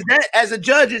what does that, as a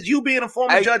judge, as you being a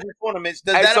former judge in tournaments,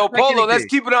 does that affect Polo, anything? let's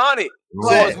keep it 100.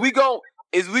 So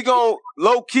is we gon'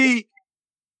 low key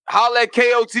holler at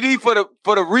KOTD for the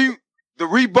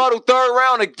rebuttal third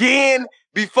round again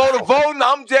before the voting?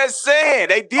 I'm just saying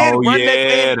they did run that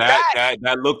thing back.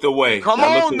 That looked away. Come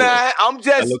on now, I'm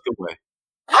just looked away.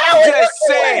 I'm just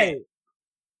saying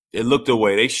it looked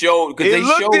away. They showed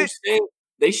because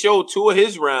they showed 2 of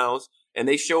his rounds and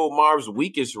they showed Marv's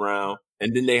weakest round,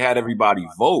 and then they had everybody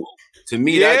vote. To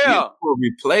me, that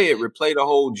replay the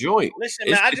whole joint. Listen,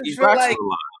 man,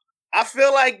 I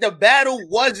feel like the battle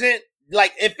wasn't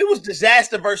like if it was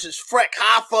Disaster versus Freck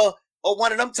Hoffa or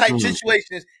one of them type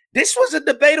situations. This was a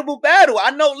debatable battle.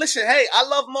 I know. Listen, hey, I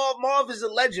love Marv. Marv is a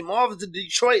legend. Marv is a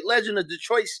Detroit legend, a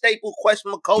Detroit staple.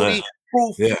 Question McCody,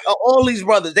 Proof, all these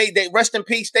brothers. They rest in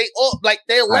peace. They all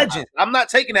they're legends. I'm not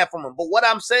taking that from them. But what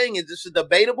I'm saying is, this is a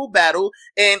debatable battle,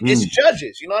 and it's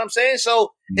judges. You know what I'm saying?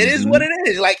 So it is what it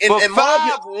is. Like, and Marv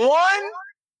 5-1.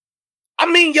 I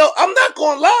mean, yo, I'm not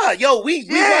gonna lie, yo.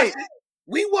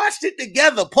 We watched it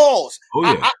together. Pause. Oh,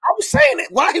 yeah. I was saying it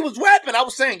while he was rapping. I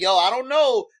was saying, yo, I don't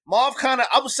know. Marv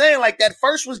I was saying like that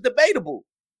first was debatable.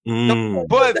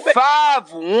 But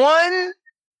 5-1?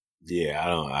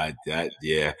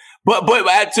 Yeah, But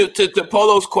to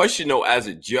Polo's question though, as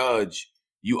a judge,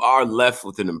 you are left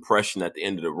with an impression at the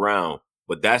end of the round.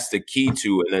 But that's the key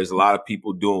to it. And there's a lot of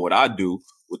people doing what I do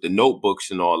with the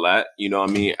notebooks and all that. You know what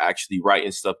I mean? Actually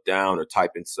writing stuff down or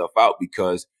typing stuff out,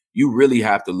 because you really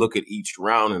have to look at each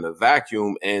round in a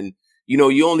vacuum. And,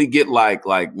 you only get like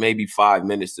maybe 5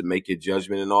 minutes to make your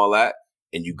judgment and all that.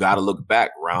 And you got to look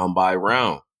back round by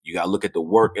round. You got to look at the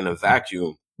work in a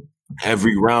vacuum.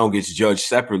 Every round gets judged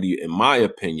separately, in my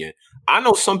opinion. I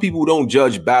know some people don't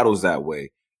judge battles that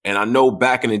way. And I know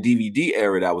back in the DVD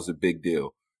era, that was a big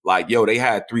deal. Like, yo, they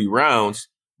had 3 rounds,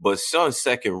 but son's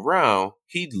second round,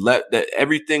 he let that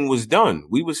everything was done.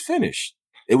 We was finished.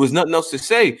 It was nothing else to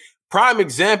say. Prime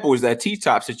example is that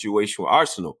T-Top situation with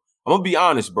Arsenal. I'm going to be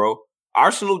honest, bro.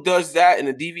 Arsenal does that in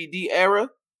the DVD era.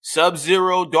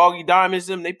 Sub-Zero, Doggy Diamonds,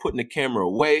 them, they putting the camera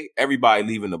away. Everybody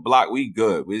leaving the block. We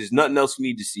good. There's nothing else we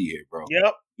need to see here, bro.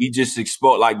 Yep. He just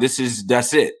exposed, like, that's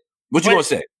it. What you going to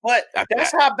say? But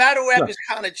that's how battle rap has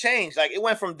kind of changed. Like, it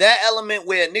went from that element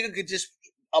where a nigga could just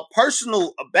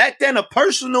back then,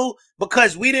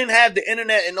 because we didn't have the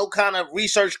internet and no kind of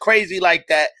research crazy like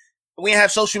that. We didn't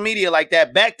have social media like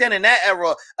that. Back then in that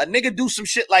era, a nigga do some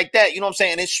shit like that, you know what I'm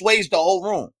saying? It sways the whole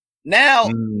room. Now,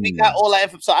 we got all that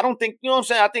info. So I don't think, you know what I'm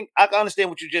saying? I think I can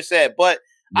understand what you just said. But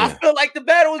I feel like the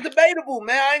battle is debatable,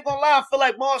 man. I ain't gonna lie. I feel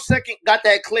like Marv second got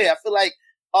that clear. I feel like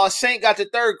Saint got the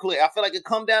third clear. I feel like it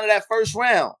come down to that first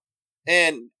round.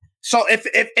 And so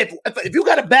if you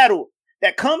got a battle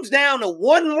that comes down to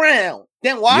 1 round,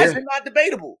 then why is it not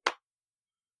debatable?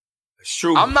 It's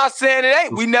true. I'm not saying it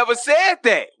ain't. We never said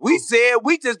that. We said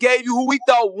we just gave you who we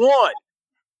thought won.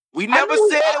 We never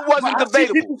said it wasn't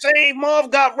debatable. People say Marv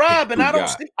got robbed, and I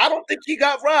don't think he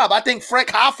got robbed. I think Freck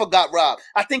Hoffa got robbed.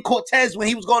 I think Cortez, when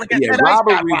he was going against Ted Ice, got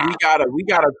robbed. We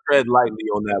gotta tread lightly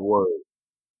on that word.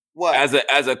 What?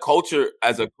 As a culture,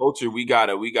 we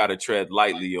gotta tread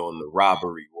lightly on the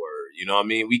robbery word. You know what I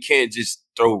mean? We can't just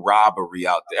throw robbery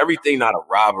out there. Everything not a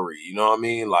robbery. You know what I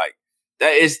mean? Like,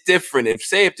 that is different. If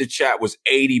the chat was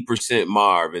 80%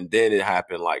 Marv and then it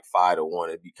happened like 5-1,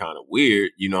 it'd be kind of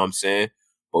weird. You know what I'm saying?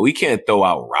 But we can't throw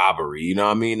out robbery. You know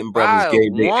what I mean? Them brothers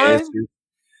gave their answers.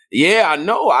 Yeah, I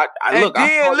know. I look.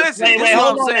 Listen. Wait,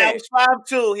 hold on. That was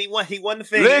 5-2. He won the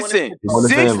fan. Listen,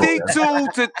 62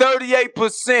 to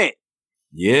 38%.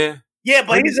 Yeah. Yeah,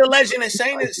 but he's a legend, and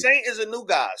Saint is a new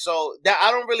guy, so that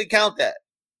I don't really count that.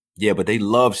 Yeah, but they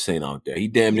love Saint out there. He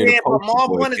damn near. Yeah, but Marv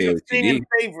 1 is a fan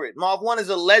favorite. Marv 1 is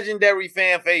a legendary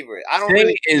fan favorite. I don't Saint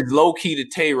really is low key the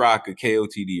Tay-Rock of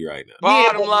KOTD right now.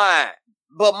 Bottom line.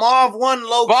 But Marv 1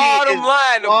 low key. Bottom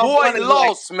line, the boy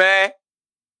lost, man.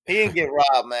 He didn't get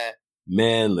robbed, man.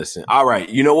 Man, listen. All right,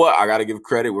 you know what? I gotta give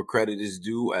credit where credit is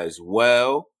due as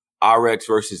well. RX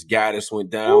versus Gaddis went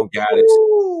down.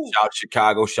 Gaddis, shout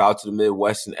Chicago, shout to the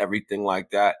Midwest and everything like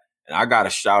that. And I gotta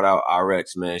shout out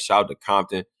RX, man. Shout out to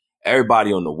Compton.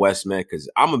 Everybody on the West, man, because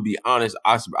I'm going to be honest,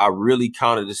 I really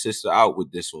counted the sister out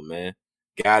with this one, man.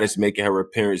 Gaddis making her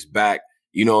appearance back,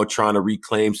 trying to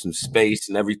reclaim some space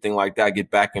and everything like that, get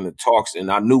back in the talks.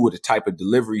 And I knew what the type of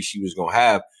delivery she was going to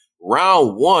have.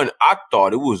 Round 1, I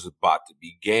thought it was about to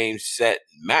be game, set,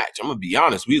 match. I'm going to be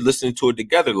honest. We listening to it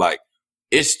together like,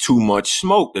 it's too much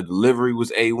smoke. The delivery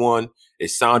was A1. It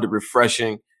sounded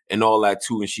refreshing and all that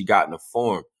too. And she got in the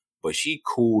form, but she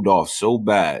cooled off so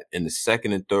bad in the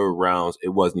second and third rounds. It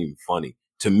wasn't even funny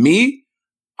to me.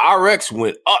 RX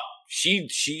went up. She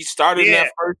started in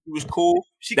that first. She was cool.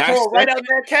 She crawled right out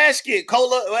that casket.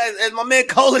 Cola, as my man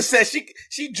Cola said,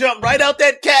 she jumped right out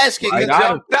that casket. Right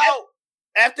jumped out.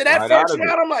 After that first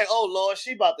round, I'm like, oh Lord,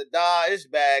 she about to die. It's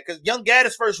bad because Young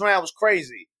Gaddis' first round was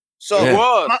crazy. So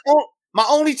my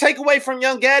only takeaway from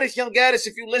Young Gaddis,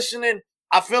 if you're listening,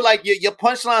 I feel like your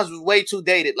punchlines was way too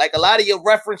dated. Like a lot of your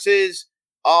references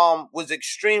was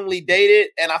extremely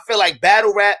dated, and I feel like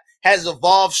battle rap has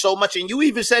evolved so much. And you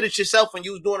even said it yourself when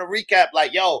you was doing a recap,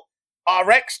 like, yo,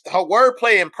 RX, her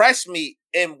wordplay impressed me.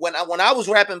 And when I was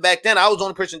rapping back then, I was the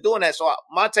only person doing that. So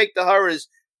my take to her is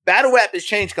battle rap has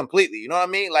changed completely. You know what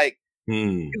I mean? Like,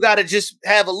 you got to just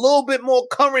have a little bit more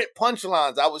current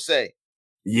punchlines, I would say.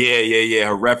 Yeah.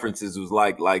 Her references was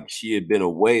like she had been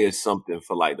away or something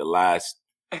for like the last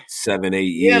 7-8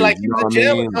 years. Yeah, like he was in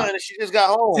jail or something and she just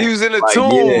got home. He was in a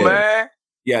tomb, man.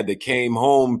 Yeah, the came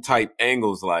home type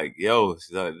angles, like, yo,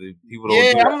 people don't.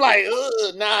 Yeah, I'm like,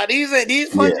 nah, these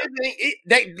punches.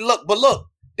 They look,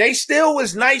 they still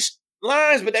was nice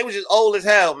lines, but they was just old as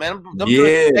hell, man.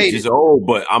 Just old.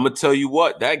 But I'm gonna tell you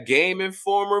what, that Game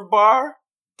Informer bar,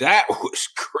 that was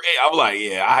great. I'm like,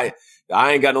 yeah,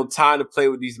 I ain't got no time to play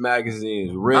with these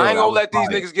magazines. Real, I ain't gonna let these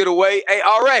niggas get away. Hey,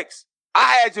 RX,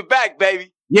 I had your back,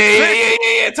 baby.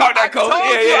 Yeah. Talk that code.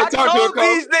 Yeah. Talk to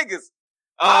these niggas.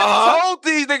 I told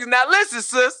these niggas. Now listen,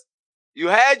 sis. You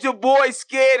had your boy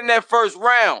scared in that first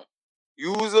round.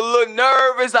 You was a little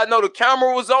nervous. I know the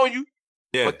camera was on you.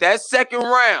 Yeah. But that second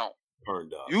round,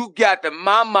 turned up. You got the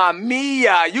Mamma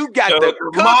Mia. You got the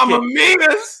Mamma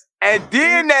Mias. And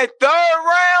then that third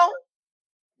round,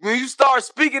 when you start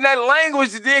speaking that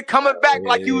language and then coming back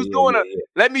like you was doing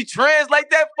let me translate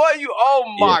that for you. Oh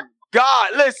my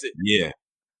God. Listen. Yeah.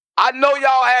 I know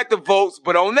y'all had the votes,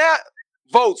 but on that,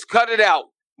 votes, cut it out.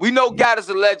 We know Gaddis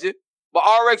a legend, but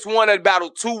RX won that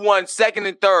battle 2-1, second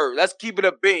and third. Let's keep it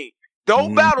a bean.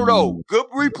 Dope battle, though. Good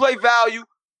replay value.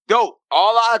 Dope.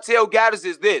 All I tell Gaddis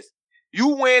is this. You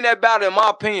win that battle, in my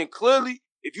opinion, clearly,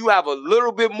 if you have a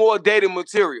little bit more dated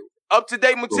material.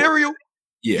 Up-to-date material,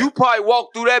 you probably walk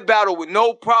through that battle with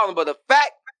no problem. But the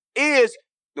fact is,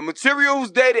 the material was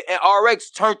dated, and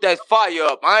RX turned that fire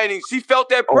up. She felt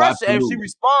that pressure, and she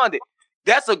responded.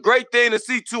 That's a great thing to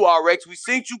see too, RX. We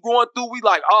seen you going through. We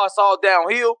like, it's all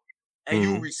downhill. And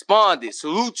you responded.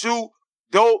 Salute you.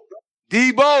 Dope.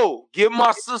 Debo, give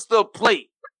my sister a plate.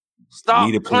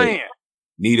 Stop playing.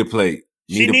 Need a plate.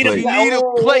 She need a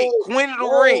plate. Queen of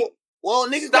the ring. Well,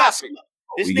 nigga, got it.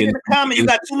 This nigga in the comment, you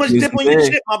got too much dip on your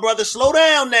chip, my brother. Slow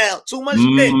down now. Too much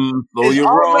dip. Is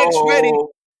RX ready?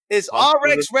 Is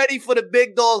RX ready for the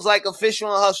big dogs like Official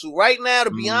and Hustle? Right now,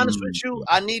 to be honest with you,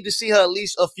 I need to see her at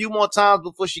least a few more times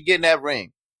before she get in that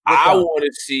ring. I want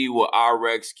to see what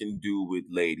RX can do with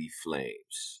Lady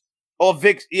Flames. Or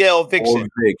Vixen.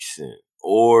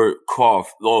 Or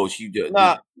Cough. Oh, she did.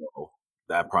 Nah.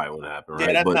 That probably won't happen, right?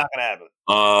 Yeah, that's not going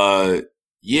to happen.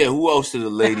 Yeah, who else did the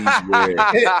ladies wear?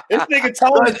 This nigga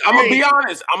told me. I'm gonna be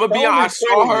honest. I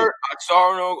saw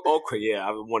her on okay. Yeah,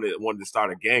 I wanted to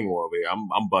start a gang war over here.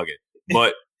 I'm bugging.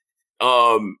 But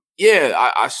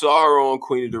I saw her on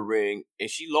Queen of the Ring,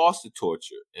 and she lost the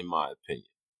torture, in my opinion.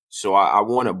 So I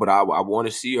want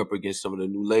to see her up against some of the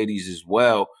new ladies as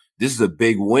well. This is a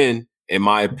big win, in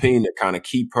my opinion, to kind of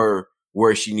keep her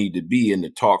where she need to be in the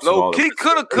talks. No, Key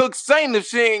could have cooked Saint if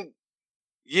she ain't.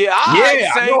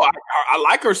 I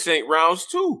like her Saint rounds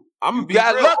too. You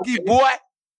got lucky, boy.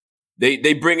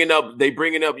 They bringing up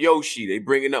Yoshi. They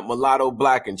bringing up Mulatto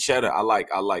Black and Cheddar. I like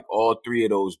all three of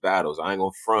those battles. I ain't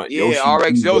gonna front. Yeah,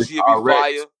 Yoshi would be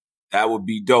fire. That would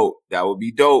be dope. I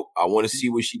want to see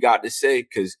what she got to say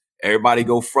because everybody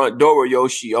go front door with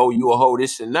Yoshi. Oh, you a hoe,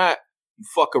 this and that. You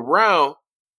fuck around.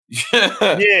 Yeah.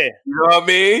 You know what I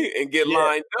mean? And get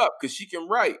lined up because she can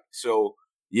write. So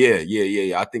yeah.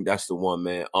 I think that's the one,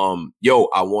 man.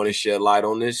 I want to shed light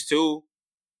on this too.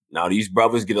 Now these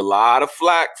brothers get a lot of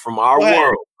flack from our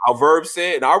world. Our Verb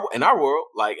said in our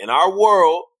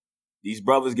world, these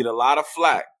brothers get a lot of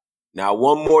flack. Now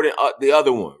one more than the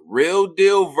other one. Real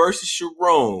Deal versus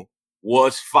Sharon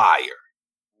was fire.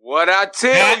 What I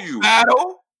tell you,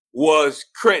 battle was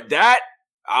that.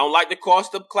 I don't like to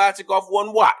cost up Classic off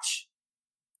one watch,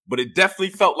 but it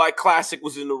definitely felt like Classic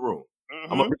was in the room.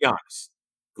 I'm gonna be honest.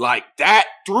 Like that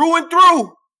through and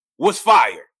through was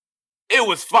fire. It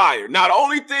was fire. Now, the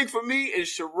only thing for me is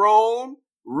Sharon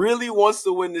really wants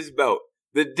to win this belt.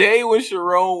 The day when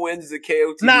Sharon wins the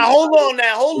KOTD.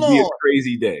 Hold on. Be a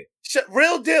crazy day.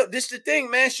 Real deal. This the thing,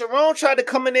 man. Sharon tried to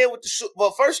come in there with the.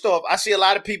 Well, first off, I see a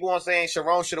lot of people on saying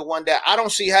Sharon should have won that. I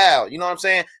don't see how. You know what I'm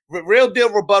saying? Real deal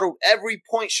rebuttal every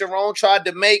point Sharon tried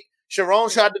to make. Sharon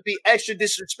tried to be extra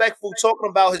disrespectful, talking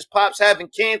about his pops having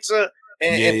cancer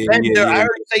and Bender. I heard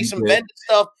him say some Bender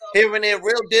stuff here and there.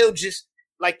 Real deal, just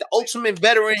like the ultimate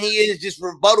veteran he is, just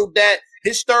rebutted that.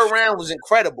 His third round was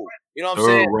incredible. You know what I'm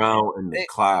saying? Third round in the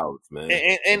clouds, man.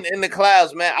 In the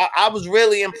clouds, man. I was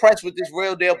really impressed with this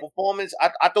Real Deal performance.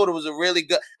 I thought it was a really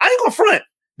good. I ain't gonna front.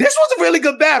 This was a really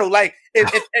good battle. Like if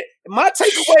my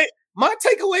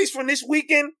takeaways from this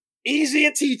weekend, Easy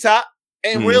and T-Top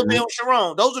and Real Deal and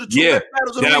Sharon. Those are the two best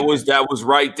battles of the weekend. That was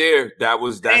right there.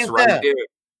 That's right there.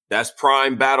 That's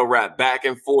prime battle rap. Back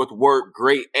and forth work,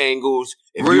 great angles.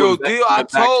 Real Deal. I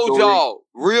told y'all.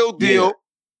 Real Deal. Yeah.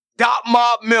 Dot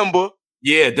Mob member.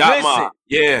 Yeah, Dot Mob.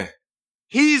 Yeah.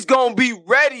 He's going to be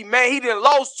ready, man. He done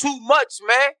lost too much,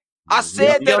 man. I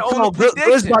said that on the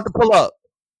prediction. Good's about to pull up.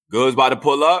 Good's about to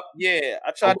pull up? Yeah.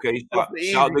 I tried to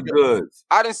shout the Goods.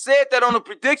 I done said that on the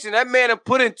prediction. That man done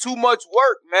put in too much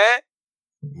work,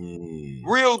 man.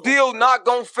 Real Deal not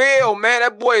going to fail, man.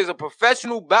 That boy is a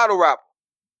professional battle rapper.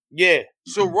 Yeah.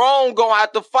 Sharon going to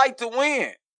have to fight to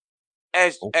win.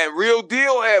 And Real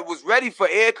Deal was ready for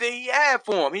everything he had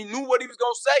for him. He knew what he was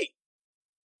going to say.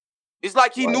 It's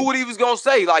like he knew what he was going to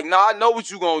say. Like, I know what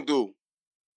you going to do.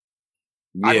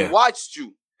 Yeah. I watched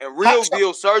you. And Real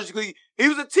Deal surgically, he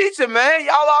was a teacher, man.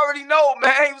 Y'all already know,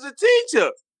 man. He was a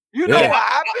teacher. You know what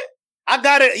happened? I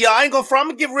got it. Yo, I ain't gonna front. I'm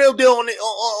gonna give Real Deal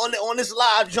on this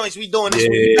live joints we doing this.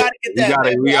 We gotta get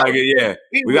that. We gotta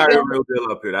get Real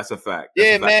Deal up here. That's a fact.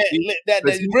 Man.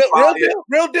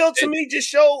 Real Deal to me just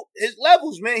showed his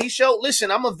levels, man. He showed.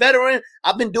 Listen, I'm a veteran.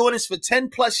 I've been doing this for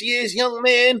 10+ years, young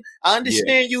man. I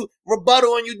understand you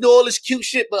rebuttal and you do all this cute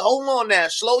shit, but hold on now,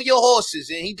 slow your horses.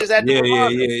 And he just had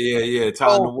to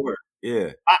time to work.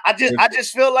 Yeah, I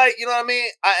just feel like, you know what I mean.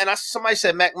 Somebody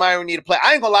said Mac Myron need to play.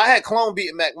 I ain't gonna lie, I had Clone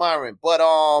beating Mac Myron, but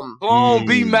Clone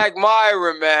beat Mac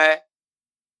Myron, man.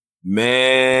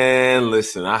 Man,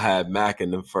 listen, I had Mac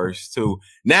in the first two.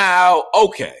 Now,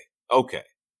 okay,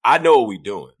 I know what we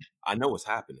doing. I know what's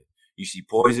happening. You see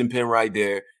Poison Pen right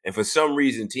there, and for some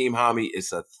reason, Team Hami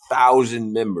is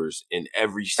 1,000 members in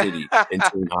every city in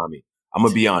Team Hami. I'm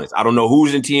gonna be honest. I don't know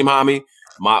who's in Team Hami.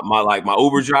 My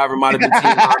Uber driver might have been Team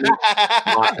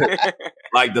Hami.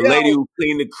 Like the lady who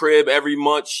cleaned the crib every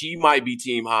month, she might be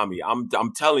Team Hami.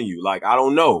 I'm telling you, like, I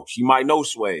don't know. She might know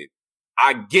Sway.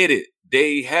 I get it.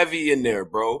 They heavy in there,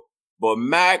 bro. But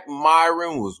Mac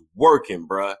Myron was working,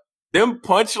 bruh. Them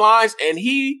punchlines, and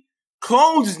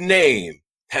Clone's name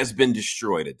has been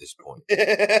destroyed at this point.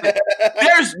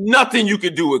 There's nothing you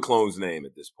could do with Clone's name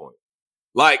at this point.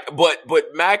 Like, but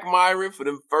Mac Myron for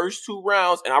them first two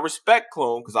rounds, and I respect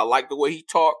Clone because I like the way he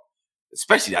talked,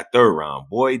 especially that third round.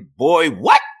 Boy,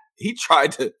 what? He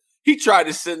tried to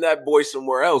send that boy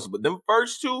somewhere else, but them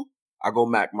first two, I go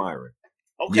Mac Myron.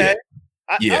 Okay.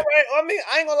 Yeah. All right. I mean,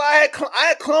 I ain't gonna lie, I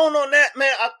had Clone on that,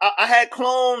 man. I had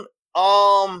Clone.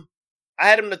 I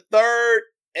had him the third,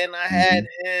 and I had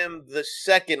him the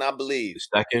second, I believe.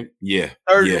 The second, yeah.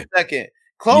 Third and second.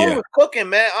 Clone was cooking,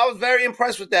 man. I was very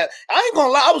impressed with that. I ain't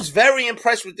gonna lie, I was very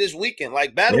impressed with this weekend.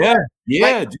 Like, battle. Yeah.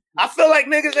 Like, I feel like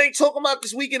niggas ain't talking about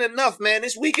this weekend enough, man.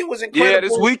 This weekend was incredible. Yeah,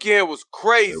 this weekend was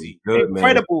crazy.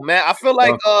 Incredible, man. I feel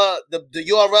like the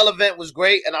URL event was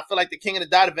great, and I feel like the King of the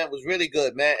Dot event was really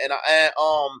good, man.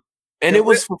 And it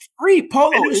was for free,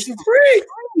 Polo. It was for free.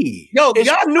 Yo,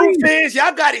 y'all new fans,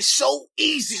 y'all got it so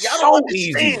easy. Y'all don't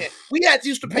understand. We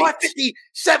used to pay $50,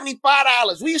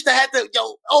 $75. We used to have to,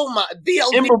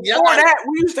 VOD. And before that,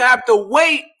 we used to have to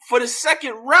wait for the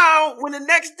second round when the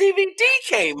next DVD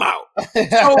came out.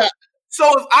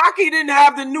 So if Aki didn't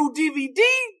have the new DVD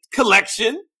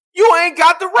collection, you ain't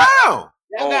got the round.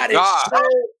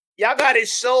 Y'all got it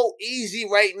so easy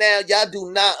right now. Y'all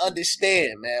do not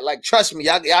understand, man. Like, trust me,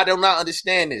 y'all do not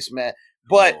understand this, man.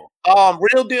 But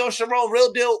Real Deal, Sharon,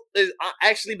 Real Deal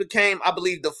actually became, I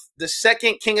believe, the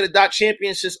second King of the Dot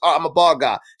champion since I'm a bar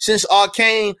guy. Since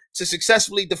Arcane to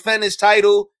successfully defend his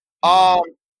title.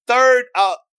 Third,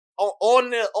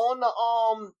 on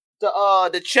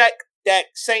the check that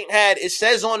Saint had, it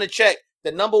says on the check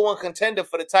the #1 contender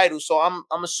for the title. So I'm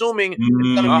assuming it's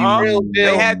gonna be Real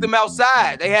Deal. They had them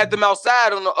outside. They had them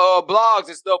outside on the blogs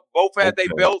and stuff. Both had their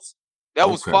belts. That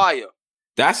was fire.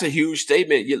 That's a huge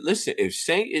statement. Listen, if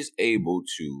Saint is able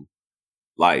to,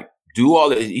 like, do all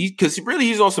that, because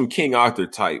he's on some King Arthur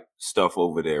type stuff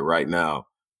over there right now.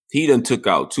 He done took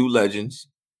out 2 legends,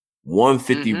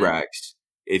 150 racks.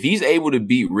 If he's able to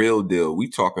beat Real Deal, we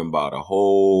talking about a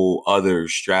whole other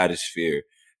stratosphere.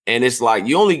 And it's like,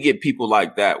 you only get people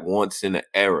like that once in an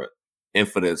era. and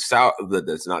for the South,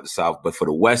 that's not the South, but for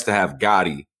the West to have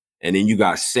Gotti, and then you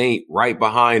got Saint right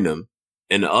behind them,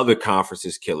 and the other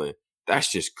conferences killing.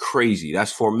 That's just crazy.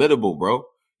 That's formidable, bro.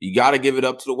 You got to give it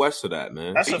up to the West for that,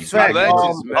 man. That's a fact.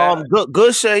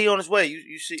 Good said he on his way.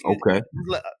 You see? Okay.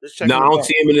 No, I don't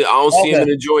see him. I don't see him in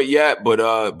the joint yet. But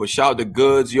shout out to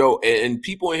Goods, yo, and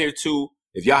people in here too.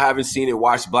 If y'all haven't seen it,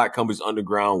 watch Black Compass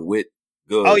Underground with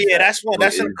Goods. Oh yeah, that's one.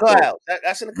 That's in the cloud.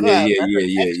 That's in the cloud. Yeah.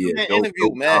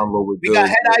 Interview, man. We got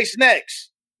Head Ice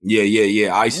next.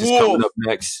 Yeah. Ice is coming up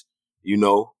next. You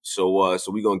know, so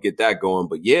we gonna get that going.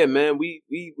 But yeah, man, we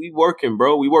working,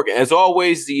 bro. We working. As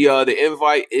always, the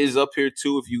invite is up here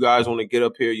too. If you guys want to get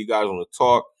up here, you guys want to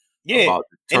talk. Yeah, about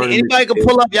and anybody can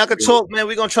pull up. Y'all can talk, man.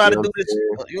 We're gonna try to do this.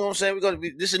 You know what I'm saying? We're gonna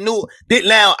be this is new.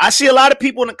 Now I see a lot of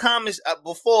people in the comments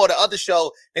before the other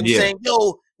show. They were saying,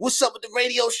 "Yo, what's up with the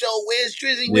radio show? Where's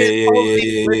Drizzy? Where's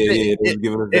Posey?"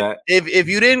 If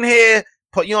you didn't hear.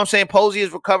 You know what I'm saying? Posey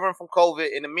is recovering from COVID.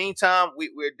 In the meantime,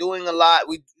 we're doing a lot.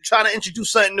 We're trying to introduce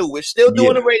something new. We're still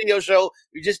doing a radio show.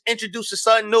 We just introduced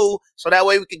something new, so that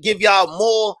way we can give y'all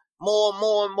more.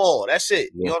 That's it.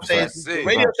 You know what I'm saying? The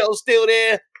radio show's still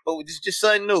there, but it's just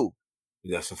something new.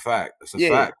 That's a fact. That's a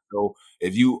fact. So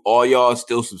if all y'all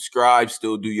still subscribe,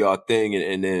 still do y'all thing,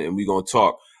 and we gonna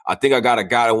talk. I think I got a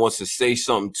guy that wants to say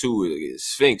something too.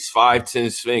 Sphinx 510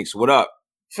 Sphinx. What up?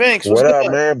 Sphinx, what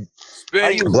up, man?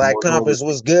 Black Compass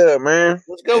was good, man.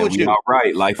 What's good with you? All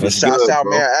right, life is good, shouts out,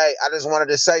 bro. man. Hey, I just wanted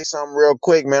to say something real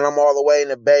quick, man. I'm all the way in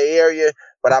the Bay Area,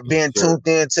 but I've been tuned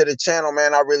in to the channel,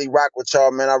 man. I really rock with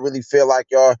y'all, man. I really feel like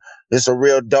y'all, it's a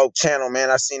real dope channel, man.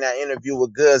 I seen that interview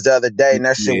with Goods the other day, and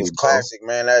that shit was classic,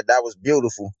 man. That was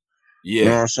beautiful. Yeah. You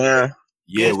know what I'm saying?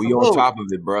 Yeah, we on top of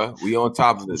it, bro. We on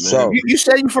top of it, man. So, you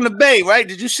said you from the Bay, right?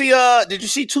 Did you see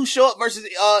Too Short versus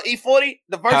E40?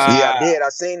 The verses? Yeah, I did. I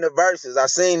seen the verses. I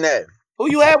seen that.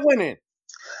 Who you have winning?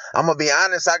 I'm gonna be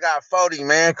honest. I got 40,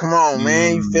 man. Come on,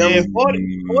 man. You feel me?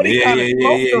 40 kind of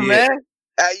close, man.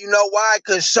 You know why?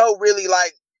 Because Show really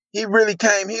he really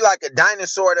came. He like a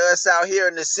dinosaur to us out here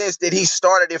in the sense that he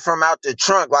started it from out the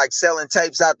trunk, like selling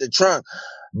tapes out the trunk.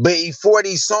 But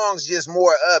E40 songs just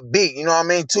more upbeat, you know what I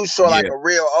mean? Too Short, like a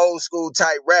real old school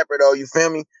type rapper, though, you feel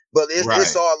me? But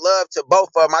it's all love to both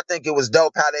of them. I think it was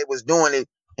dope how they was doing it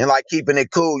and like keeping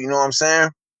it cool, you know what I'm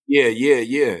saying? Yeah.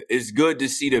 It's good to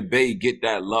see the Bay get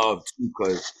that love too,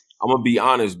 because I'm gonna be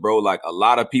honest, bro. Like a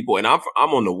lot of people, and I'm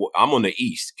on the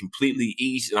East, completely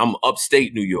East, and I'm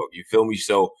upstate New York. You feel me?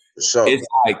 So it's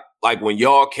like when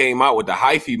y'all came out with the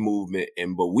hyphy movement,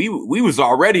 but we was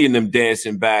already in them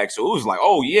dancing bags, so it was like,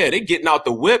 oh yeah, they getting out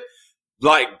the whip,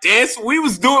 like dancing. We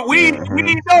was doing, we didn't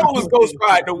know it was Ghost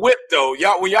Ride the whip though.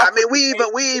 Y'all, I mean, we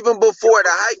even before the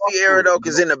hyphy era though,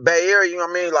 because in the Bay Area, you know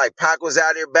what I mean? Like Pac was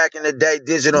out here back in the day,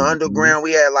 Digital Underground.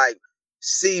 We had like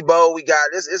Sibo. We got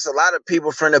it's a lot of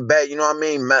people from the Bay. You know what I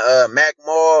mean? Mac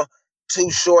Mall. Too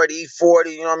Short,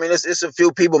 E40, you know what I mean? It's a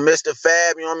few people, Mr.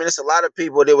 Fab, you know what I mean? It's a lot of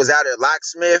people that was out at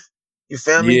Locksmith. You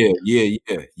feel me?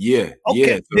 Yeah.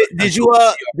 Okay. Did you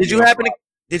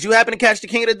happen to catch the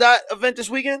King of the Dot event this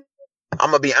weekend?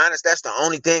 I'm gonna be honest, that's the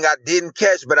only thing I didn't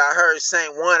catch, but I heard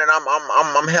Saint won, and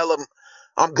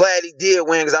I'm glad he did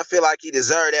win because I feel like he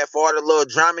deserved that for all the little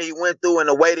drama he went through and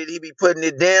the way that he be putting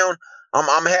it down.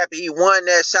 I'm happy he won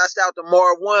that. Shouts out to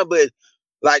Marv, but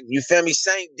like, you feel me?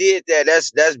 Saint did that.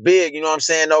 That's big, you know what I'm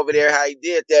saying, over there, how he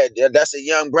did that. That's a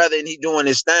young brother, and he doing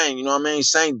his thing, you know what I mean?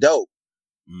 Saint dope.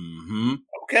 Mm-hmm.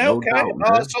 Okay.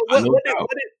 So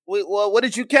what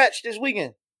did you catch this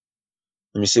weekend?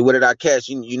 Let me see, what did I catch?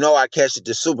 You know I catch at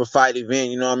the Super Fight event,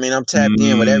 you know what I mean? I'm tapped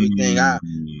in with everything. I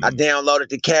downloaded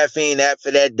the Caffeine app for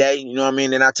that day, you know what I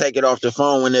mean? And I take it off the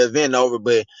phone when the event over,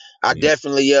 but I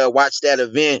definitely watched that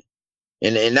event.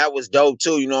 And that was dope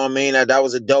too, you know what I mean? That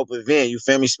was a dope event, you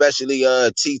feel me? Especially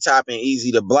T-Top and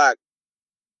Easy to Block.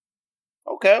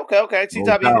 Okay. T-Top, Easy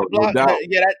to Block.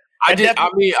 Yeah,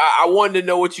 I wanted to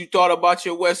know what you thought about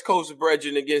your West Coast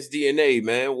brethren against DNA,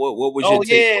 man. What was your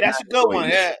take? That's a good one.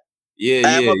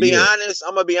 I'm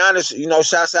gonna be honest. You know,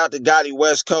 shouts out to Gotti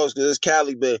West Coast because it's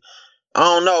Cali, but I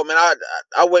don't know, man.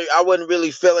 I wasn't really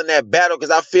feeling that battle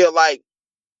because I feel like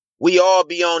we all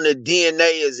be on the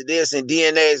DNA is this and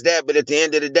DNA is that, but at the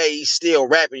end of the day, he's still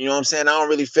rapping. You know what I'm saying? I don't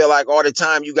really feel like all the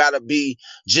time you gotta be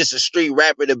just a street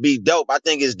rapper to be dope. I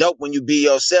think it's dope when you be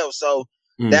yourself. So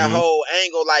that whole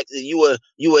angle, like you were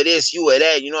this, you were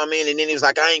that, you know what I mean? And then he was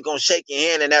like, I ain't gonna shake your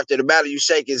hand. And after the battle, you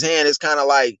shake his hand. It's kind of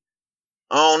like,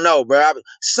 I don't know, bro.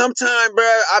 Sometimes, bro,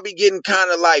 I be getting kind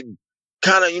of,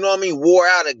 you know what I mean, wore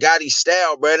out of Gotti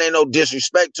style, bro. It ain't no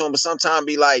disrespect to him, but sometimes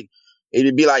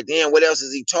it'd be like, damn, what else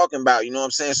is he talking about? You know what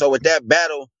I'm saying? So with that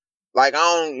battle, like, I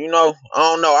don't know.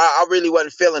 I really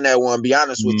wasn't feeling that one, be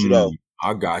honest with you, though.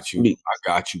 I got you.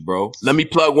 Bro. Let me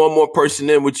plug one more person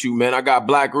in with you, man. I got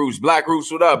Black Roots. Black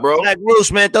Roots, what up, bro? Black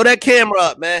Roots, man. Throw that camera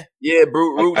up, man. Yeah,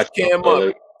 Roots, cam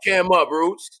up. Cam up,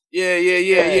 Roots.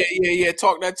 Yeah.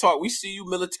 Talk that talk. We see you,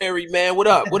 military man. What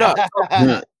up?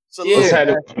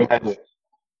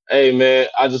 Hey, man,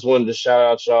 I just wanted to shout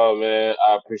out y'all, man.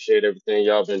 I appreciate everything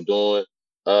y'all been doing.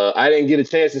 I didn't get a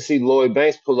chance to see Lloyd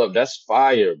Banks pull up. That's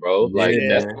fire, bro. Like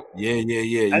yeah.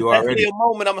 You already a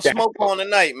moment I'm gonna smoke on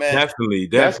tonight, man. Definitely.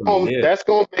 That's gonna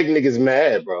make niggas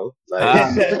mad, bro.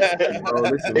 Like, bro,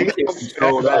 listen, we can't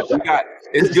control that.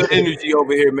 It's good energy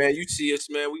over here, man. You see us,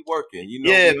 man. We working. You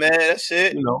know. Yeah, man. That's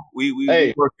it. You know, we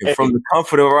working from the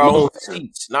comfort of our own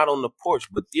seats, not on the porch.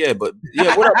 But yeah. What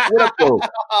up, though?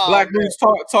 Black Roots,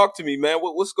 talk to me, man.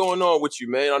 What's going on with you,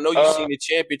 man? I know you seen the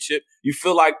championship. You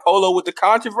feel like Polo with the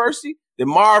controversy? Did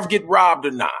Marv get robbed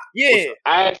or not? Yeah,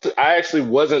 I actually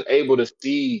wasn't able to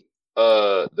see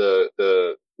the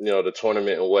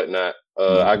tournament and whatnot.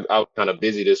 I was kind of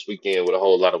busy this weekend with a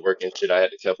whole lot of work and shit I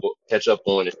had to catch up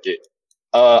on and shit.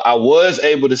 I was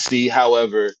able to see,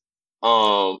 however,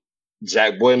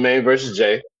 Jack Boy Maine versus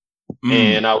Jay,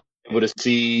 and I was able to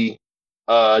see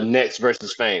Next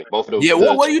versus Fame. Both of those. Yeah,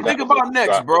 what do you think about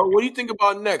Next, bro? What do you think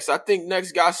about Next? I think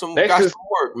Next got some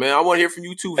work, man. I want to hear from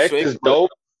you too. Next is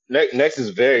dope. Next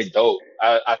is very dope.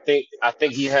 I think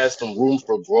he has some room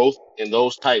for growth in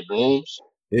those type rooms.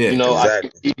 Yeah, you know,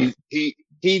 exactly. I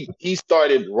think he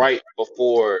started right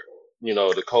before, you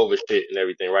know, the COVID shit and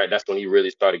everything, right? That's when he really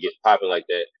started getting popping like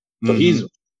that. So he's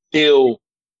still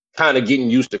kind of getting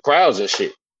used to crowds and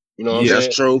shit. You know what I'm saying?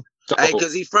 That's true. So, Hey,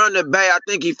 because he from the Bay. I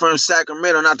think he from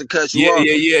Sacramento, not to cut you off.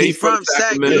 Yeah. He from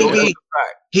Sacramento.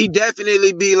 He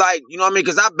definitely be like, you know what I mean?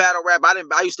 Because I battle rap.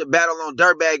 I used to battle on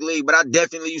Dirtbag League, but I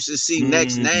definitely used to see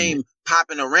Next name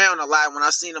popping around a lot. When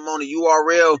I seen him on the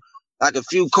URL, like a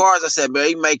few cars, I said, man,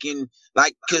 he making,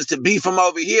 like, because to be from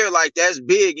over here, like, that's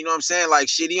big, you know what I'm saying? Like,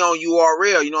 shit, he on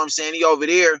URL, you know what I'm saying? He over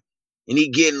there, and he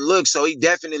getting looks. So he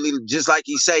definitely, just like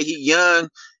he say, he young,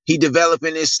 he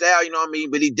developing his style, you know what I mean?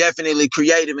 But he definitely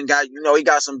creative and got, you know, he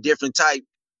got some different type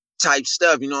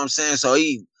stuff, you know what I'm saying? So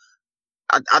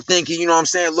I think, you know what I'm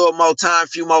saying, a little more time,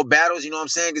 few more battles, you know what I'm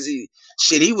saying? Because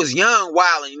he was young,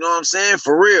 wilding, you know what I'm saying?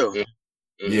 For real.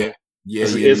 Yeah.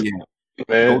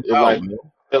 Man,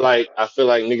 I feel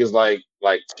like niggas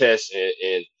like Tess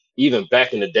and even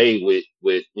back in the day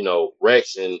with you know,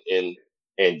 Rex and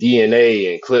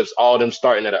DNA and Clips, all them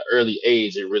starting at an early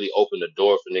age, it really opened the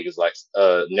door for niggas like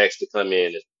Next to come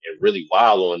in and really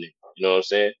wild on it. You know what I'm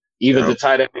saying? Even to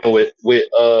tie that in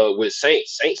with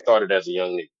Saint started as a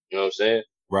young nigga. You know what I'm saying?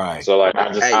 Right. So like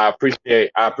I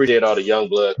appreciate all the young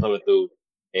blood coming through.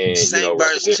 And Saint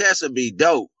versus Chess would be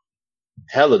dope.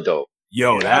 Hella dope.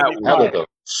 Yo, that would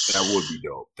be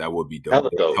dope. That would be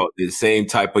dope. The same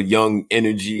type of young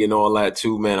energy and all that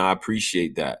too, man. I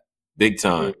appreciate that big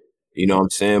time. You know what I'm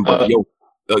saying? But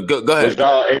go ahead.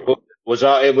 Was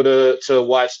y'all able to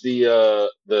watch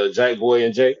the Jack Boy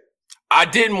and Jay? I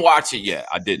didn't watch it yet.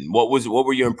 I didn't. What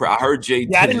were your impressions? I heard Jay.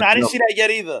 Yeah, I didn't see that yet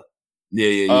either.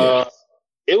 Yeah.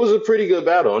 It was a pretty good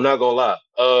battle. I'm not gonna lie.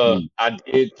 I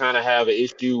did kind of have an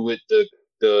issue with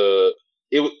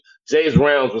Jay's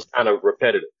rounds was kind of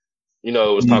repetitive. You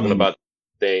know, it was talking about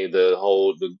the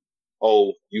whole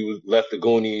you left the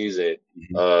Goonies and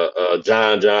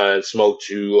John smoked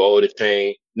you, the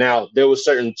chain. Now there were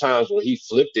certain times when he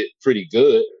flipped it pretty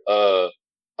good.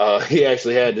 He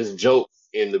actually had this joke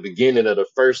in the beginning of the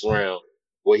first round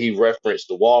where he referenced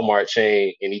the Walmart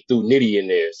chain and he threw Nitty in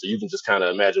there. So you can just kind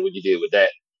of imagine what you did with that.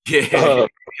 Yeah.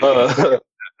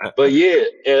 But yeah,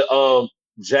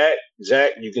 Jack,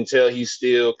 you can tell he's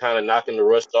still kind of knocking the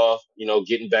rust off, you know,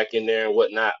 getting back in there and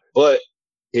whatnot. But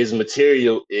his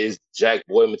material is Jack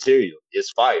Boy material.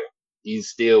 It's fire. He's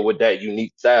still with that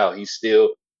unique style. He's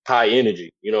still high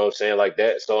energy. You know what I'm saying? Like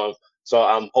that. So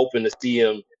I'm hoping to see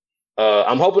him.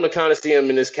 I'm hoping to kind of see him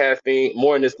in this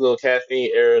more in this little caffeine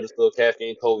era, this little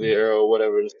caffeine COVID era or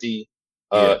whatever, and see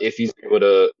if he's able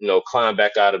to, you know, climb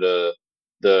back out of the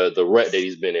rut that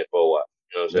he's been in for a while.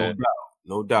 You know what I'm saying?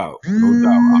 No doubt. I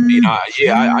mean, I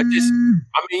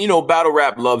mean, you know, battle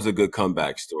rap loves a good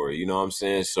comeback story. You know what I'm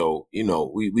saying? So, you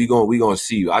know, we gonna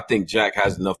see. I think Jack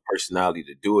has enough personality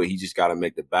to do it. He just got to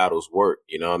make the battles work.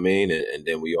 You know what I mean? And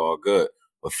then we all good.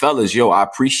 But fellas, I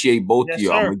appreciate both of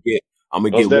you. I'm gonna get. I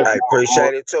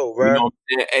appreciate it too, bro. You know what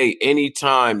I'm saying? Hey,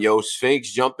 anytime,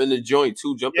 Sphinx, jump in the joint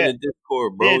too. Jump in the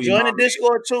Discord, bro. Yeah, join the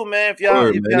Discord too, man. If y'all,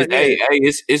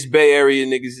 it's Bay Area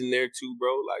niggas in there too,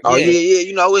 bro. Like, yeah.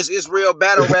 You know, it's real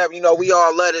battle rap. You know, we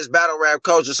all love this battle rap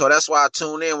culture, so that's why I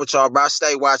tune in with y'all, bro. I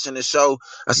stay watching the show.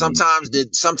 And sometimes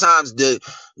the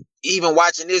even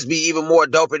watching this be even more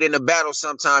doper than the battle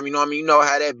sometime. You know what I mean? You know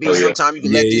how that be. Sometimes you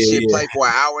can let this shit play for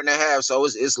an hour and a half. So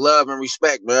it's love and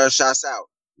respect, bro. Shouts out.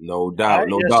 No doubt,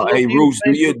 no doubt. Hey, Roots,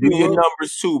 do your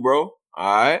numbers too, bro.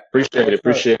 All right.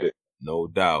 Appreciate it. No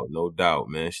doubt,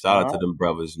 man. Shout out to them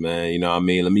brothers, man. You know what I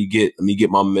mean? Let me get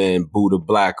my man Buddha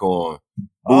Black on.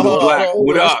 Buddha Black,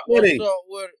 what up?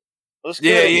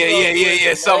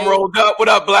 Yeah. Something rolled up. What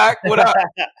up, Black? What up?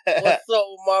 What's up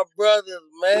with my brothers,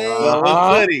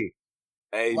 man?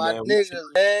 Hey, my man.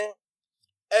 niggas, man.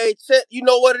 Hey, Chet, you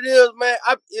know what it is, man?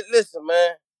 Listen,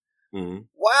 man. Mm-hmm.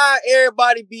 Why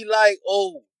everybody be like,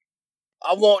 oh,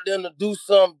 I want them to do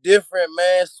something different,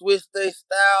 man. Switch their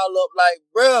style up, like,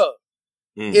 bruh.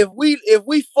 If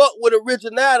we fuck with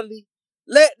originality,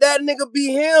 let that nigga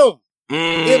be him.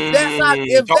 If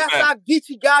that's how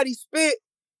Geechee Gotti spit,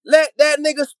 let that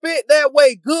nigga spit that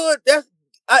way. Good.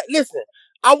 Listen.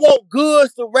 I want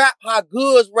Goods to rap how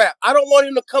Goods rap. I don't want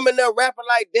him to come in there rapping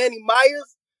like Danny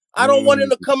Myers. I don't want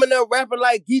him to come in there rapping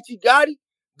like Geechee Gotti.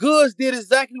 Goods did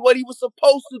exactly what he was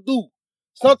supposed to do.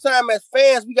 Sometimes as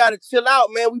fans, we gotta chill out,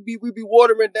 man. We be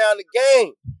watering down the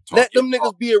game. Let them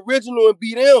niggas be original and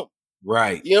be them.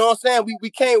 Right. You know what I'm saying? We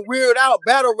can't weird out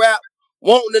battle rap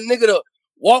wanting the nigga to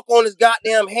walk on his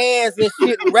goddamn hands and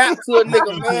shit and rap to a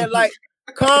nigga, man. Like,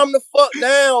 calm the fuck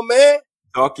down, man.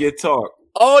 Talk your talk.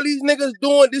 All these niggas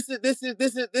doing this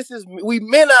is we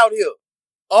men out here.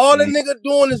 All the nigga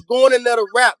doing is going in there to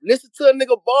rap. Listen to a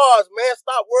nigga bars, man.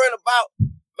 Stop worrying about,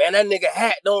 man, that nigga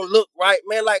hat don't look right,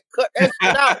 man. Like, cut that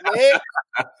shit out,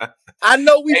 man. I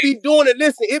know we be doing it.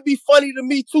 Listen, it be funny to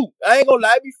me too. I ain't gonna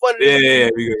lie, it be funny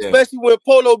to me. Especially when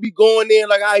Polo be going in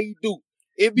like how he do.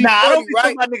 It be funny, I don't be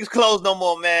right? my niggas clothes no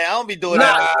more, man. I don't be doing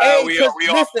that. Hey,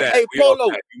 listen,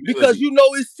 Polo, because you know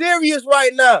it's serious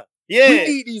right now. Yeah. We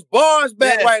need these bars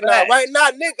back right now. Right now,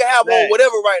 nigga have on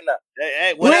whatever right now.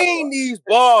 Bring these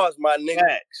bars, my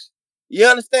nigga. You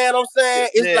understand what I'm saying?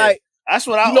 It's like, that's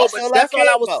what I that's what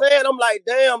I was saying. I'm like,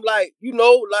 damn, like, you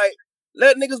know, like,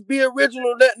 let niggas be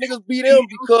original, let niggas be them,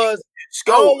 because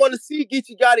I don't want to see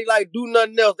Geechee Gotti like do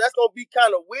nothing else. That's gonna be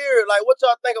kind of weird. Like, what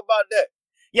y'all think about that?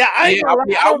 Yeah, I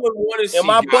wouldn't want to see. Am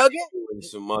I bugging?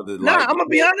 Some other. Nah, I'm gonna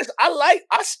be honest.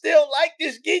 I still like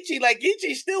this Geechee. Like,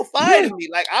 Geechee still fire to me.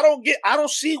 Like, I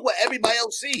don't see what everybody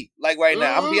else see. Like right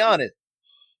now, I'm gonna be honest.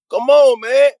 Come on,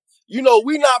 man. You know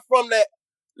we not from that.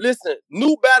 Listen,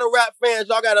 new battle rap fans,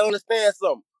 y'all gotta understand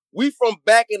something. We from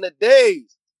back in the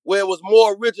days where it was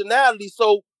more originality.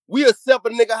 So we accept a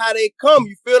nigga how they come.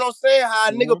 You feel what I'm saying? How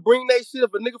a nigga bring that shit.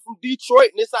 If a nigga from Detroit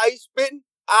and this how he spitting.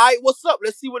 All right, what's up?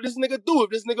 Let's see what this nigga do. If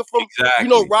this nigga from, you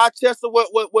know, Rochester,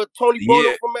 what Tony Bono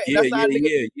from, that's how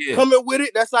nigga coming with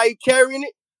it. That's how he carrying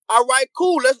it. All right,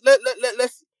 cool. Let's.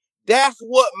 That's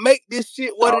what make this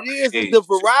shit what it is the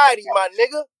variety, my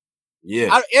nigga.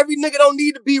 Yeah. Every nigga don't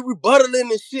need to be rebuttaling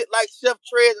and shit like Chef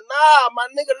Trez. Nah, my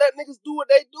nigga, let niggas do what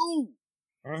they do.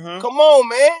 Come on,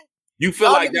 man. You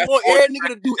feel like that's want every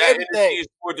nigga to do everything. Is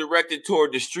more directed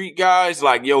toward the street guys.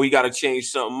 Like, yo, he got to change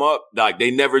something up. Like,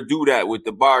 they never do that with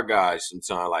the bar guys.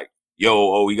 Sometimes, like,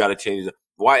 yo, we got to change it.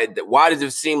 Why does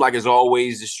it seem like it's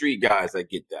always the street guys that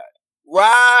get that?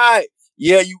 Right.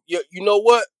 Yeah. You know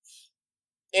what?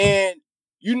 And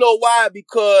you know why?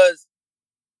 Because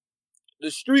the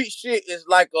street shit is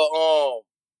like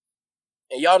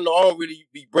and y'all know I don't really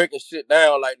be breaking shit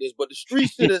down like this, but the street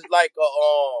shit is like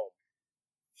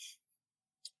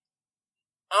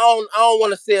I don't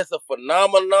want to say it's a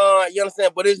phenomenon, you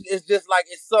understand? But it's just like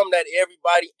it's something that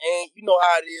everybody ain't. You know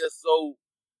how it is. So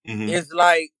it's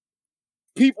like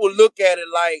people look at it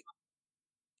like,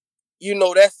 you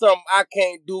know, that's something I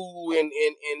can't do, and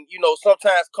you know,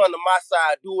 sometimes come to my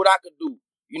side, do what I could do.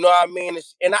 You know what I mean?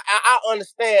 And I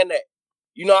understand that.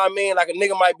 You know what I mean? Like a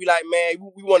nigga might be like, man,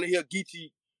 we want to hear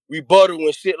Geechee rebuttal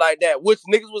and shit like that, which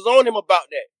niggas was on him about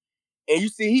that. And you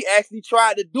see, he actually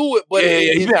tried to do it, but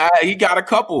he got a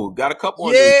couple.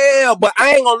 Yeah, but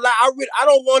I ain't gonna lie, I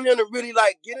don't want him to really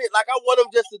like get it. Like I want him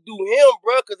just to do him,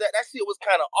 bro, because that shit was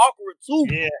kind of awkward too.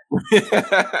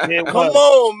 Yeah. Come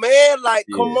on, man. Like,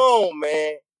 come on,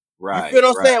 man. Right. You feel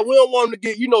what I'm saying? We don't want him to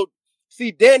get, you know.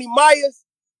 See, Danny Myers.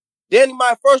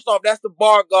 First off, that's the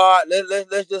bar guard.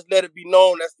 Let's just let it be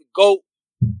known that's the GOAT.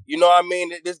 You know what I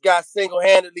mean? This guy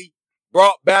single-handedly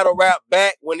brought battle rap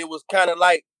back when it was kind of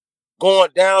like going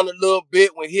down a little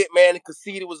bit, when Hitman and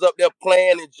Conceited was up there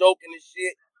playing and joking and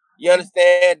shit. You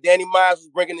understand? Danny Myers was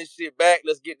bringing this shit back.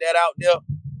 Let's get that out there.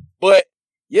 But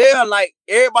yeah, like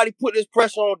everybody put this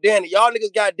pressure on Danny. Y'all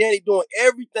niggas got Danny doing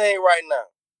everything right now.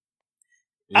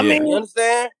 Yeah. I mean, you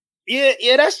understand?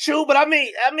 Yeah, that's true. But I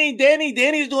mean,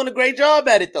 Danny's doing a great job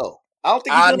at it though. I don't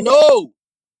think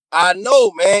I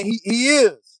know, man. He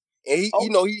is. and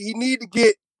he need to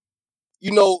get,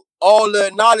 all the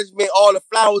acknowledgement, all the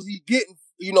flowers he getting,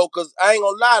 because I ain't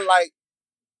gonna lie, like,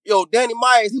 yo, Danny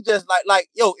Myers, he just like,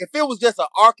 yo, if it was just an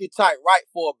archetype, right,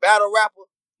 for a battle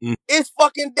rapper, it's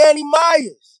fucking Danny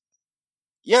Myers.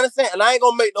 You understand? And I ain't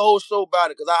gonna make the whole show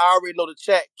about it because I already know the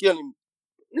chat killing me.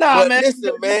 Nah, but man.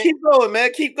 Listen, man. Keep going,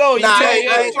 man. Keep going. Nah,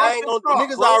 I ain't gonna.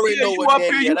 Niggas already know what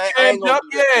Danny is. I ain't gonna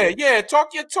do that. Yeah.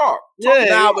 Talk your talk.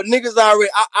 Nah, but niggas already.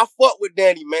 I fuck with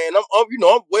Danny, man. I'm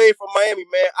way from Miami,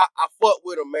 man. I fuck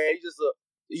with him, man. He's just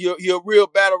he a real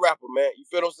battle rapper, man. You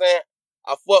feel what I'm saying?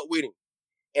 I fuck with him,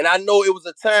 and I know it was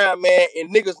a time, man,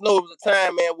 and niggas know it was a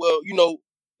time, man. Well,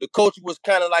 the culture was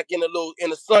kind of like in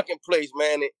a sunken place,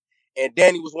 man. And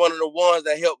Danny was one of the ones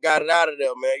that helped got it out of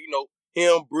there, man.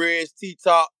 Him, Briz,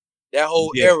 T-Top, that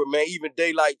whole era, man. Even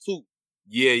Daylight too.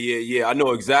 Yeah. I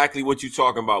know exactly what you're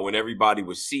talking about when everybody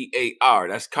was CAR.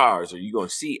 That's cars. Or you going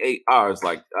CAR? It's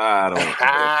like, I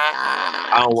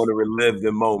don't want to relive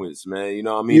the moments, man. You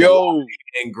know what I mean? Yo,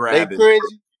 and grab it.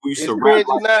 We used to rap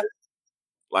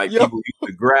like people used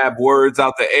to grab words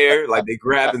out the air, like they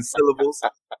grabbing syllables.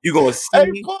 You gonna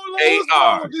see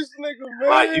AR. This nigga, man.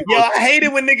 Like, I hate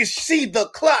it when niggas see the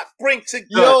clock bring to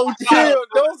Yo, chill.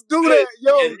 Don't do that.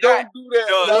 Yo, don't do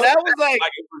that. No, that was like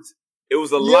it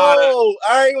was a lot of.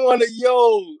 I ain't want to.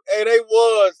 Hey, they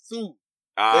was too.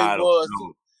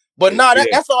 Too. But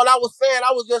that's all I was saying.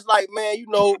 I was just like, man,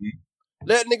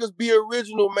 let niggas be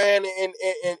original, man,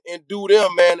 and do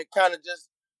them, man, and kind of just.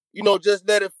 Just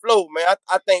let it flow, man.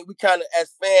 I think we kind of,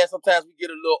 as fans, sometimes we get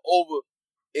a little over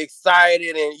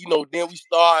excited and, then we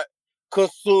start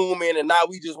consuming and now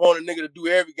we just want a nigga to do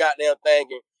every goddamn thing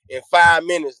in 5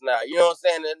 minutes now. You know what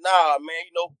I'm saying? And nah,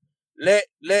 man,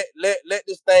 let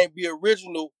this thing be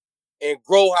original and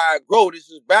grow how it grow. This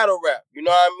is battle rap. You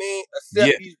know what I mean?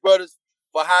 Accept these brothers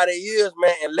for how they is,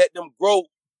 man, and let them grow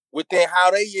within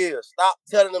how they is. Stop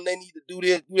telling them they need to do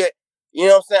this, do that. You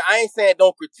know what I'm saying? I ain't saying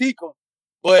don't critique them.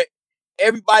 But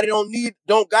everybody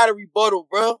don't gotta rebuttal,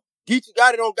 bro. Geechee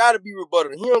Gotti don't gotta be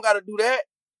rebutted. He don't gotta do that.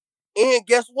 And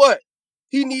guess what?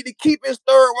 He need to keep his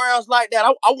third rounds like that.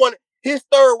 I want his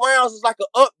third rounds is like an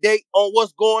update on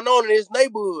what's going on in his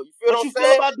neighborhood. You feel what I'm saying?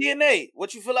 Feel about DNA?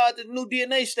 What you feel about the new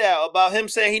DNA style? About him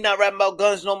saying he not rapping about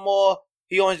guns no more.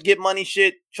 He always get money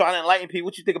shit, trying to enlighten people.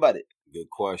 What you think about it? Good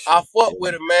question. I fuck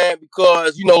with him, man,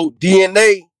 because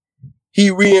DNA, he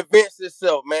reinvents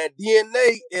himself, man.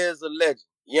 DNA is a legend.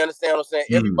 You understand what I'm saying?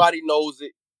 Everybody knows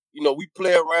it. We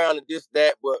play around and this,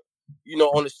 that, but,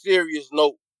 on a serious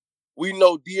note, we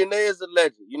know DNA is a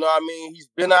legend. You know what I mean? He's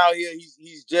been out here.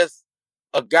 He's just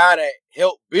a guy that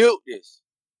helped build this.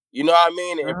 You know what I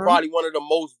mean? And probably one of the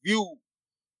most viewed.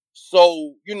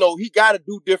 So, he got to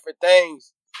do different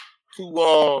things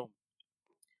to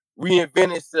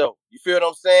reinvent himself. You feel what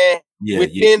I'm saying? Yeah.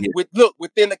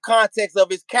 Within the context of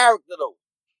his character, though.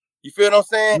 You feel what I'm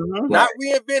saying? Not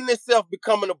reinventing himself,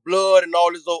 becoming a blood and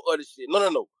all this old other shit.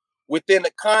 No. Within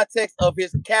the context of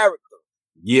his character.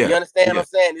 Yeah. You understand what I'm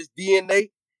saying? His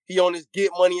DNA. He on his get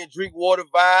money and drink water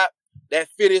vibe. That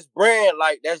fit his brand.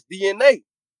 Like, that's DNA.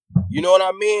 You know what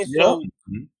I mean? Yeah. So,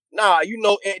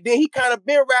 and then he kind of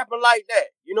been rapping like that.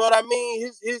 You know what I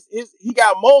mean? He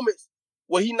got moments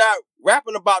where he not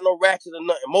rapping about no ratchets or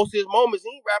nothing. Most of his moments,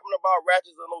 he ain't rapping about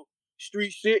ratchets or no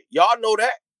street shit. Y'all know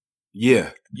that.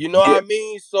 Yeah. You know what I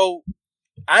mean? So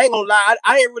I ain't gonna lie,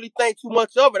 I ain't really think too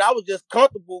much of it. I was just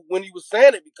comfortable when he was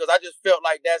saying it because I just felt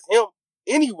like that's him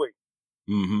anyway.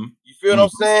 Mm-hmm. You feel what I'm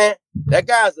saying? That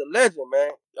guy's a legend,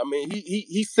 man. I mean,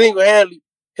 he single-handedly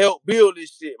helped build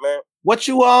this shit, man. What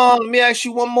you let me ask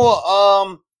you one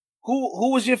more.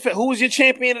 Who was your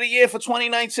champion of the year for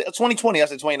 2020? I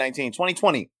said 2019,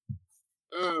 2020.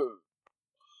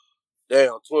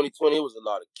 Damn, 2020, it was a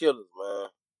lot of killers, man.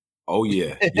 Oh,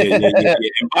 yeah.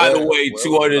 And by the way,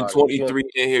 223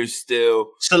 in here still.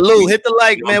 Salute. Hit the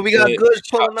like, man. We got goods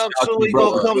pulling up soon. We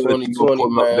gonna come 2020,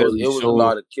 man. It was a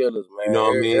lot of killers, man. You know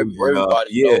what I mean?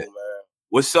 Everybody knows, man.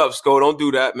 What's up, Sko? Don't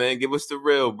do that, man. Give us the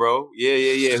real, bro.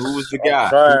 Yeah. Who was the guy? I'm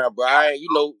trying, bro. You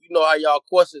know how y'all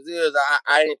questions is.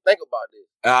 I didn't think about this.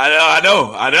 I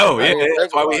know. Yeah,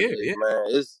 that's why we here. Yeah,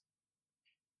 man.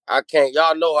 I can't.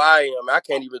 Y'all know how I am. I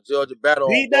can't even judge a battle.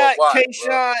 B-Dot,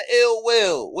 K-Shine, Ill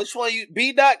Will. Which one you?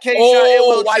 B-Dot, K-Shine, Ill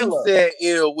Will. Why you said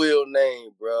Ill Will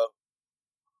name, bro?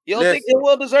 You don't think Ill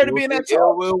Will deserve to be in that talk?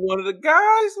 Ill Will, one of the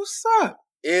guys. What's up?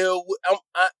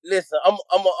 Listen. I'm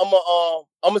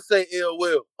gonna say Ill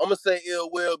Will. I'm gonna say Ill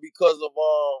Will because of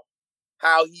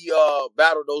how he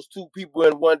battled those two people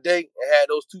in one day and had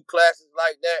those two classes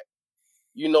like that.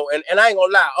 And I ain't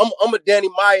gonna lie. I'm a Danny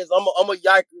Myers. I'm a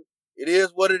Yiker. It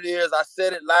is what it is. I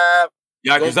said it live.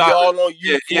 Yeah, because all on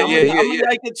YouTube. Yeah. I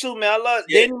like it too, man. I love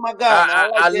Danny, my guy.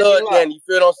 I love Danny. You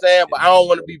feel what I'm saying? But I don't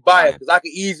want to be biased because I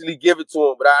could easily give it to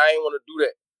him, but I ain't want to do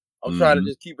that. I'm trying to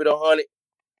just keep it 100.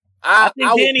 I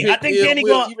think Danny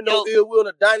going, even though Ill Will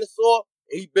a dinosaur,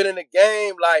 he been in the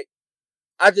game. Like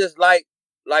I just like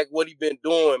what he been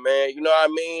doing, man. You know what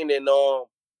I mean? And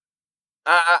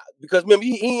I because remember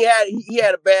he had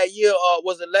a bad year.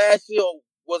 Was it last year? Or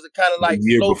was it kind of like the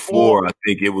year slow before? form? I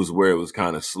think it was where it was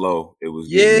kind of slow. It was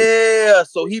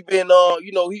So he been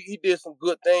he did some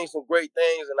good things, some great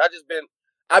things, and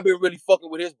I've been really fucking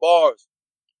with his bars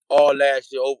all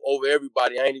last year over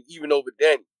everybody. I ain't even over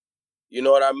Danny. You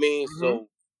know what I mean? Mm-hmm. So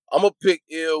I'm gonna pick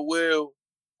Ill Will,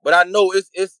 but I know it's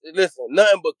listen,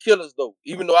 nothing but killers though.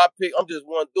 Even though I'm just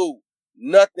one dude,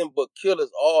 nothing but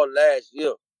killers all last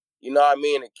year. You know what I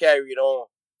mean? And carry it on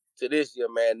to this year,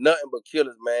 man. Nothing but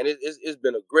killers, man. It's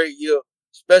been a great year,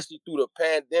 especially through the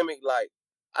pandemic. Like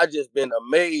I just been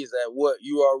amazed at what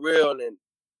URL and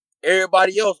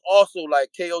everybody else also like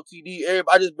KOTD.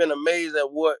 I just been amazed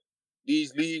at what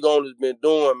these league owners been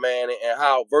doing, man, and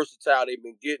how versatile they've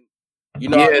been getting. You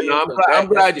know what I mean? I'm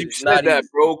glad you said that,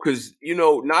 bro, because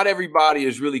not everybody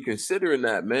is really considering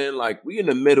that, man. Like we in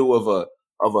the middle of a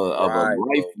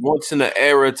life once in an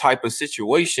era type of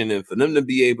situation, and for them to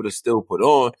be able to still put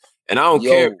on, and I don't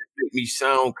care if it make me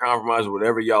sound compromised or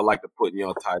whatever y'all like to put in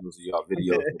y'all titles of y'all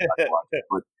videos,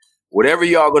 but whatever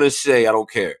y'all gonna say, I don't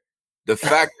care. The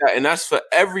fact that, and that's for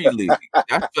every league.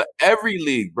 That's for every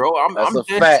league, bro. I'm dead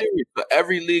serious. For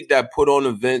every league that put on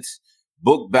events,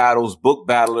 book battles, book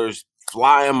battlers,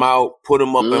 fly them out, put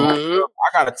them up in I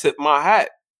gotta tip my hat.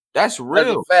 That's real.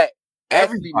 That's a fact.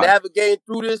 Actually navigating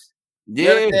through this. You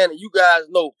understand? You guys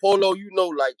know, Polo,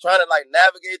 like trying to like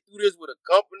navigate through this with a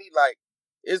company, like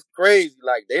it's crazy.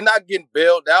 Like they not getting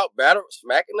bailed out,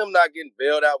 smacking them not getting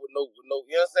bailed out with no, you know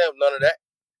what I'm saying? None of that.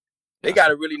 They got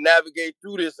to really navigate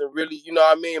through this and really, you know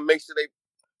what I mean, make sure they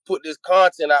put this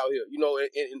content out here,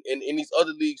 in these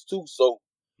other leagues too. So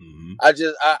I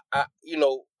just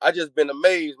been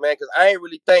amazed, man, because I ain't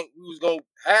really think we was going to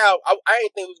have, I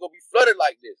ain't think it was going to be flooded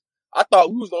like this. I thought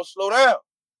we was going to slow down.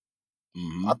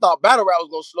 I thought Battle Rap was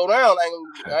going to slow down. I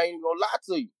ain't going to lie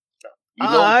to you.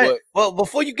 Well,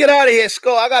 before you get out of here,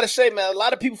 Sko, I gotta say, man, a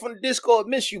lot of people from the Discord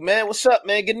miss you, man. What's up,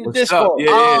 man? Get in the Discord.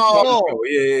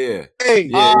 Yeah. Hey,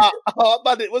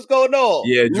 what's going on?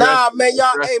 Yeah, man,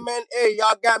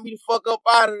 y'all got me the fuck up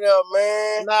out of there,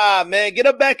 man. Nah, man, get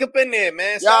her back up in there,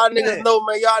 man. Y'all niggas know,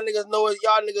 man. Y'all niggas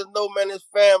know, man. It's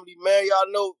family, man. Y'all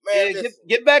know, man. Yeah,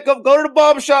 get back up. Go to the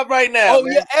barbershop right now. Oh,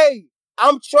 man. Yeah, hey.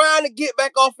 I'm trying to get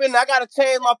back off in there. I gotta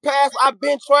change my password. I've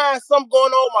been trying something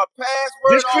going on with my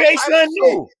password. Just create something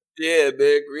new. Yeah,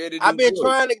 man. I've been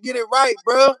trying to get it right,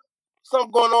 bro. Something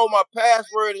going on with my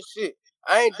password and shit.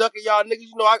 I ain't ducking y'all niggas.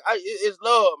 You know, it's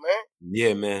love, man.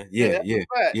 Yeah, man. Yeah.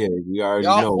 We already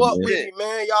y'all know, fuck with me,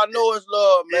 man. Y'all know it's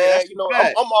love, man. You know,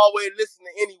 I'm always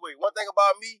listening anyway. One thing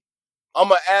about me,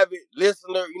 I'm an avid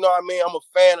listener. You know what I mean? I'm a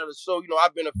fan of the show. You know,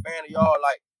 I've been a fan of y'all,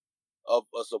 like, a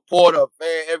supporter, a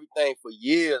fan, everything for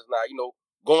years now,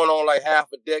 going on like half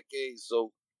a decade.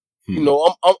 So, I'm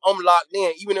locked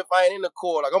in. Even if I ain't in the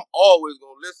core, like I'm always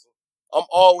gonna listen. I'm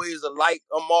always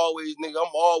I'm always nigga.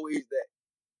 I'm always that.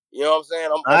 You know what I'm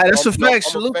saying? That's a fact.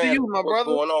 Salute to you, my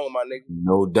brother. What's going on, my nigga?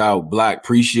 No doubt, Black.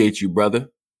 Appreciate you, brother.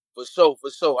 For sure.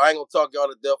 I ain't gonna talk y'all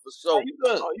to death for sure.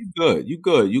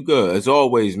 You good. As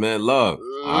always, man. Love.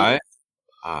 All right.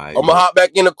 I'm gonna hop back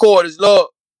in the court. It's love.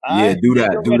 Yeah, do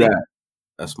that.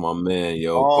 That's my man,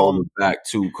 yo. Cola back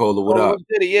too. Cola, what up?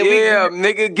 Yeah,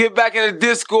 nigga, get back in the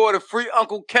Discord to free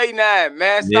Uncle K9,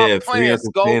 man. Stop playing,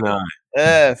 Sko.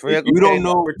 Yeah, free Uncle K9. You don't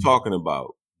know what we're talking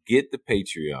about. Get the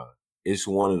Patreon. It's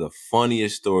one of the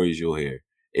funniest stories you'll hear.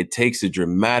 It takes a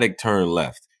dramatic turn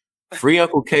left. Free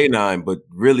Uncle K9, but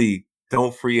really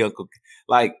don't free Uncle.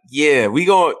 We gotta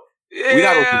go through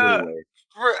it anyway.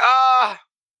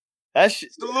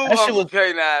 Salute Uncle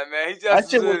K9, man. He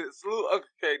just salute Uncle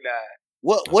K9.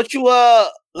 What you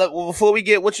before we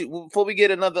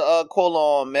get another call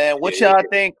on, man, what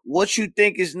you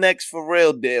think is next for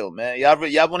Real Deal, man?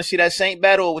 Y'all want to see that Saint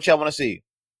battle, or what y'all want to see?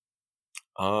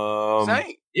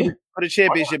 Saint? Yeah. For the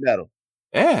championship battle.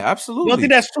 Yeah, absolutely. You don't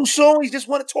think that's too soon? He just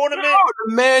won a tournament? No,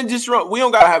 the man just we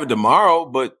don't gotta have it tomorrow,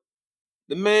 but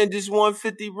the man just won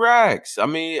 50 racks. I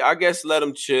mean, I guess let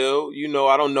him chill.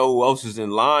 I don't know who else is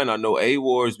in line. I know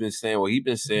A-War has been saying what he's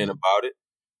been saying about it.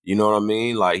 You know what I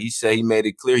mean? Like he said, he made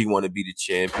it clear he wanted to be the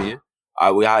champion.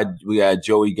 We had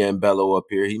Joey Gambello up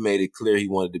here. He made it clear he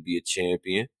wanted to be a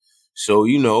champion. So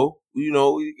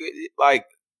like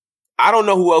I don't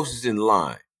know who else is in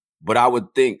line, but I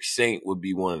would think Saint would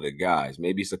be one of the guys.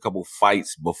 Maybe it's a couple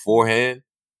fights beforehand,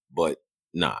 but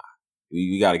nah.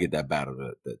 We got to get that battle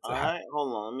to All happen. right,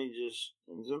 hold on. Let me just.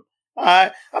 All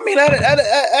right. I mean,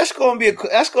 that's gonna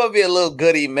be a little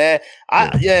goodie, man.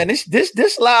 And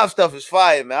this live stuff is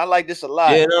fire, man. I like this a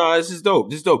lot. Yeah, no, this is dope.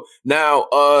 This is dope. Now,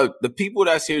 the people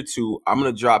that's here too, I'm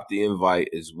gonna drop the invite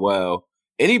as well.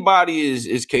 Anybody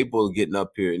is capable of getting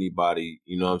up here. Anybody,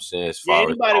 you know what I'm saying? As far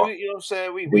anybody, you know what I'm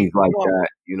saying? We like that.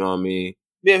 You know what I mean?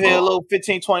 Be here a little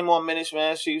 15, 20 more minutes,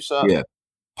 man. See you something. Yeah.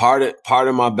 Part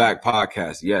of my back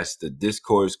podcast. Yes, the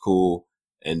Discord is cool.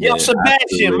 And yo,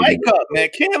 Sebastian, mic up, man.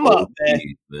 Cam up,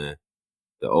 man.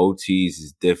 The OTs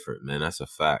is different, man. That's a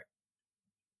fact.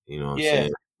 You know what I'm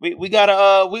saying? We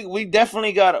gotta we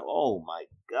definitely gotta. Oh my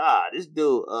God, this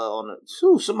dude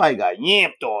somebody got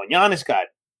yamped on. Giannis got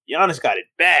it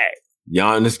bad.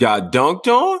 Giannis got dunked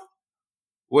on?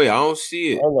 Wait, I don't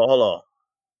see it. Hold on.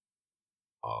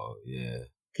 Oh yeah.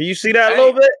 Can you see that a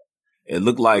little bit? It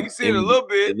looked like you see it a little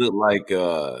bit. It looked like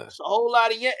it's a whole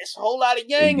lot of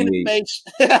yang in the face.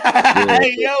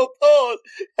 Hey, yo, pause.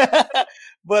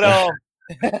 But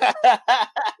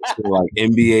it's like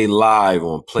NBA Live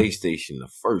on PlayStation, the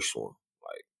first one.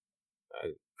 Like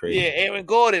crazy. Yeah, Aaron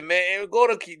Gordon, man. Aaron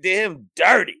Gordon did him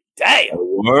dirty. Damn.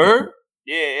 Word?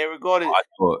 Yeah, Aaron Gordon.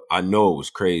 I know it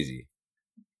was crazy.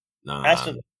 Nah.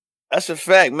 That's a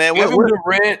fact, man. Kevin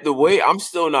Durant, the way I'm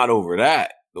still not over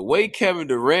that. The way Kevin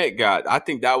Durant got, I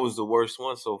think that was the worst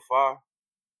one so far.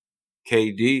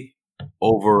 KD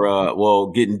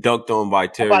over getting dunked on by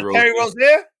Terry Rozier. Terry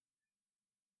Rozier?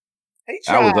 He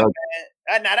tried, man.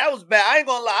 Nah, that was bad. I ain't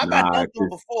gonna lie. I got dunked on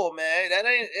before, man.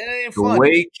 It ain't fun. The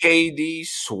way KD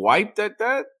swiped at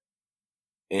that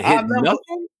and hit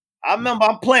nothing. I remember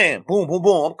I'm playing. Boom, boom,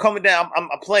 boom. I'm coming down. I'm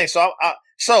playing. So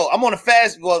I'm on a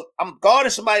fast. Well, I'm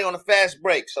guarding somebody on a fast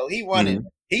break. So he running. Mm-hmm.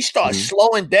 He starts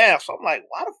slowing down. So I'm like,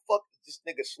 why the fuck is this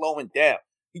nigga slowing down?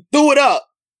 He threw it up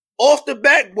off the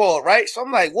backboard, right? So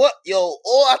I'm like, what? Yo,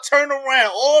 I turn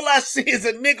around. All I see is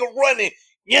a nigga running.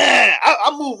 Yeah.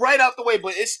 I moved right out the way,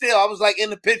 but it's still, I was like in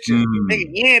the picture. Nigga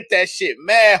yanked that shit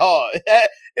mad hard.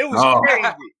 It was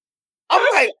crazy. I'm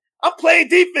like, I'm playing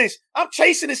defense. I'm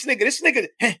chasing this nigga. This nigga,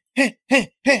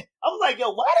 I'm like,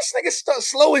 yo, why this nigga start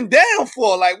slowing down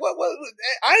for? Like, what?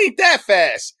 I ain't that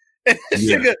fast. And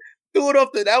this nigga threw it off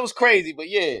that was crazy, but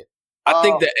yeah. I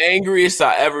think the angriest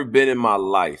I ever been in my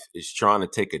life is trying to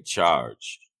take a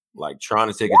charge. Like trying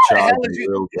to take a charge.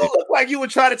 You look like you would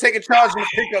try to take a charge in a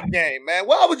pickup game, man.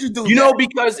 Why would you do that? You know,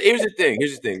 because here's the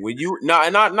thing. When you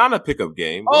not a pickup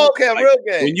game. Okay, a real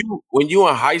game. When you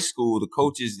in high school, the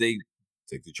coaches they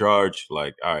take the charge.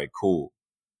 Like, all right, cool,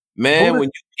 man. When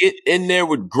you get in there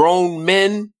with grown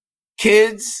men,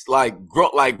 kids, like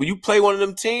when you play one of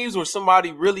them teams where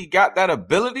somebody really got that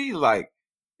ability, like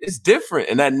it's different.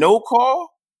 And that no call,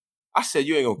 I said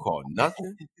you ain't gonna call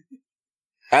nothing.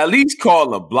 At least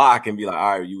call a block and be like,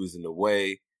 all right, you was in the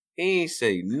way. He ain't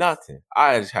say nothing.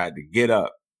 I just had to get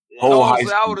up. I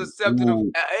would have accepted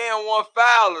an and1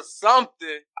 foul or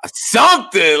something.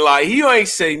 Something. Like, he ain't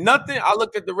say nothing. I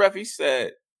looked at the ref. He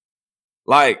said,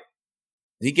 like,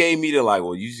 he gave me the, like,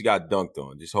 well, you just got dunked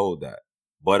on. Just hold that.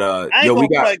 But, we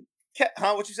got.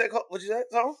 What you said? What you said,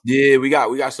 Tom? Yeah, we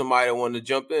got somebody that wanted to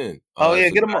jump in.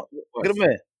 Get him up. Get him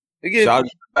in. Shout out to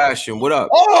Sebastian. What up?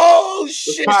 Oh,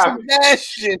 shit,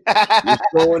 Sebastian. What's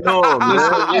going on,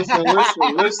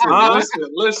 man?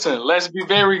 Listen. Let's be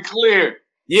very clear.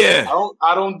 Yeah.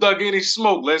 I don't duck any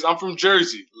smoke. I'm from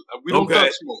Jersey. We don't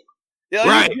duck smoke. Yo,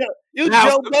 right. You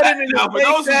Joe Budden in your for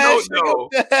those who don't know,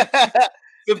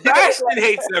 Sebastian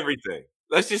hates everything.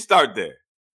 Let's just start there.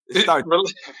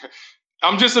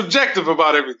 I'm just objective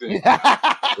about everything.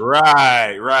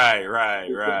 Right.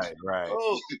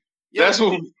 Oh, that's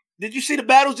what. Did you see the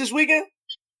battles this weekend?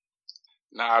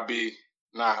 Nah,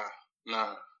 not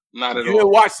at all. You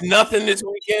didn't watch nothing this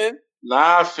weekend?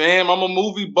 Nah, fam. I'm a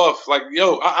movie buff. Like,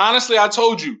 honestly, I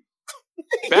told you.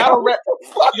 Battle rap.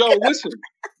 Yo, listen.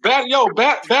 Battle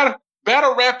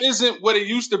rap isn't what it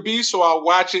used to be, so I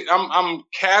watch it. I'm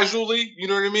casually, you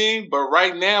know what I mean? But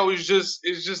right now, it's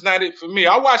just not it for me.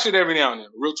 I watch it every now and then.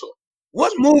 Real talk.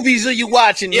 What movies are you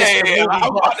watching? Yeah.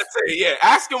 I'm about to say,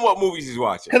 ask him what movies he's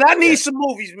watching. Because I need some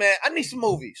movies, man. I need some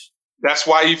movies. That's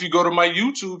why if you go to my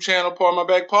YouTube channel, Part of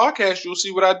My Back Podcast, you'll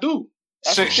see what I do.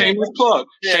 Shameless plug.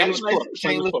 Shameless plug.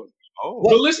 Oh.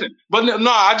 But listen,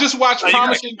 I just watched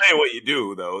Promising. You gotta explain what you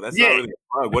do, though. That's not really a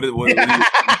plug. What do you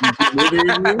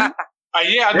do?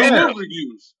 I do movie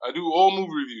reviews. I do all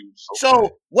movie reviews. Okay. So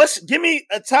give me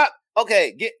a top.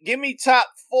 Okay, give me top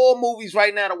 4 movies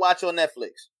right now to watch on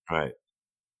Netflix. Right.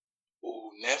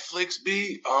 Ooh, Netflix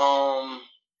B.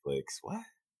 Netflix. What?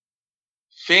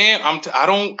 Fam, I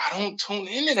don't tune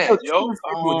into that, yo.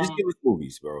 Just give us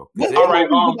movies, bro. All right,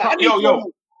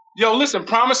 yo, listen,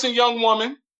 Promising Young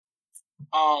Woman.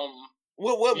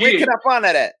 Where can I find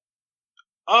that at?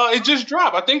 It just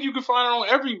dropped. I think you can find it on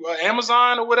every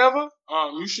Amazon or whatever.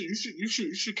 You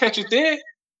should catch it there.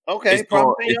 Okay, it's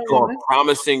called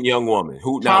Promising Young Woman.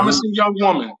 Promising Young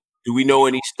Woman. Do we know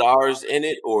any stars in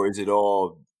it, or is it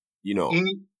all, you know?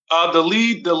 The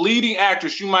leading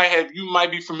actress, you might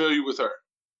be familiar with her.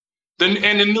 The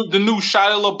new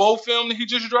Shia LaBeouf film that he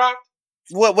just dropped.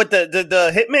 What with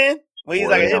the hitman? Where he's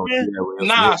like a hitman?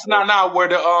 Nah. Where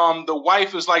the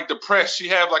wife is like depressed. She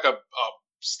have like a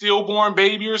stillborn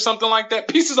baby or something like that.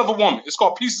 Pieces of a Woman. It's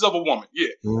called Pieces of a Woman. Yeah,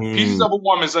 Pieces of a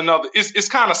Woman is another. It's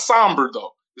kind of somber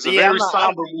though. It's a very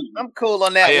somber movie. I'm cool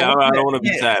on that. Yeah, I don't want to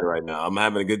be sad right now. I'm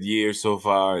having a good year so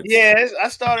far. Yeah, I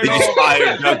started. They just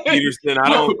fired Doug Peterson.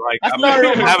 I'm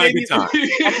having a good time.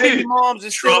 My baby moms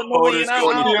is still annoying. I'm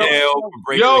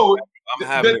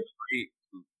having a great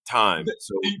time.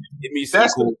 So give me some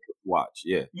cool to watch.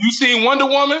 Yeah. You seen Wonder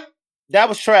Woman? That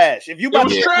was trash. If you it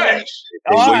was trash.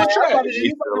 A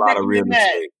lot of real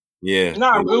mistakes. Yeah.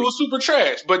 Nah, it was super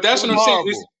trash. But that's what I'm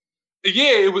saying.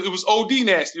 It was OD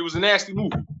nasty. It was a nasty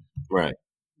movie. Right.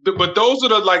 But those are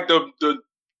the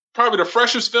probably the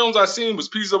freshest films I've seen was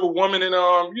Pieces of a Woman and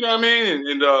you know what I mean,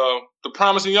 and The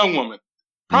Promising Young Woman.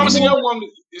 Promising Young Woman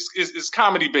is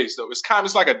comedy based though.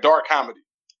 It's like a dark comedy.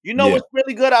 You know what's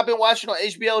really good? I've been watching on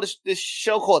HBO this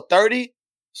show called 30.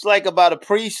 It's like about a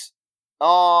priest.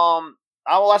 I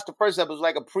watched the first episode. It was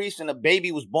like a priest and a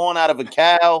baby was born out of a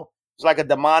cow. It's like a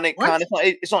demonic kind.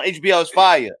 It's on HBO. It's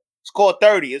fire. It's called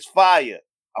 30. It's fire.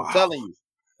 I'm telling you.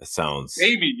 That sounds.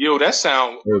 Baby, that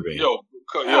sound. Watch it.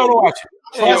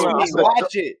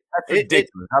 Watch it. That's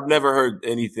ridiculous. I've never heard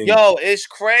anything. Yo, it's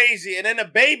crazy. And then the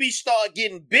baby start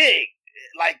getting big.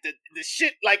 Like the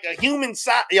shit, like a human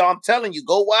size. Yo, I'm telling you,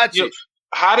 go watch it.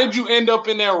 How did you end up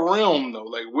in that realm though?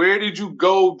 Like, where did you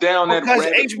go down that? Because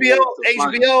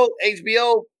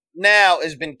HBO now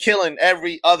has been killing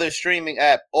every other streaming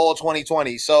app all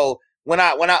 2020. So when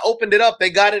I opened it up, they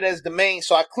got it as the main.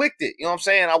 So I clicked it. You know what I'm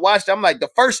saying? I watched it. I'm like, the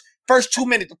first 2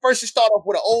 minutes. The first, it start off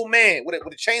with an old man with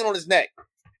a chain on his neck.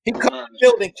 He come in the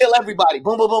building, kill everybody.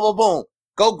 Boom, boom, boom, boom, boom.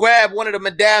 Go grab one of the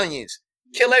medallions.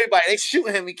 Kill everybody. They shoot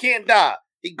him. He can't die.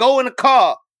 He go in the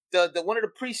car. The one of the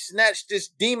priests snatched this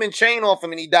demon chain off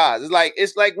him and he dies.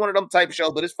 It's like one of them type of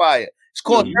shows, but it's fire. It's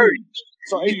called 30.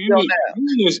 So you in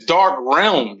this dark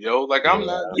realm, yo. Like I'm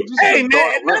not. Hey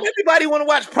man, not everybody want to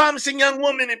watch Promising Young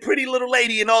Woman and Pretty Little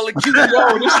Lady and all the cute. Yo,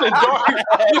 this is dark.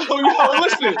 Yo,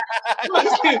 listen.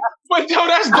 But yo,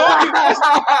 that's dark.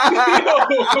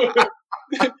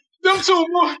 Them two,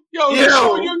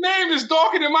 your name is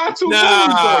darker than my two movies,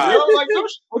 though. Yo.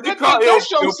 Like that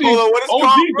show seems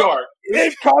OD dark.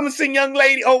 It's Promising Young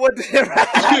Lady. Oh, what?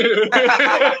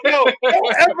 Yo,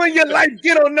 don't ever in your life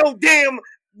get on no damn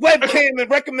webcam and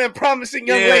recommend Promising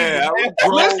Young Lady.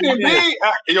 Listen, me,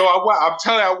 I'm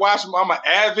telling you, I'm an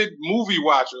avid movie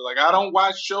watcher. Like I don't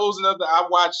watch shows and other. I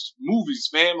watch movies,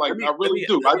 fam. Like I really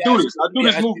do. I do this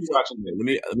movie watching.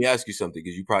 Let me ask you something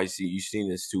because you've seen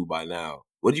this too by now.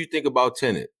 What do you think about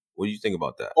Tenet? What do you think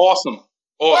about that? Awesome.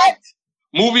 What?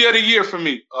 Movie of the year for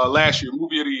me. Last year,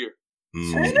 movie of the year.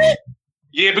 Tenet?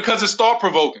 Yeah, because it's thought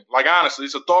provoking. Like honestly,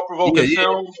 it's a thought provoking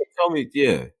film. Tell me,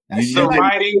 the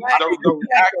writing,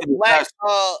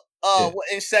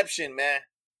 Inception, man.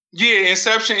 Yeah,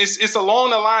 Inception. It's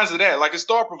along the lines of that. Like it's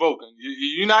thought provoking.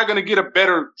 You're not gonna get a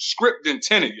better script than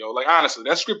Tenet, yo. Like honestly,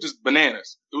 that script is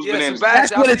bananas. It was bananas.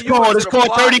 That's what it's called. It's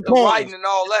called 30 coins and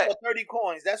all that. 30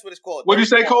 coins. That's what it's called. What do you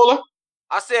say, Cola?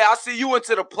 I said I see you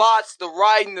into the plots, the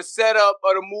writing, the setup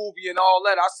of the movie, and all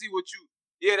that. I see what you.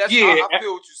 I feel what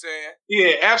you're saying.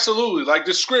 Yeah, absolutely. Like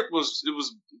the script was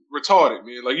retarded,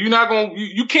 man. Like you're not gonna,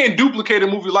 you can't duplicate a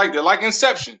movie like that, like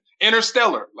Inception,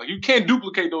 Interstellar. Like you can't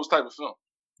duplicate those type of films.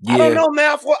 Yeah. I don't know,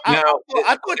 man.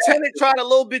 I thought Tenet tried a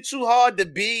little bit too hard to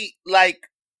be like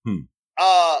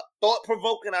thought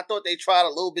provoking. I thought they tried a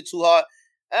little bit too hard.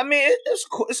 I mean, it's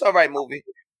cool. It's all right movie.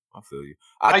 I feel you.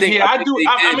 I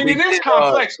mean, it is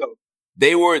complex though.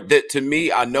 They were that to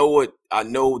me. I know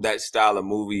that style of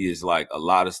movie is like a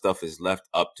lot of stuff is left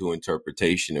up to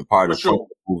interpretation, and part of the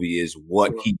movie is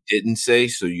what he didn't say.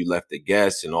 So you left to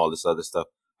guess and all this other stuff.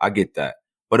 I get that,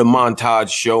 but a montage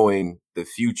showing the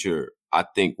future, I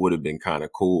think, would have been kind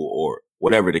of cool, or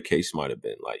whatever the case might have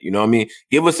been. Like, you know what I mean?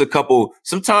 Give us a couple.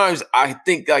 Sometimes I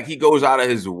think like he goes out of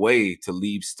his way to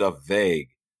leave stuff vague.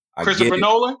 Christopher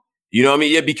Nolan. You know what I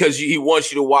mean? Yeah, because he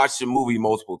wants you to watch the movie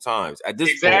multiple times. At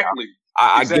this point,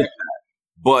 I get that.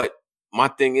 But my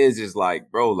thing is like,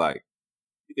 bro, like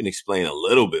you can explain a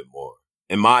little bit more,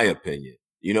 in my opinion.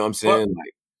 You know what I'm saying?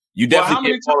 Like you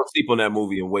definitely can't fall asleep on that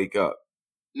movie and wake up.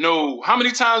 No, how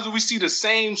many times do we see the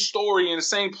same story and the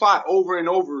same plot over and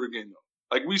over again?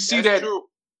 Though? Like we see that true.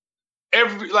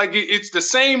 It's the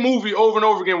same movie over and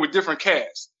over again with different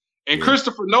casts. And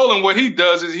Christopher Nolan, what he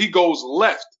does is he goes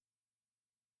left.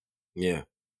 Yeah.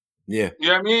 Yeah. You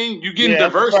know what I mean? You get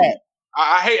diversity. Right.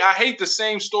 I hate the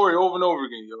same story over and over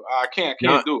again, yo. I can't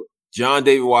do it. John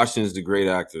David Washington is the great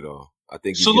actor, though. I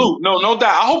think. Salute. No doubt.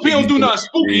 I hope he don't do nothing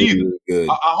spooky either. Good.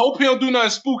 I hope he don't do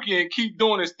nothing spooky and keep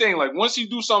doing his thing. Like once he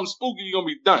do something spooky, you're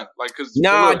gonna be done. Like cause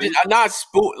not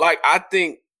spook. Like I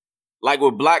think, like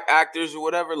with black actors or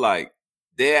whatever, like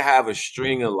they have a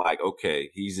string of like, okay,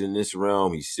 he's in this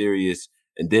realm, he's serious,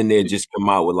 and then they just come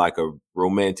out with like a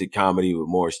romantic comedy with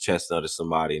Morris Chestnut or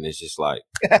somebody, and it's just like,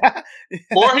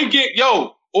 or he get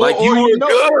like you were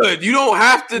good. You don't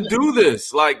have to do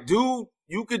this. Like, dude,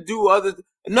 you could do other.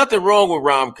 Nothing wrong with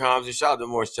rom-coms. And shout out to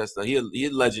Morris Chestnut. He a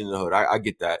legend in the hood. I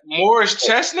get that. Morris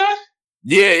Chestnut?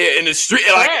 Yeah, in the street.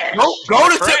 Like, go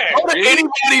to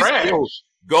anybody's.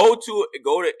 Go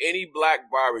to any black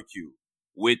barbecue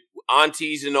with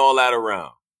aunties and all that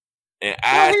around, and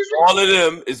ask all of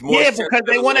them is Morris. Yeah, because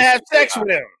they want to have sex with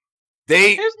him.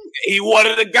 He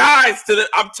wanted the guys to the.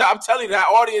 I'm telling you, that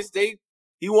audience,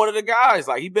 he one of the guys.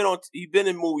 Like he been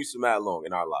in movies for mad long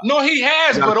in our lives. No, he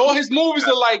has, but all his movies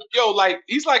are like,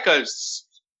 he's like a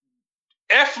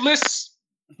F-list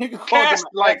cast.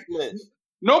 Like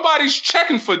nobody's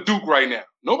checking for Duke right now.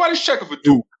 Nobody's checking for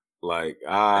Duke. Like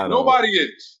nobody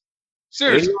is.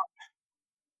 Seriously.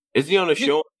 Is he on a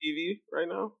show on TV right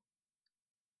now?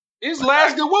 What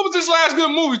was his last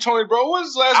good movie, Tony, bro? What was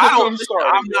his last good movie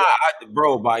started?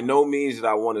 Bro, by no means that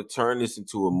I want to turn this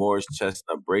into a Morris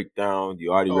Chestnut breakdown.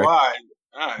 You already all right.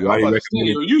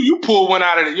 You pull one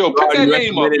out of it. Yo, pick that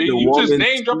name up, B. You just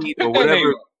name drop pick that name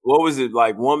up. What was it,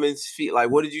 like woman's feet? Like,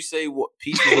 what did you say? What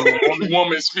pieces of a woman?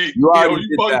 Woman's feet. You already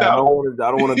did that. I don't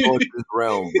want to go into this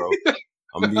realm, bro.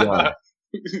 I'm gonna be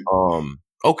honest.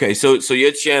 Okay, so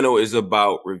your channel is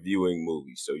about reviewing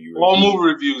movies. So you all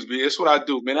movie reviews, B. That's what I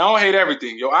do, man. I don't hate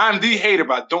everything. Yo, I'm the hater,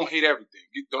 but I don't hate everything.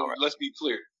 Let's be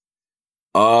clear.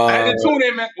 I had to tune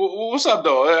in, man. What's up,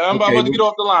 though? I'm about to get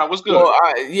off the line. What's good?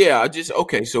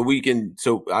 Well, so we can.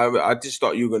 So I just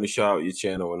thought you were going to shout out your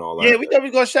channel and all that. Yeah, we thought we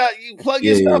were going to shout. You plug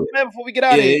your stuff, man, before we get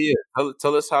out of here. Yeah.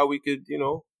 Tell us how we could,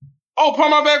 Oh, Pour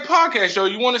My Back Podcast, yo.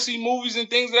 You want to see movies and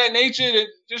things of that nature?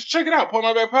 Just check it out. Pour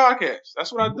My Back Podcast.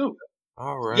 That's what I do.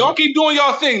 All right. Y'all keep doing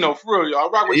y'all thing, though, for real, y'all.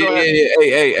 Rock with y'all.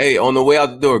 Hey. On the way out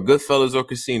the door, Goodfellas or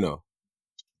Casino?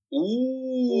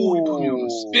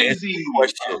 Ooh, busy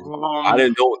question.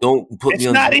 Don't put me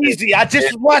on. It's not easy. I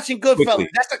just was watching Goodfellas.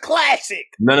 That's a classic.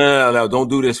 No. Don't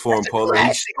do this for him, Paul.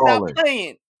 He's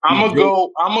stalling. I'm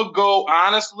gonna go.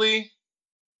 Honestly,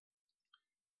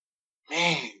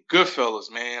 man,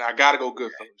 Goodfellas, man. I gotta go Goodfellas.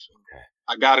 Okay.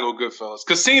 I gotta go Goodfellas.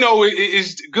 Casino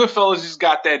is Goodfellas. Just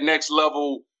got that next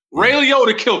level. Ray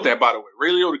Liotta killed that, by the way.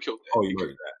 Ray Liotta killed that. Oh, you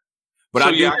heard that. But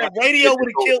Radio would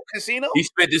have killed Casino. He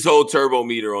spent this whole turbo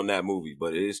meter on that movie,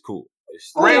 but it is cool.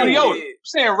 Ray Liotta. I'm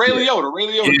saying Ray Liotta.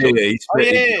 He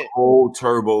spent the whole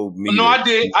turbo meter. No, I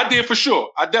did for sure.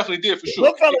 I definitely did for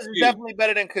sure. Goodfellas is definitely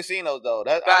better than Casino, though.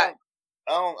 I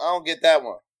don't get that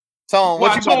one. Tone,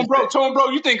 bro,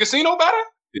 you think Casino better?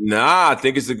 Nah, I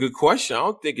think it's a good question. I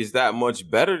don't think it's that much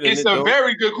better than it's a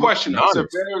very good question. It's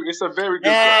a very good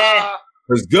question.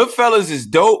 Because Goodfellas is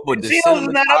dope, but Casino's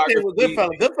not up there with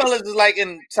Goodfellas. Goodfellas is like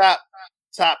in top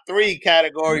 3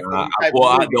 category.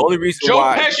 The only reason Joe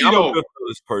why Pesci, I'm though. a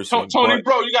Goodfellas person, Tony,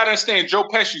 bro, you gotta understand Joe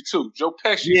Pesci too. Joe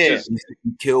Pesci,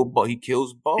 he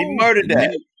kills both. He murdered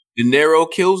that. De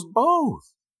Niro kills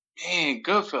both. Man,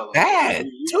 Goodfellas. Bad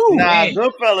too. Nah,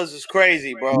 Goodfellas is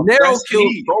crazy, bro. De Niro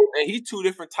kills both, and he's two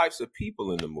different types of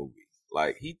people in the movie.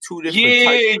 Like he two different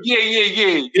types.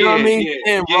 You know what I mean?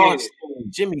 And Ross,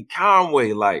 Jimmy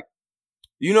Conway, like,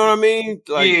 you know what I mean?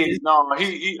 Like,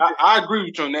 I agree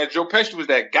with you on that. Joe Pesci was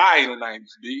that guy in the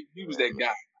 90s, B. He was that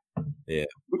guy. Yeah.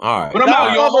 All right. But I'm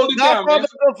out, y'all. Hold it down, man.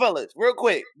 Goodfellas, real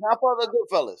quick.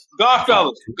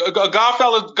 Godfather,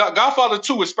 Godfather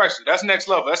 2 especially. That's next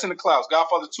level. That's in the clouds.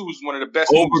 Godfather 2 is one of the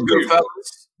best over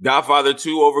Goodfellas. Godfather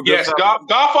 2 over Goodfellas. Yes,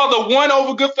 Godfather 1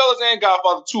 over Goodfellas and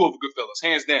Godfather 2 over Goodfellas,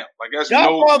 hands down. Like that's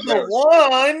Godfather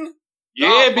 1.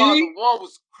 Yeah, B. Godfather 1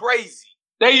 was crazy.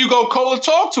 There you go, Cola.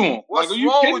 Talk to him. What's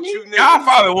wrong with you, nigga?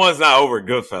 Godfather 1's not over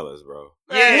Goodfellas, bro.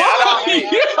 Yeah.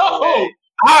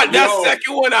 That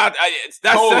second one,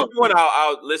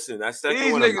 I'll listen. That second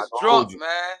These one, niggas drunk,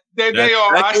 man. They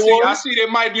are. I see. They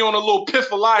might be on a little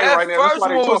piff of lion right now. That's why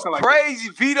they talking like crazy.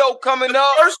 Vito coming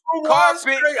up,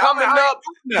 carpet coming up,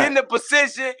 getting the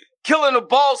position, killing the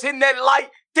balls, hitting that light,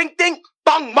 ding, ding,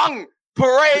 bang, bang.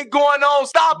 parade going on.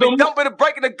 Stop it. Dumping and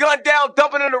breaking the gun down,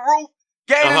 dumping in the roof,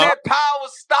 gaining that power.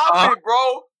 Stop it,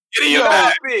 bro.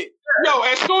 Stop it. Yo,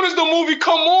 as soon as the movie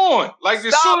come on, like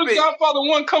as soon as Godfather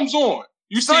 1 comes on,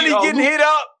 you Sonny see getting hit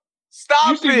up. Stop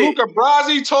you see Luca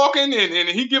Brasi talking and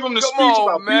he give him the speech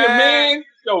about being a man.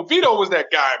 Yo, Vito was that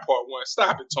guy in part 1.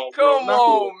 Stop it, Tone. Come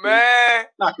on, man.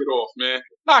 Knock it off, man.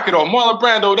 Knock it off. Marlon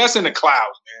Brando, that's in the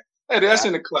clouds, man. Hey, that's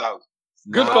in the clouds.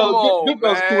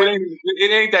 Goodfellas cool. It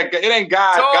ain't that. It ain't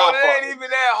God. Tone, Godfather. it ain't even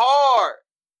that hard.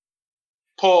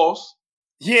 Pause.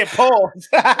 Yeah, pause.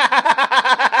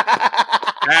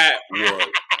 That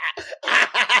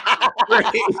was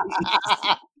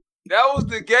That was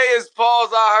the gayest pause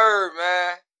I heard,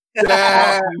 man.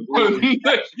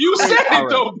 You said it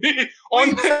though, B. On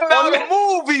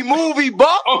the movie,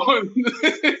 Buck. What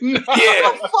the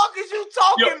fuck is you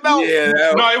talking about?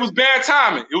 Yeah, no, it was bad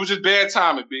timing. It was just bad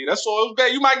timing, B. That's all. It was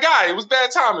bad. You my guy. It was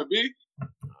bad timing, B.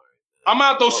 I'm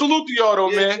out though. Salute to y'all though,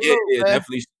 man. Yeah,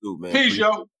 definitely salute, man. Peace,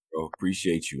 yo. Bro,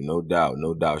 appreciate you, no doubt.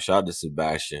 Shout out to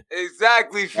Sebastian.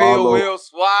 Exactly, Phil Will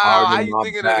Swile. How you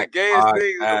thinking of the gayest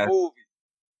things in the movie?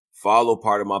 Follow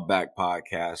Part of My Back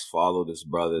podcast. Follow this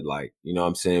brother, like, you know what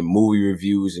I'm saying, movie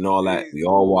reviews and all that. We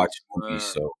all watch movies,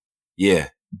 so yeah.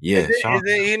 Is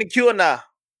he in the queue or not?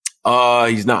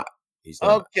 He's not.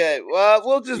 Okay, well,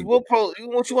 what you want to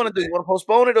do? You want to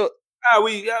postpone it or?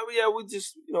 We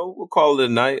just, we'll call it a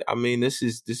night. I mean, this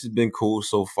has been cool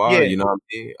so far. You know what I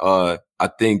mean? I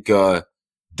think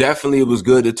definitely it was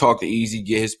good to talk to Easy,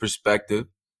 get his perspective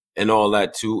and all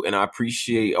that too. And I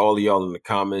appreciate all of y'all in the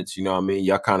comments. You know what I mean?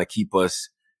 Y'all kind of keep us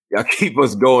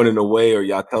going in a way, or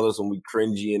y'all tell us when we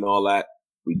cringy and all that.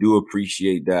 We do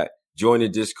appreciate that. Join the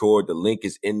Discord. The link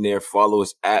is in there. Follow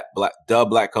us at The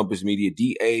Black Compass Media,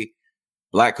 DA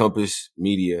Black Compass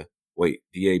Media.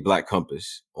 DA Black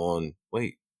Compass on,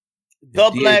 The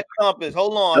Black Compass.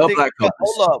 Hold on. Black Compass.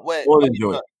 Hold up. Wait.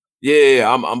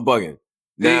 Yeah, I'm bugging.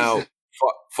 Now,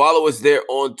 follow us there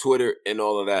on Twitter and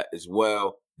all of that as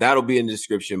well. That'll be in the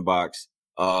description box.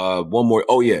 One more.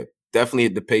 Oh, yeah. Definitely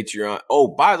hit the Patreon. Oh,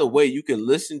 by the way, you can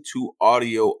listen to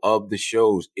audio of the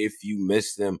shows if you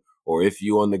miss them or if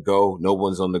you on the go. No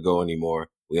one's on the go anymore.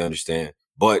 We understand.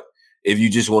 But if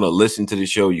you just want to listen to the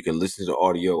show, you can listen to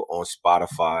audio on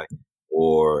Spotify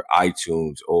or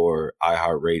iTunes or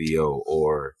iHeartRadio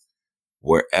or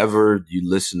wherever you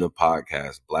listen to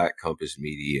podcasts. Black Compass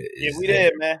Media is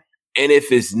there, man. And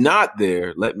if it's not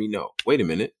there, let me know. Wait a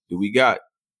minute. Do we got?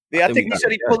 Yeah, I think he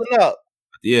said he's pulling up.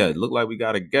 Yeah, it looked like we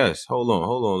got a guest. Hold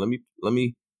on. Let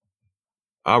me.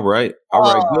 All right.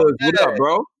 Good. What up,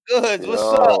 bro? Good. What's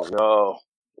up?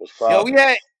 Yo, we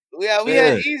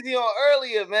had Easy on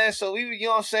earlier, man. So we, you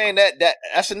know what I'm saying,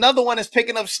 that's another one that's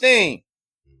picking up steam.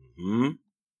 Hmm.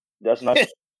 That's nice.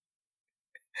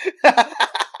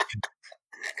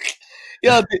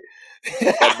 Yo,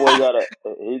 that boy got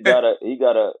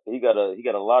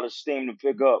a lot of steam to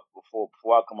pick up before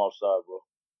I come outside, bro.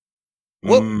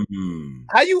 What?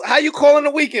 How you calling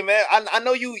the weekend, man? I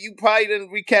know you probably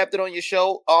didn't recap it on your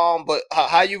show. But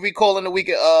how you recalling the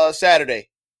weekend? Saturday.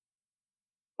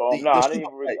 I didn't even. I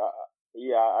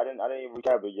didn't even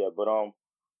recap it yet. But I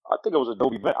think it was a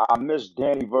dope event. I missed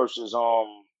Danny versus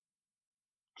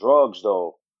Drugs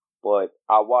though. But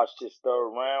I watched his third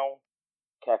round.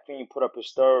 Caffeine put up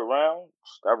his third round.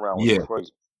 That round was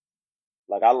crazy.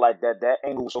 Like, I like that. That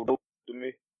angle was so dope to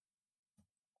me.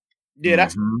 Yeah,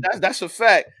 that's a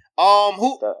fact.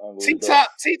 Who T-Top?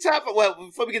 Well,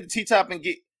 before we get to T-Top and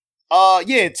get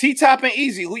T-Top and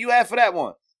Easy. Who you had for that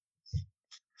one?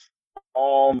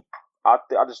 I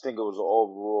just think it was an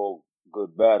overall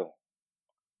good battle.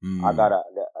 I gotta,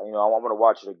 I want to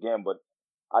watch it again, but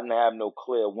I didn't have no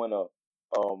clear winner.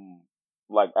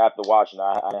 Like after watching,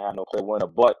 I didn't have no clear winner,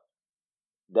 but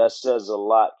that says a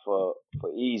lot for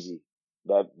Easy.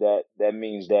 That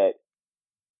means that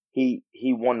he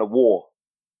won the war,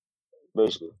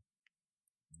 basically.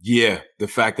 Yeah, the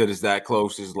fact that it's that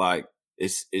close is like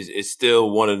it's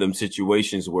still one of them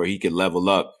situations where he could level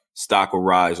up, stock will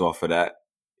rise off of that.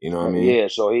 You know what I mean? Yeah.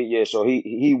 So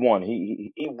he won.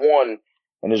 He won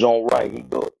in his own right. He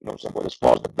good. You know what I'm saying? But as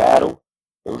far as the battle,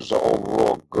 it was an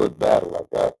overall good battle like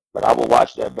that. Like, I will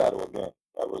watch that battle again.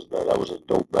 That was a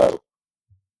dope battle.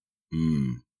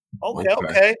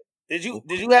 Okay. Did you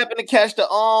happen to catch the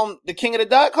King of the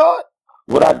Dot card?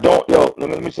 What I don't,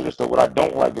 let me say this though. What I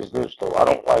don't like is this though. I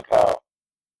don't like how.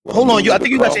 Hold on, I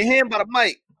think you got your hand by the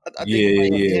mic. Yeah.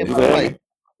 You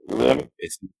hear me?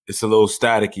 It's a little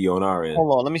staticky on our end.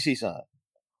 Hold on, let me see something.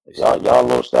 Y'all a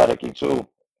little staticky too.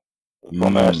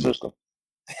 From our system.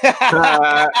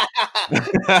 Nah,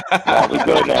 we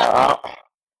good now.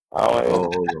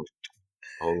 Hold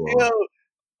on.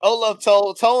 Hold up,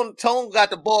 Tone got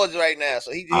the boards right now,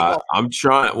 so he I'm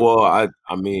trying. Well,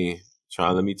 I mean,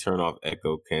 let me turn off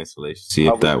echo cancellation. See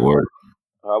if that works.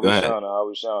 How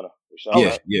we sounding?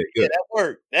 Yeah, good. Yeah, that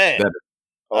worked. Damn. Better.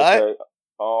 Okay.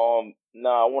 Right.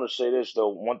 Nah, I want to say this though.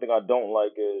 One thing I don't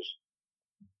like is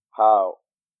how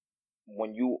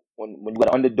when you got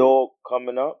an underdog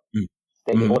coming up,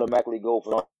 they automatically go for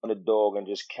the underdog and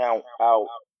just count out.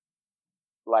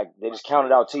 Like they just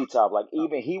counted out T-Top. Like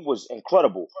even he was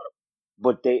incredible,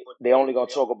 but they only gonna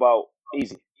talk about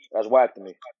Easy. That's whack to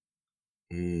me.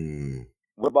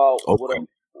 What about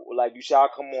like you said? I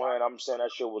come on here and I'm saying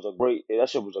that shit was a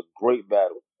great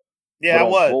battle. Yeah, but it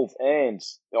was.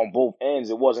 On both ends,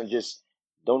 it wasn't just.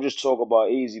 Don't just talk about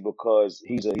Easy because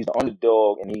he's an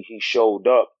underdog and he showed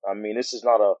up. I mean, this is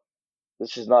not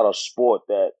a sport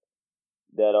that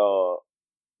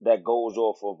goes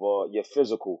off of your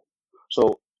physical.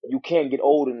 So you can't get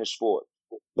old in this sport.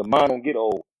 The mind don't get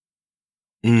old.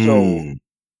 So,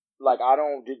 like, I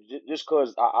don't just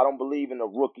because I don't believe in the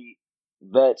rookie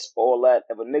vets, all that.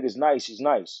 If a nigga's nice, he's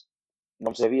nice. You know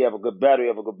what I'm saying? If he have a good battle,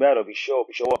 If he show up,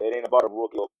 It ain't about a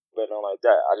rookie or nothing like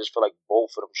that. I just feel like both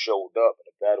of them showed up, and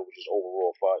the battle was just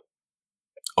overall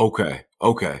fire.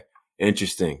 Okay.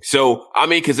 Interesting. So, I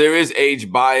mean, because there is age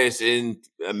bias in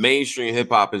mainstream hip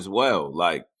hop as well.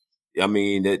 Like, I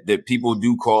mean, that people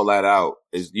do call that out.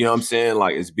 Is, you know what I'm saying?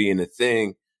 Like, it's being a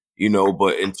thing, you know,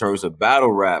 but in terms of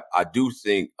battle rap, I do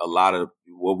think a lot of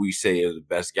what we say are the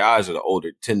best guys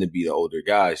tend to be the older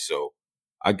guys. So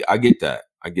I get that.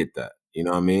 You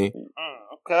know what I mean?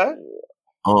 Okay.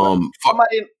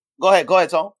 Somebody, go ahead,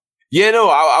 Tom. Yeah, no,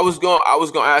 I was going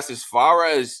to ask, as far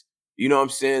as, you know what I'm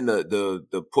saying,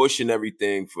 the push and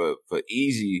everything for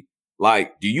Easy,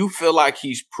 like, do you feel like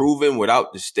he's proven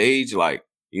without the stage? Like,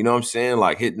 you know what I'm saying?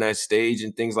 Like hitting that stage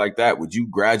and things like that. Would you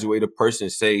graduate a person,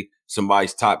 say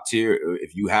somebody's top tier,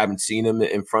 if you haven't seen him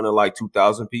in front of like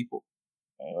 2,000 people?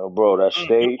 Bro, that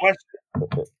stage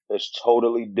is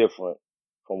totally different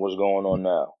from what's going on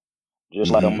now.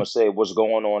 Just like I'm gonna say, what's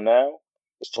going on now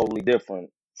is totally different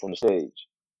from the stage.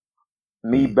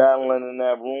 Me battling in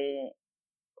that room,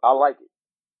 I like it.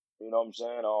 You know what I'm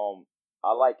saying?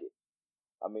 I like it.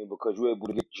 I mean, because you're able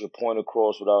to get your point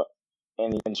across without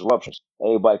any interruptions.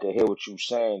 Everybody can hear what you're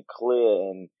saying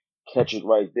clear and catch it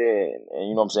right there. And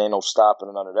you know what I'm saying? No stopping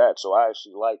and none of that. So I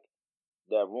actually like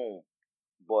that room.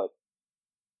 But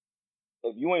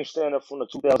if you ain't standing up in front of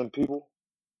 2,000 people,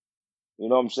 you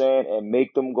know what I'm saying, and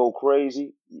make them go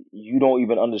crazy, you don't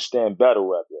even understand battle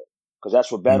rap yet. Because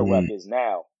that's what battle rap is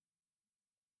now.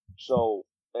 So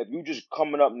if you just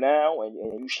coming up now and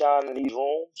you shine in these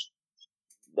rooms,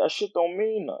 that shit don't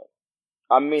mean nothing.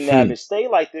 I mean, now if it stay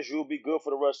like this, you'll be good for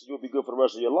the rest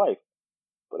of your life.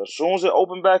 But as soon as it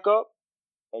open back up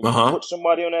and you put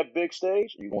somebody on that big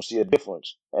stage, you're gonna see a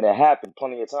difference. And it happened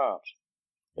plenty of times.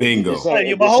 Bingo.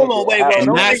 But hold on, wait.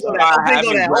 Don't think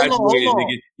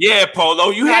that. Yeah, Polo,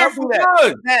 you have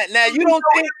good. Now you don't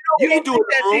think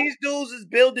that these dudes is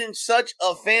building such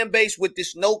a fan base with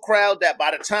this no crowd that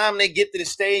by the time they get to the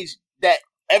stage, that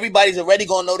everybody's already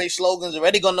gonna know their slogans,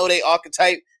 already gonna know their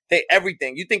archetype, they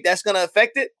everything. You think that's gonna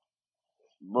affect it?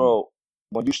 Bro,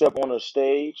 when you step on a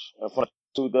stage in front of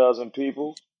 2,000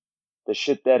 people, the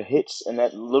shit that hits in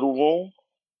that little room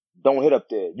don't hit up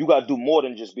there. You gotta do more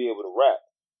than just be able to rap.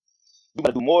 You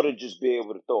gotta do more than just be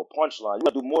able to throw a punchline. You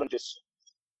gotta do more than just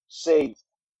say,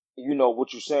 you know,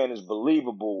 what you're saying is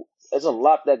believable. There's a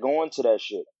lot that go into that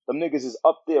shit. Them niggas is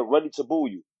up there ready to boo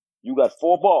you. You got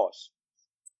 4 bars.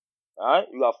 Alright?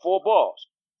 You got 4 bars.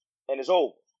 And it's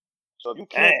over. So if you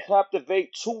can't captivate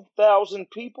 2,000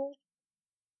 people,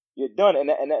 you're done. And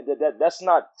that's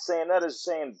not saying that is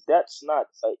saying that's not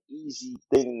an easy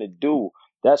thing to do.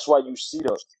 That's why you see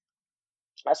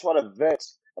that's why the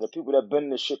vets and the people that been in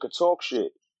this shit could talk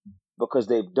shit, because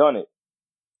they've done it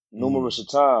numerous of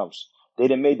times. They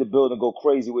done made the building go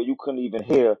crazy where you couldn't even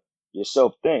hear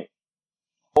yourself think.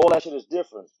 All that shit is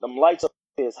different. Them lights up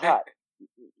there is hot.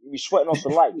 You be sweating off the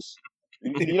lights.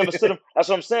 You never stood. That's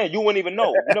what I'm saying. You wouldn't even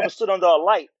know. You never stood under a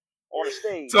light on the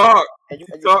stage. And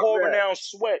you're pouring down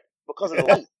sweat because of the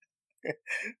light.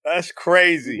 That's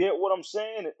crazy. You get what I'm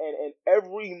saying? And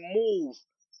every move,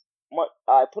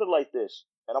 I put it like this,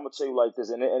 and I'm gonna tell you like this,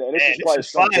 and this is probably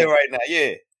something right now,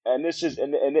 yeah. And this is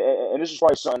and this is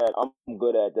probably something that I'm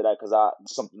good at,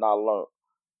 something I learned.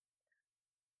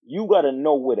 You gotta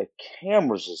know where the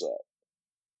cameras is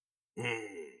at.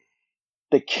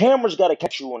 The cameras gotta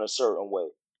catch you in a certain way.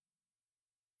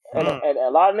 And a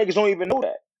lot of niggas don't even know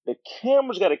that. The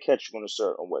cameras gotta catch you in a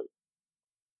certain way.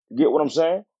 You get what I'm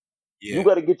saying? Yeah. You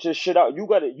gotta get your shit out.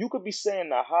 You could be saying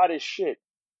the hottest shit,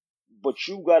 but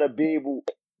you gotta be able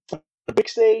The big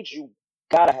stage, you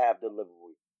gotta have delivery.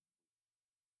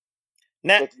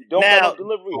 Now, if you don't have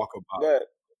delivery,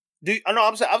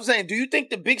 I'm saying, do you think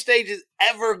the big stage is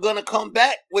ever gonna come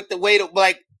back with the way to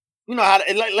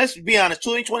let's be honest,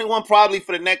 2021 probably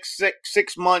for the next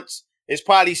six months is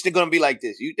probably still gonna be like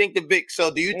this. You think do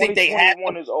you think they have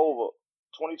 2021 is over?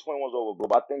 2021 is over, bro.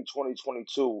 But I think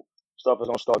 2022 stuff is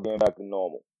gonna start getting back to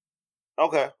normal.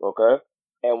 Okay.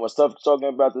 And when stuff start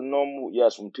getting back to normal,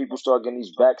 yes, when people start getting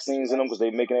these vaccines in them because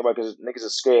they making everybody, because niggas are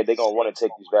scared, they gonna run and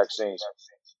take these vaccines.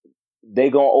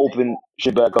 They gonna open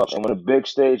shit back up, and when the big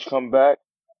stage come back,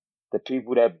 the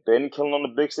people that been killing on the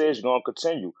big stage gonna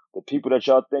continue. The people that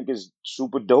y'all think is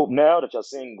super dope now, that y'all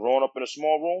seeing growing up in the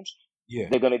small rooms,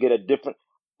 they're gonna get a different.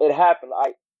 It happened.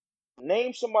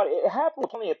 Name somebody. It happened with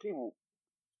plenty of people.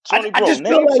 Tony, bro,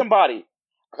 name somebody.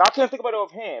 I can't think about it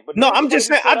offhand, but no, I'm just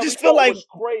saying. I just feel like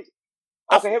crazy.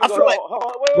 Okay, here we go.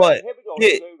 Wait, here we go.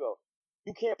 Here we go.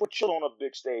 You can't put Chilla on a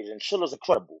big stage, and Chilla's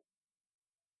incredible.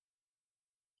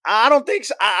 I don't think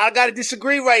so. I gotta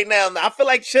disagree right now. I feel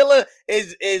like Chilla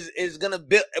is gonna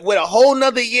build with a whole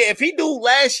nother year. If he do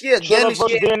last year again this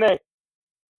year, DNA.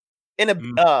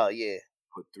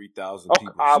 Put 3,000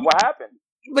 people. What happened?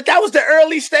 But that was the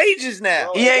early stages.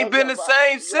 Now he ain't been the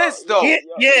same since though.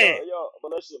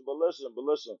 But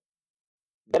listen.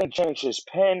 That didn't change his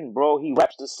pen, bro. He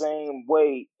raps the same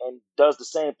way and does the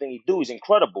same thing he do. He's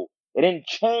incredible. It didn't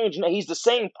change. He's the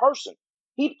same person.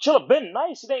 He should have been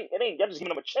nice. Y'all just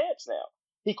giving him a chance now.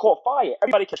 He caught fire.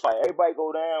 Everybody catch fire. Everybody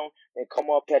go down and come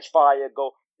up, catch fire,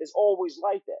 go. It's always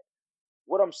like that.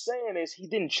 What I'm saying is he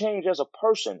didn't change as a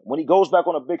person. When he goes back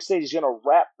on a big stage, he's gonna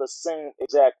rap the same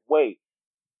exact way.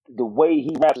 The way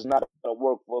he raps is not gonna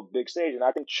work for a big stage, and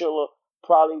I think Chilla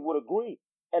probably would agree.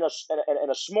 In a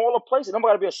smaller place, it don't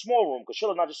gotta be a small room, because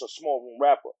Chilla's not just a small room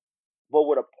rapper. But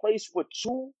with a place with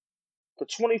 2 to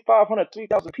 2,500,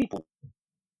 3,000 people,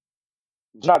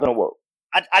 it's not gonna work.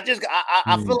 I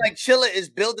feel like Chilla is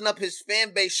building up his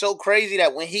fan base so crazy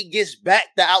that when he gets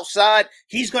back to outside,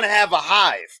 he's gonna have a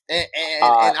hive. And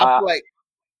I feel like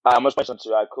I'm gonna say something to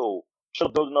you. All right, cool.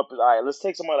 Chilla building up his. All right, let's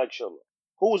take somebody like Chilla,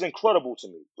 who was incredible to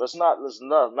me. Let's not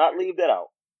leave that out.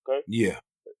 Okay. Yeah.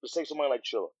 Let's take somebody like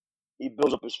Chilla. He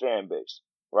builds up his fan base,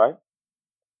 right?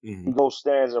 Mm-hmm. He goes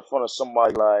stands in front of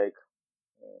somebody like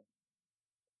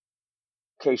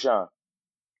K-Shine.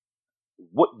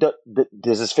 What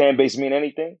does his fan base mean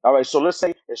anything? All right, so let's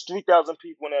say there's 3,000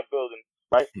 people in that building,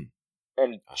 right?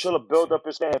 And Chilla built up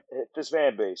his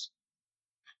fan base.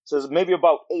 So there's maybe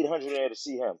about 800 there to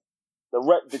see him.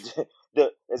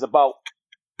 There's about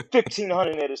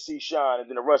 1,500 there to see Shine, and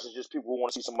then the rest is just people who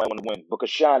want to see somebody want to win, because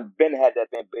Shine Ben had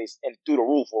that fan base and through the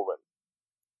roof already.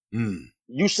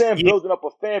 You saying building up a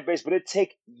fan base, but it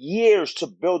take years to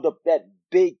build up that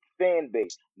big fan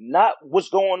base. Not what's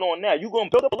going on now. You're gonna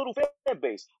build up a little fan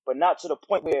base, but not to the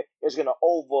point where it's gonna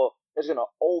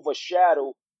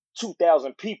overshadow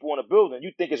 2,000 people in a building.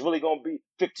 You think it's really gonna be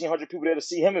 1,500 people there to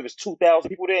see him if it's 2,000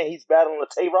 people there and he's battling a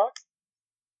Tay-Rock?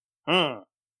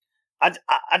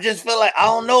 I just feel like, I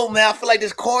don't know, man. I feel like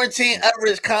this quarantine era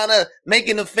is kind of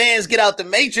making the fans get out the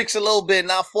matrix a little bit,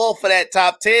 and I fall for that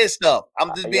top 10 stuff.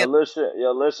 I'm just being. Listen.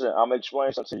 I'm gonna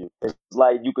explain something to you. It's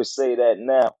like you could say that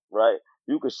now, right?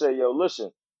 You could say,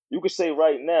 listen. You could say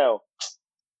right now,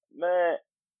 man,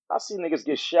 I see niggas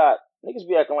get shot. Niggas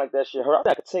be acting like that shit hurt.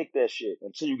 I could take that shit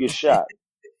until you get shot.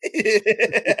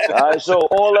 All right, so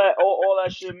all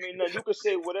that shit mean nothing. You can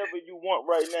say whatever you want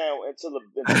right now until the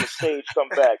stage come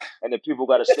back, and then people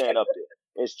got to stand up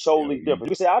there. It's totally different. You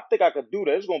can say, I think I could do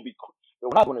that. It's gonna be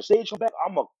when the stage come back,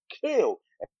 I'm gonna kill.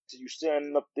 Until you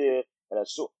standing up there,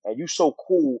 and you so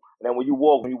cool. And then when you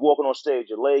walking on stage,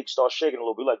 your legs start shaking a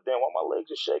little bit. You're like, damn, why my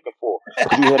legs are shaking for?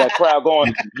 You hear that crowd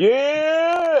going,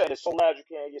 yeah, and it's so loud you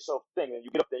can't hear yourself thinking. And you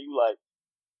get up there, you like.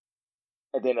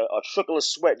 And then a trickle of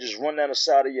sweat just run down the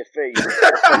side of your face.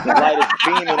 Like the light is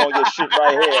beaming on your shit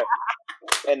right here.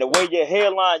 And the way your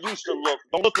hairline used to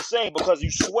don't look the same because you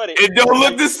sweated. It don't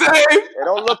look the same. It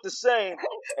don't look the same.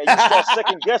 And you start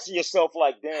second guessing yourself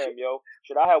like, damn, yo,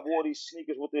 should I have wore these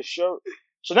sneakers with this shirt?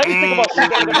 So now you think about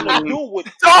something that has to do with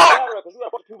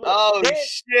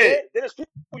shit. Then there's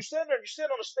people, you stand on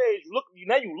the stage, you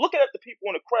looking at the people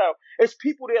in the crowd. There's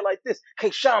people there like this.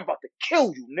 Hey, Sean about to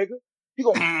kill you, nigga. You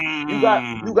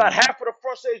got half of the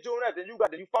front stage doing that. Then you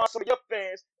find some of your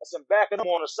fans that's in back of them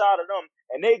on the side of them,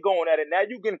 and they going at it. Now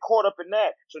you getting caught up in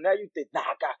that. So now you think, nah,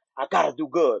 I gotta do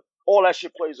good. All that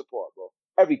shit plays a part, bro.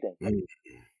 Everything.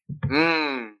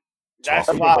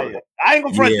 That's fire. I ain't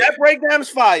gonna front. That breakdown is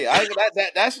fire.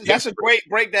 That's a great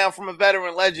breakdown from a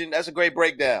veteran legend. That's a great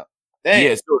breakdown. Damn.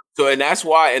 Yeah, so and that's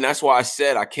why I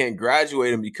said I can't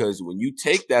graduate him, because when you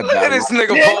take that Look at battle, this nigga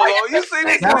Polo. You see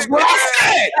this that's nigga? what I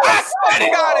said. I said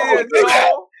it. Out of here,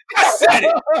 Joe. I said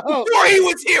it before he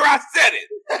was here. I said it,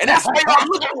 and that's why y'all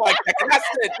looking like that. And I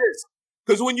said this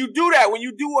because when you do that, when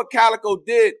you do what Calico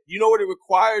did, you know what it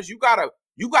requires. You gotta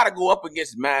go up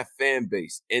against mad fan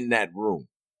base in that room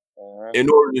in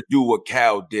order to do what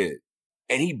Cal did,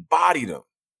 and he bodied him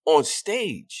on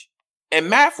stage,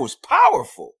 and Math was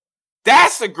powerful.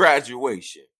 That's a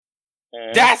graduation.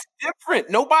 That's different.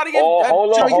 Nobody.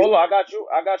 Hold on. I got you.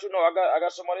 No, I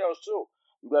got somebody else too.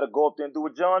 You got to go up there and do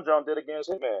what John did against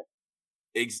Hitman.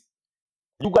 You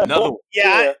got to go.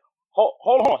 Yeah.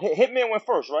 Hold on. Hitman went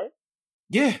first, right?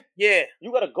 Yeah.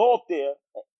 You got to go up there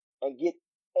and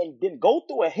then go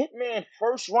through a Hitman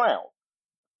first round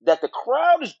that the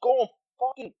crowd is going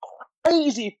fucking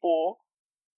crazy for.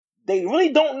 They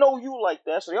really don't know you like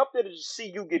that, so they're up there to just see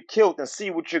you get killed and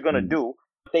see what you're gonna do.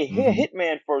 They hear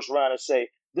Hitman first round and say,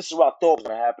 "This is what I thought was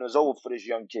gonna happen. It's over for this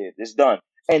young kid. It's done."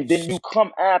 And then you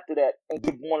come after that and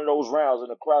give one of those rounds, and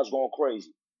the crowd's going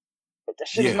crazy. But that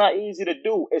shit is not easy to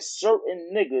do. It's certain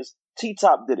niggas.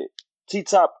 T-Top did it.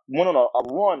 T-Top went on a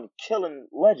run killing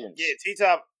legends. Yeah,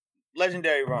 T-Top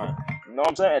legendary run. You know what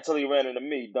I'm saying? Until he ran into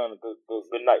me, done a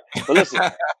good night. But listen,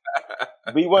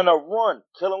 we went a run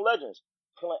killing legends.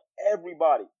 Killing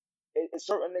everybody. It's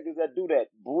certain niggas that do that.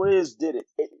 Briz did it.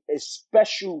 It's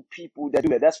special people that do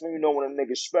that. That's when you know when a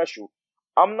nigga's special.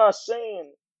 I'm not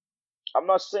saying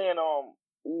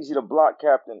Easy the Block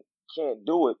Captain can't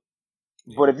do it.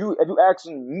 But if you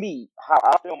asking me how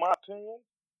I feel, my opinion,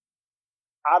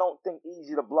 I don't think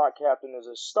Easy the Block Captain is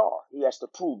a star. He has to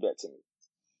prove that to me.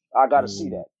 I gotta see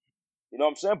that. You know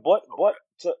what I'm saying? But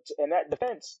to in that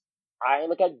defense, I ain't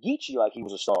look at Geechee like he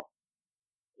was a star.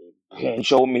 He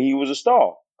showed me he was a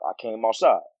star. I came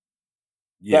outside.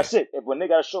 Yeah. That's it. If a nigga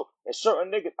gotta show, a certain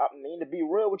nigga, I mean, to be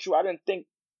real with you, I didn't think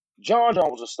John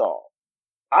was a star.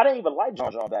 I didn't even like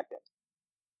John back then.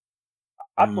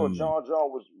 I thought John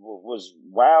was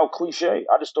wild cliche.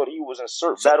 I just thought he was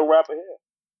insert battle rapper here.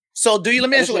 So let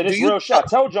me ask you, this real shot.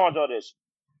 Tell John this.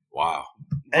 Wow.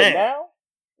 But now,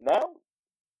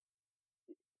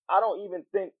 I don't even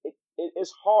think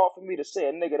it's hard for me to say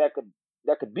a nigga that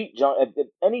could beat John. If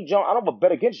any John, I don't have a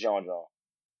bet against John.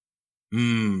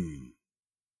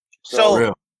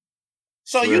 So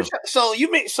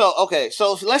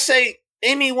let's say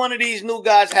any one of these new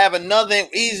guys have another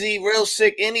Easy, Real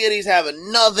Sick, any of these have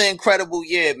another incredible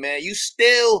year, man. You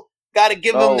still got to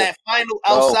give them that final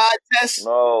outside test.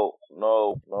 No. I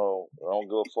don't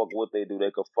give a fuck what they do. They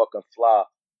could fucking fly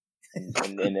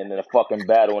and in a fucking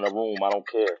battle in a room. I don't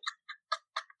care.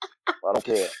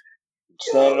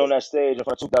 Standing on that stage in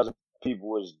front of 2,000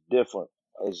 people is different.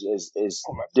 It's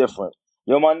different.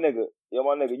 Yo, my nigga,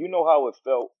 you know how it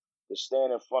felt to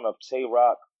stand in front of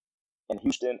Tay-Rock in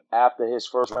Houston after his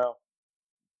first round?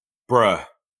 Bruh.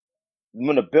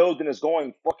 When the building is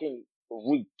going fucking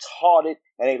retarded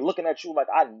and they looking at you like,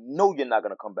 I know you're not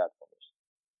going to come back from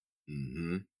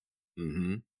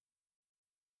this.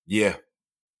 Yeah.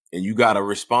 And you got to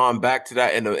respond back to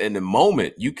that in the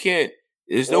moment. You can't,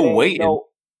 there's no waiting.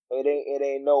 It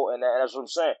ain't no, and that's what I'm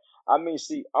saying. I mean,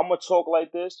 see, I'm going to talk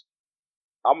like this.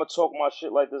 I'm going to talk my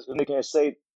shit like this because they can't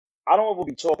say, I don't ever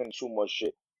be talking too much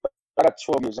shit. I got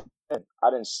 12 years in. I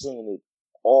done seen it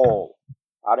all.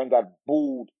 I done got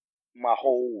booed my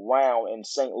whole round in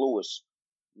St. Louis.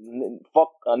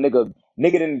 Fuck a nigga.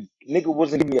 Nigga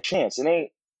wasn't giving me a chance. It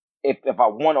ain't, if I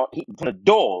won from the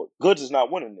door, Goods is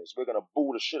not winning this. We're going to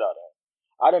boo the shit out of him.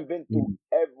 I done been through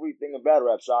everything in battle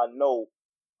rap, so I know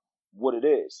what it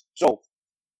is. So,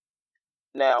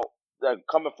 now,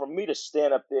 coming from me to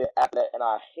stand up there after that, and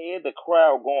I hear the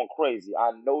crowd going crazy.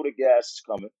 I know the gas is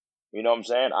coming. You know what I'm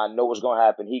saying? I know what's going to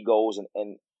happen. He goes,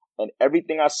 and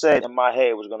everything I said in my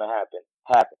head was going to happen.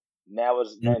 Now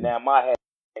now my head.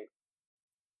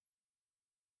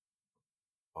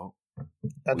 Oh.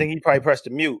 I think he probably pressed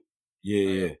the mute.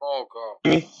 Yeah. Oh,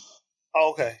 God. Oh,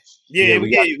 okay. Yeah, we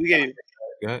get you.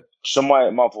 Go ahead. Somebody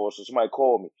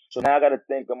called me. So now I got to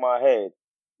think in my head,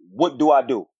 what do I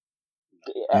do?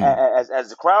 As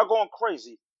the crowd going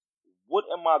crazy, what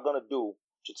am I going to do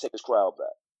to take this crowd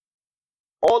back?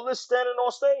 All this standing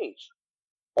on stage.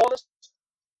 All this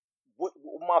with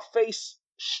my face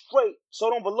straight so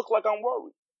it don't even look like I'm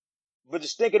worried. But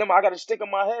just thinking, I got to stick in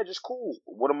my head, just cool.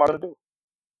 What am I going to do?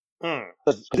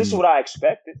 This is what I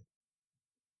expected.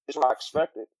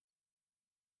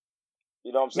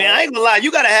 You know what I'm saying? Man, I ain't gonna lie.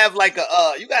 You gotta have like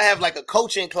a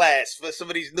coaching class for some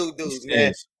of these new dudes,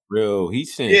 man. Real,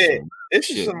 he's saying it's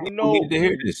just some, you need to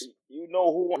hear this. You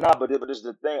know who? Nah, but this is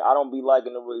the thing. I don't be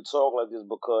liking to really talk like this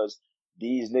because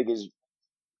these niggas,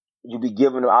 you be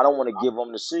giving them. I don't want to give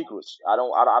them the secrets. I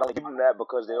don't give them that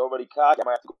because they already cocky. I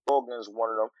might have to go against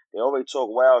one of them. They already talk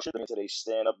wild shit until they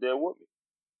stand up there with me,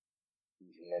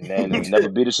 and then it'll never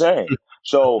be the same.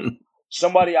 So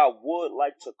somebody I would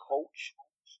like to coach.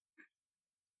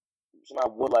 Somebody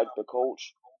I would like to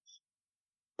coach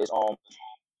is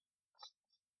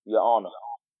Your Honor.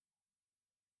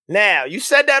 Now you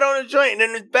said that on the joint, and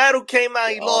then the battle came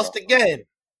out. He lost again.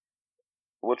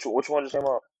 Which one just came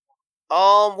out?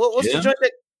 What's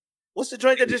the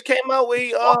joint that just came out? Where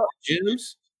he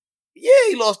Gyms? Yeah,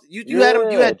 he lost. You had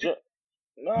him. You had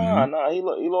Nah. He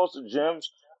lost to Gyms.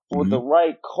 With the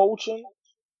right coaching,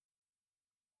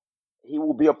 he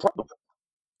will be a problem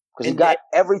because he got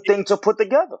everything to put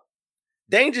together.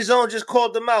 Danger Zone just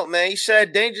called him out, man. He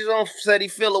said Danger Zone said he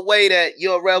feel a way that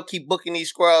URL keep booking these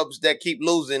scrubs that keep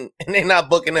losing and they not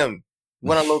booking him.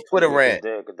 Went on a little Twitter rant.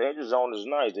 Danger Zone is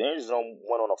nice. Danger Zone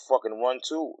went on a fucking run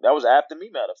too. That was after me,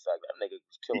 matter of fact. That nigga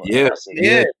was killing.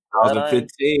 Yeah.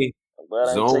 2015.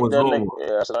 Zone was on.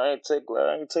 Yeah, I said I ain't take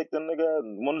that nigga out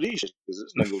one of these shit because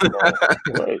this nigga was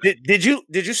going.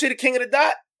 Did you see the King of the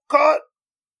Dot card?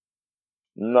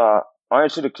 Nah, I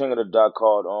ain't see the King of the Dot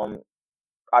card.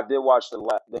 I did watch the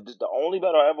only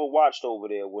battle I ever watched over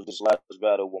there was this last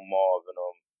battle with Marv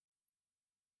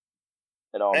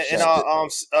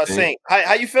and Saint.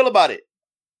 How you feel about it?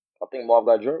 I think Marv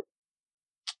got jerked.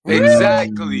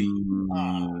 Exactly.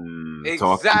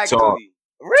 Exactly.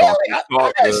 Really? I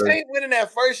got Saint winning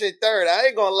that first and third. I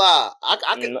ain't gonna lie. I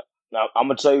can. Now I'm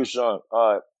gonna tell you something.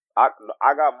 I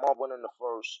got Marv winning the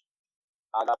first.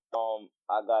 I got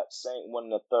Saint winning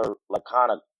the third. Like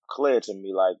kind of clear to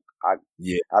me. Like I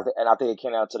think it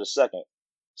came down to the second.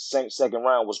 Saint's second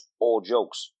round was all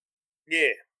jokes.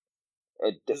 Yeah.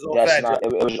 It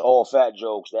was all fat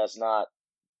jokes. That's not.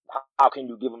 How can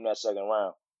you give him that second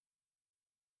round?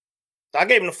 I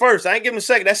gave him the first. I ain't give him the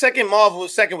second. That second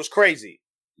was crazy.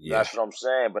 Yeah. That's what I'm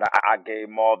saying. But I gave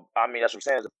Marv. I mean, that's what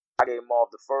I'm saying. I gave Marv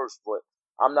the first, but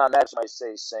I'm not mad. I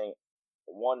say Saint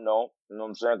won though. You know what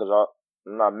I'm saying? Because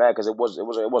I'm not mad because it wasn't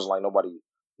like nobody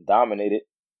dominated.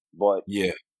 But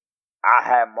yeah, I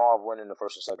had Marv winning the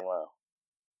first and second round.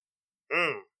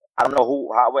 I don't know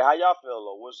how y'all feel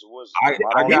though.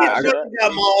 I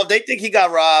got Marv. They think he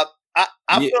got robbed.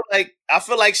 I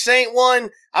feel like Saint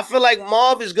won. I feel like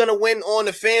Marv is gonna win on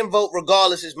the fan vote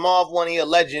regardless. Is Marv won? He a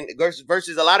legend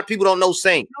versus a lot of people don't know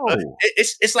Saint. No.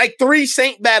 It's like 3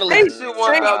 Saint battles. Saint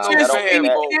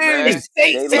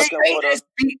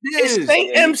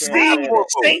MC,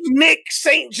 Saint Nick,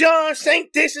 Saint John,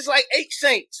 Saint this. It's like 8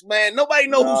 Saints, man. Nobody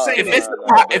know who Saint is.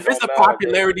 If it's a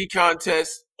popularity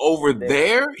contest over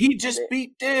there, he just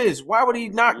beat Diz. Why would he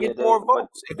not get more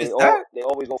votes? They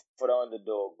always go for the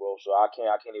underdog, bro. So I can't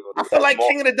even. I feel like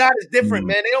King of the Dot is different,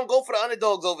 man. They don't go for the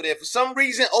underdogs over there. For some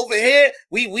reason, over here,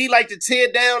 we like to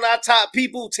tear down our top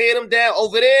people, tear them down.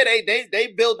 Over there, they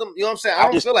build them. You know what I'm saying?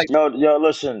 I don't feel like yo.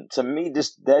 Listen to me.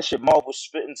 That shit Marv was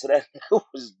spitting to that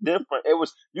was different. It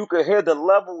was you could hear the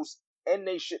levels in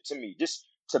they shit to me. Just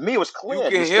to me, it was clear. You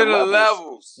can hear the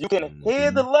levels. You can hear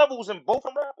the levels in both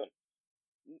of them rapping.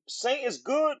 Saint is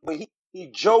good, but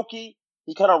he jokey.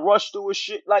 He kind of rushed through his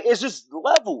shit. Like it's just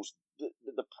levels.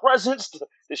 The presence,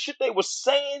 the shit they were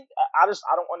saying. I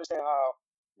don't understand how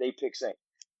they pick Saint.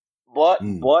 But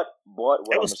what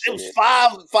it was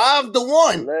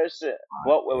 5-1. Listen,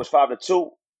 but it was 5-2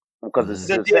 because it's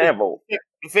the fan vote.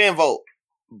 The fan vote.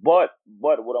 But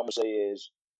what I'm gonna say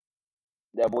is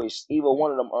that boy, either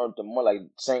one of them earned the money. Like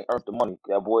Saint earned the money.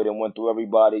 That boy then went through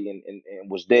everybody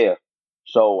and was there.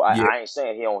 So I ain't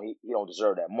saying he don't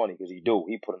deserve that money because he do.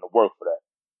 He put in the work for that.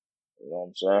 You know what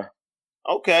I'm saying?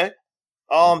 Okay.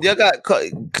 Y'all got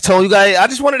Tone. You guys. I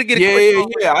just wanted to get a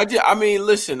quick. Yeah. I mean,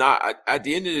 listen. I at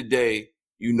the end of the day,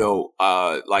 you know,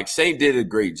 like Saint did a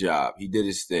great job. He did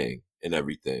his thing and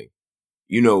everything.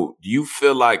 You know, do you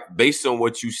feel like based on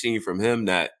what you've seen from him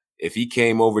that if he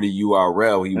came over to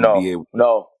URL, he would be able?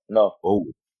 No. Oh,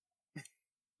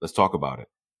 let's talk about it.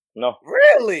 No.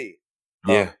 Really?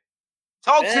 Yeah.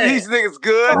 Talk to these niggas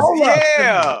good.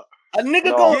 Yeah. A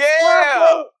nigga going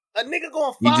 5-0. A nigga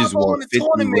going 5-0 in the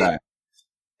tournament. Racks.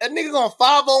 A nigga going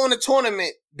 5-0 in the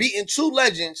tournament, beating 2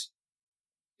 legends.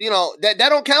 You know, that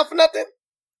don't count for nothing?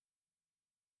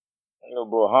 Yo,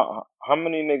 bro, how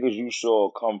many niggas you saw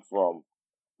come from?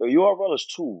 The URL is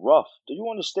too rough. Do you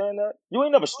understand that? You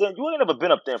ain't never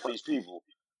been up there for these people.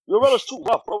 URL is too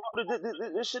rough, bro.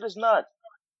 This shit is not.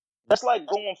 That's like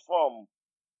going from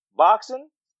boxing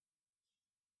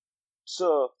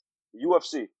to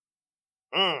UFC.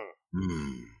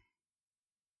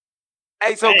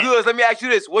 Hey, so Goods, let me ask you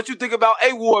this. What you think about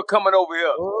A-Ward coming over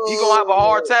here? He gonna have a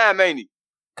hard time, ain't he?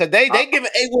 Cause they giving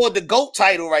A-Ward the GOAT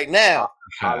title right now.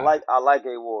 I like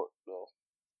A-Ward though.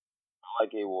 I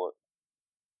like A-Ward.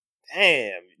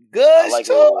 Damn, good like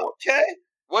too. Okay.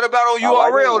 What about on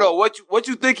URL though? What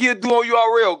you think he'll do on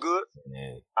URL? Good.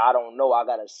 I don't know. I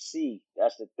gotta see.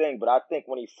 That's the thing. But I think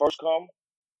when he first come,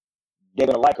 they're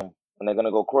gonna like him and they're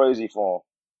gonna go crazy for him.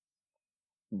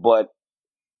 But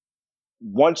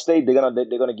once they're gonna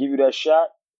give you that shot,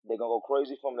 they're gonna go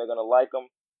crazy for him. They're gonna like him,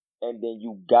 and then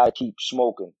you gotta keep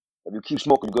smoking. If you keep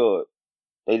smoking, good.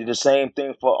 They did the same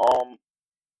thing for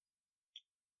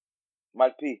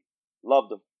Mike P.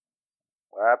 Loved him.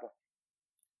 What happened?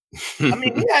 I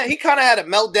mean, he kind of had a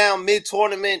meltdown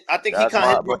mid-tournament. I think it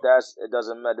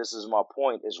doesn't matter. This is my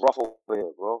point. It's rough over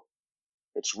here, bro.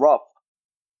 It's rough.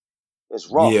 It's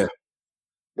rough. Yeah.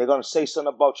 They're gonna say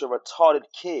something about your retarded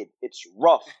kid. It's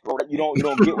rough, bro. You don't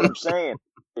get what I'm saying.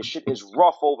 This shit is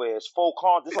rough over here. It's full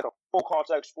contact. This is like a full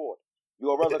contact sport. You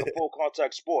are rather like a full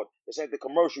contact sport. This ain't the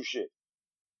commercial shit.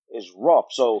 It's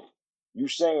rough. So you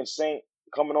saying Saint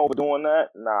coming over doing that?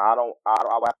 Nah, I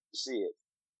would have to see it.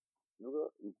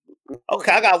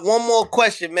 Okay, I got one more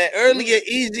question, man. Earlier,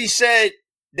 Easy said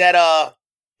that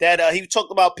he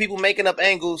talked about people making up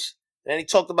angles, and he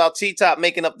talked about T-Top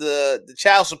making up the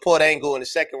child support angle in the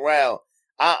second round.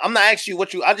 I'm not asking you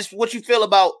what you feel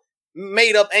about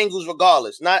made up angles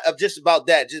regardless, not just about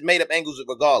that, just made up angles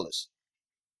regardless.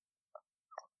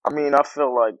 I mean, I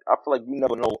feel like you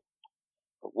never know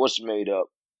what's made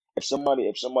up. If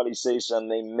somebody says something,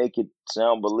 they make it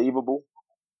sound believable.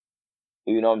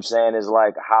 You know what I'm saying? It's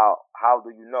like, how do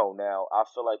you know? Now, I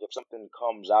feel like if something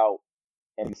comes out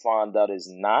and you find out it's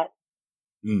not,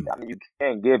 I mean, you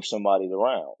can't give somebody the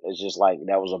round. It's just like,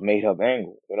 that was a made-up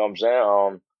angle. You know what I'm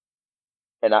saying?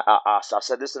 And I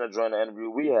said this in the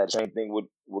interview we had, same thing with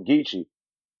Geechee.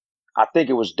 I think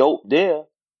it was dope there,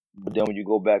 but then when you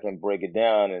go back and break it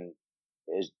down, and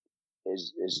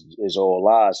it's all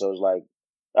lies. So it's like,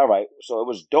 all right, so it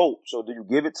was dope. So do you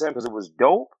give it to him because it was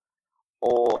dope?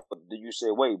 Or do you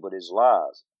say, wait, but it's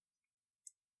lies?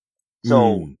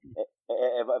 So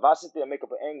if I sit there and make up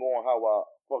an angle on how I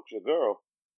fucked your girl,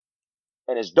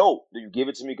 and it's dope, do you give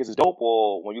it to me because it's dope?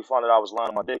 Or when you find out I was lying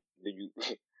on my dick, do you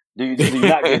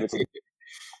not give it to me?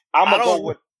 I'm gonna go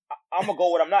with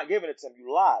I'm not giving it to him.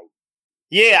 You lied.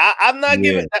 Yeah, I'm not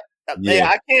giving.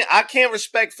 Yeah, I can't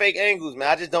respect fake angles, man.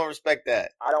 I just don't respect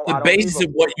that. The basis of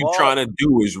what you're trying to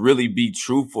do is really be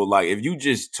truthful. Like, if you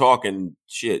just talking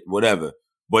shit, whatever.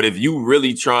 But if you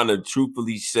really trying to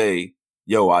truthfully say,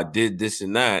 "Yo, I did this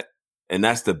and that," and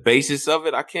that's the basis of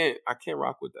it, I can't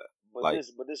rock with that. But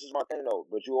this is my thing though.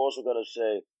 But you also gotta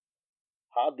say,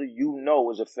 how do you know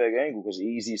it's a fake angle? Because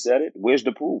Easy said it. Where's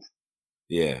the proof?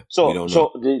 Yeah. So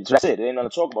that's it. There ain't nothing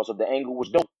to talk about. So the angle was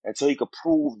dope until he could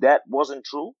prove that wasn't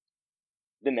true.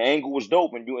 Then the angle was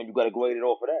dope, and you got to grade it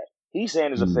off of that. He's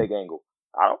saying it's a fake angle.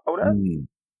 I don't know that.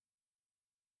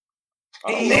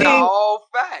 He's all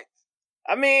facts.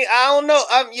 I mean, I don't know.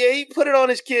 He put it on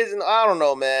his kids, and I don't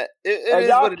know, man. It is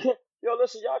what it is. Yo,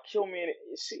 listen, y'all kill me.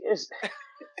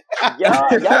 Y'all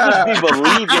just be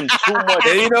believing too much.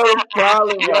 You know the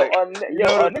problem. A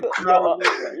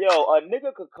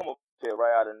nigga could come up here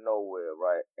right out of nowhere,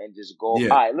 right, and just go. Yeah.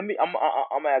 All right,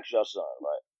 I'm gonna ask y'all something,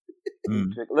 right?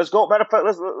 Let's go. Matter of fact,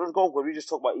 let's go. Because we just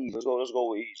talked about Easy. Let's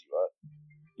go with Easy, right?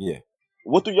 Yeah.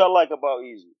 What do y'all like about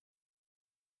Easy?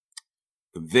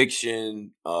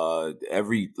 Conviction.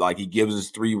 He gives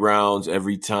us 3 rounds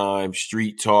every time.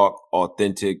 Street talk,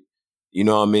 authentic. You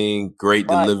know what I mean? Great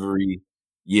delivery.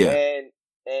 Yeah.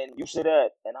 And you say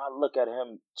that, and I look at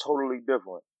him totally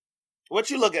different. What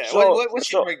you look at? So,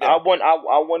 what's your breakdown? I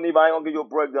wouldn't even. I ain't gonna give you a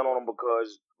breakdown on him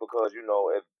because you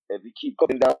know if he keep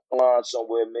cutting down the line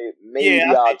somewhere, maybe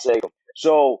I'll take him.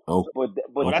 So, but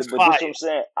this what I'm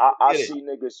saying. I see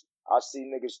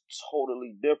niggas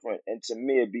totally different, and to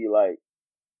me it'd be like,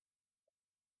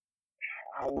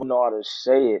 I don't know how to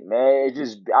say it, man. It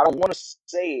just I don't want to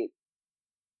say it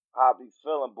how I be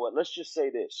feeling, but let's just say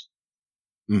this.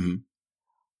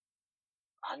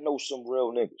 I know some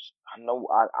real niggas. I know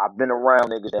I've been around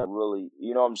niggas that really,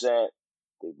 you know what I'm saying?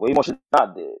 They way more shit than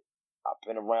I did. I've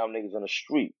been around niggas on the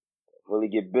street that really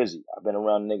get busy. I've been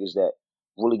around niggas that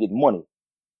really get money.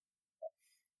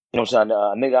 You know what I'm saying?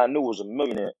 A nigga I knew was a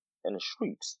millionaire in the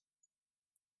streets,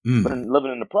 but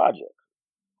living in the project.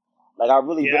 Like, I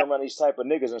really been around these type of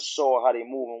niggas and saw how they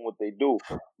move and what they do.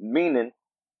 Meaning,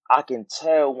 I can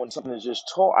tell when something is just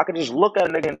talk. I can just look at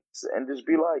a nigga and just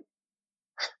be like,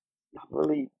 I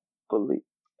really believe.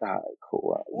 All right,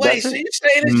 cool. Wait, so you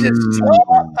saying it's just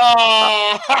talk?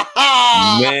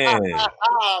 Man.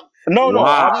 No,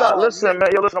 I'm not. Listen, man.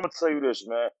 Yo, listen, I'm going to tell you this,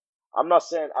 man. I'm not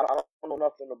saying I don't know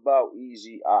nothing about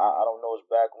Easy. I don't know his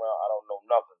background. I don't know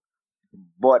nothing.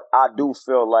 But I do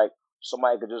feel like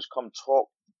somebody could just come talk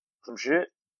some shit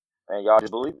and y'all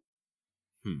just believe it.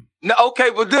 No, okay,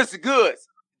 but this is good.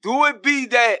 Do it be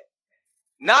that,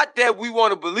 not that we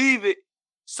want to believe it,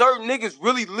 certain niggas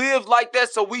really live like that,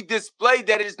 so we display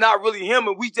that it's not really him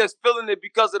and we just feeling it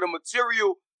because of the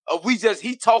material of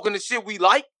he talking the shit we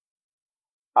like?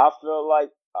 I feel like,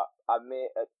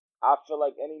 I feel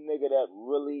like any nigga that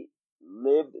really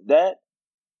lived that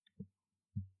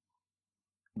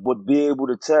would be able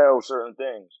to tell certain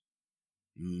things.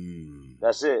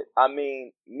 That's it. I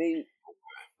mean, me,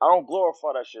 I don't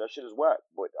glorify that shit. That shit is whack.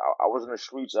 But I was in the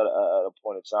streets at a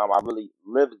point in time. I really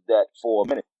lived that for a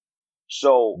minute.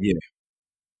 So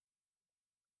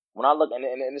when I look, and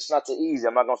it's not too easy.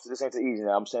 I'm not gonna say this ain't too easy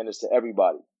now. I'm saying this to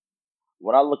everybody.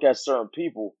 When I look at certain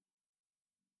people,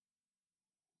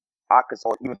 I could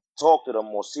even talk to them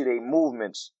or see their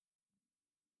movements.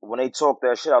 When they talk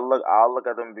that shit, I look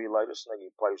at them and be like, this nigga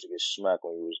probably used to get smacked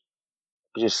when he was.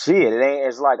 Just see it. It ain't.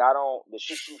 It's like the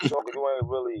shit you talking. You ain't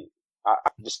really. I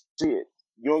just see it.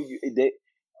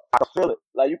 I can feel it.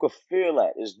 Like you can feel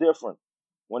that. It's different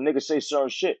when niggas say certain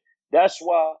shit. That's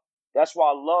why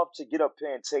I love to get up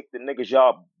here and take the niggas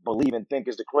y'all believe and think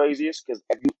is the craziest. Because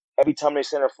every time they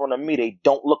stand in front of me, they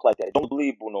don't look like that. They don't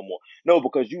believe no more. No,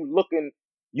 because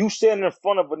you standing in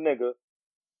front of a nigga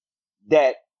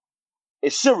that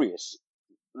is serious.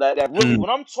 Like that really. When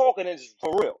I'm talking, it's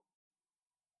for real.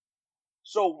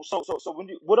 So when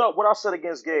what I said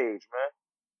against Gage, man.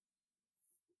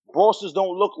 Bosses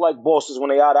don't look like bosses when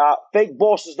they out. Fake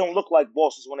bosses don't look like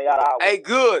bosses when they out. Hey,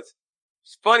 good.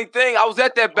 Funny thing, I was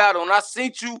at that battle and I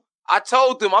seen you. I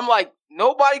told them, I'm like,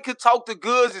 nobody could talk to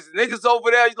Goods. There's niggas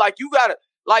over there. Like you gotta,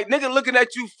 like nigga looking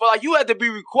at you for like you had to be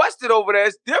requested over there.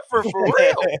 It's different for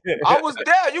real. I was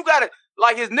there. You gotta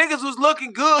like his niggas was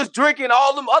looking Goods drinking.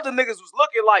 All them other niggas was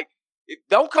looking like.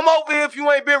 Don't come over here if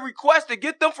you ain't been requested.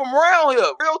 Get them from around here.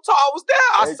 Real talk, I was there.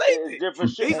 I saved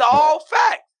it. These are all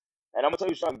facts. And I'm gonna tell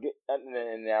you something.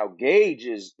 Now Gage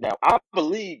is I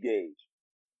believe Gage.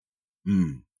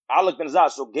 I looked in his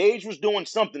eyes. So Gage was doing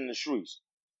something in the streets.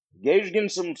 Gage was getting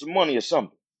some money or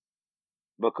something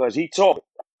because he talked.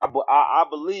 I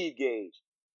believe Gage.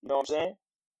 You know what I'm saying?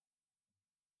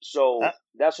 So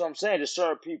that's what I'm saying. Just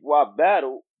certain people I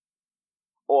battle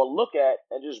or look at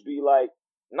and just be like,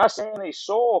 not saying they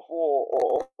soft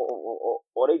or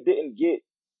they didn't get,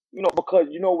 because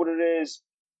you know what it is.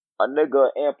 A nigga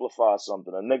amplifies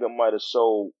something. A nigga might have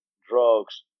sold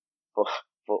drugs for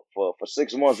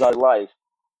 6 months out of life.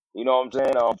 You know what I'm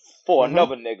saying? For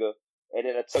another nigga, and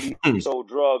then until he sold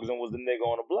drugs and was the nigga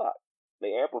on the block.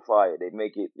 They amplify it. They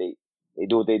make it. They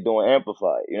do what they do and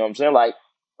amplify it. You know what I'm saying? Like,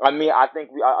 I mean, I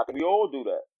think we all do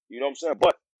that. You know what I'm saying?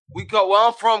 But where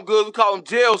I'm from, good. We call them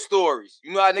jail stories.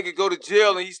 You know how nigga go to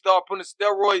jail and he start putting a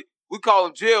steroid. We call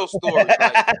them jail stories.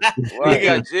 Like, we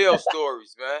got jail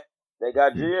stories, man. They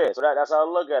got jail. So that's how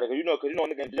I look at it. Cause you know,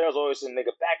 nigga in jail's always saying,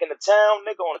 nigga, back in the town,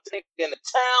 nigga, in the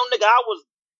town, nigga, I was.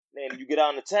 Man, you get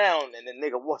out in the town and the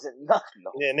nigga wasn't nothing.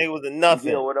 No. Yeah, nigga wasn't nothing.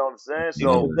 You know what I'm saying? So, he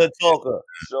was a good talker.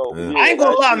 So yeah, I ain't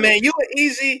gonna lie, man. You were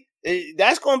easy.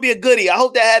 That's gonna be a goodie. I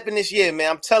hope that happened this year, man.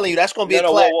 I'm telling you, that's gonna be a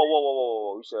class.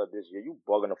 Whoa. You said this year. You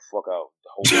bugging the fuck out.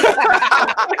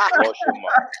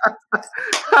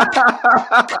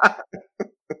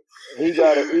 He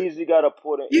got to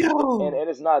put it, and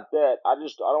it's not that. I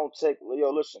don't take.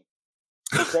 Yo, listen.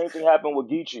 The same thing happened with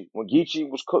Geechee. When Geechee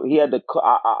was cooked, he had to cook.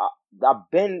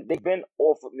 They've been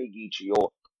offered me Geechee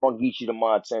or on Geechee to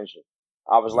my attention.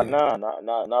 I was like, nah,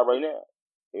 not right now.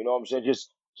 You know what I'm saying?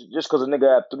 Just because a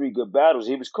nigga had 3 good battles,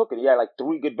 he was cooking. He had like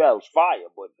 3 good battles, fire,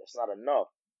 but that's not enough.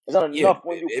 It's not enough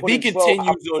when you put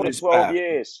in 12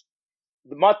 years.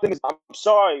 My thing is, I'm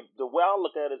sorry, the way I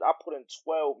look at it is I put in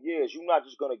 12 years. You're not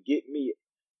just going to get me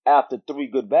after 3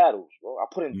 good battles, bro. I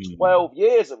put in 12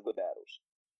 years of good battles.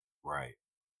 Right.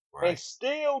 And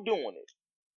still doing it.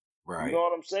 Right. You know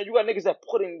what I'm saying? You got niggas that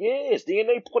put in years.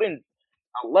 DNA put in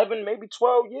 11, maybe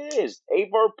 12 years.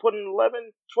 Averb put in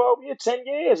 11, 12 years, 10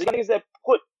 years. You got niggas that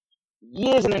put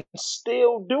years and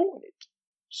still doing it.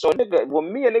 So a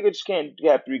nigga just can't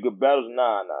have 3 good battles.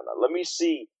 Nah. Let me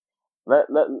see.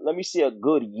 Let me see a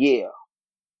good year.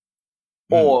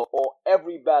 Or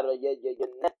every battle, your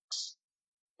next.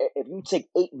 If you take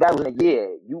 8 battles in a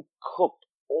year, you cooked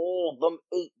all them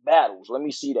 8 battles. Let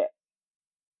me see that.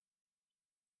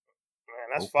 Man,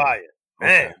 that's fire.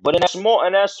 Man. But in that small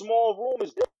room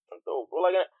is different though, bro.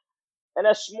 Like in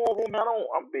that small room,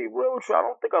 I'm being real with you. I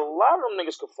don't think a lot of them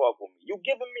niggas can fuck with me. You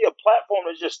giving me a platform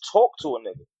to just talk to a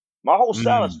nigga. My whole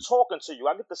style is talking to you.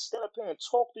 I get to stand up here and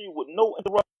talk to you with no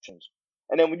interruptions.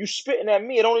 And then when you spitting at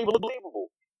me, it don't even look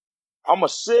believable. I'm going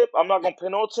to sip. I'm not going to pay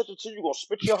no attention to you. You're going to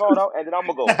spit your heart out, and then I'm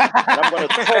going to go. And I'm going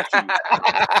to talk to you.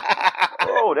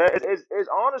 Bro, that is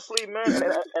honestly, man,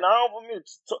 and I don't mean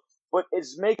to, but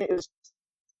it's making it.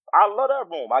 I love that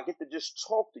room. I get to just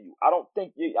talk to you. I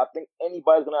think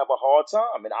anybody's going to have a hard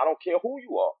time, and I don't care who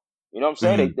you are. You know what I'm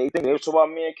saying? Mm-hmm. They think they talk about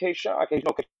me and K-Shine.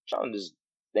 K-Shine is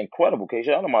incredible.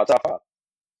 K-Shine, I'm on my top 5.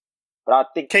 But I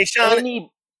think K-Shine.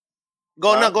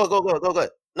 Go. No, I'm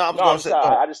going to say.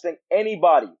 I just think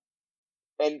anybody,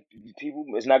 and people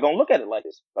is not going to look at it like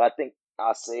this. But I think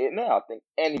I say it now. I think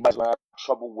anybody's going to have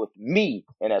trouble with me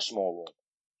in that small room.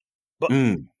 But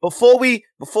before we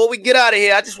get out of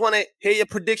here, I just want to hear your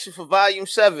prediction for Volume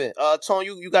 7. Tone,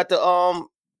 you got the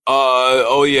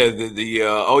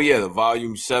the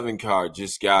Volume 7 card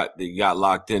just got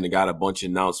locked in. They got a bunch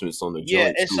of announcements on the joint.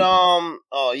 Yeah, it's hold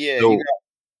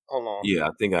on. Yeah,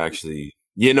 I think I actually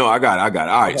I got it.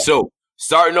 All right, so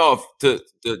starting off to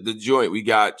the joint, we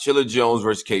got Chilla Jones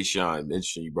versus K-Shine.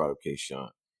 Interesting you brought up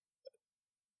K-Shine.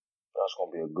 That's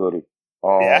gonna be a goodie.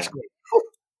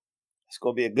 It's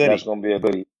gonna be a goodie. That's gonna be a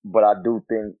goodie. But I do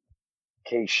think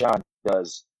K-Shine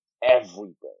does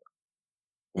everything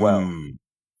well.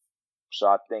 So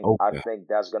I think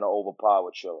that's gonna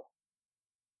overpower Chilla.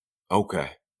 Okay.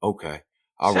 All right.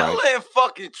 Chilla in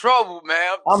fucking trouble,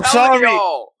 man. I'm sorry.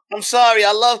 Y'all. I'm sorry.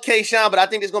 I love K-Shine, but I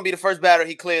think this is gonna be the first battle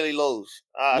he clearly lose.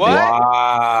 What?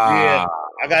 Wow. Yeah,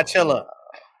 I got Chilla.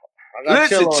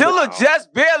 Listen, Chilla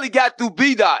just barely got through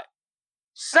B-Dot.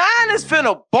 Shine is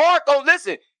finna bark on.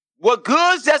 Listen, what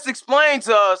Goods just explained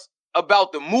to us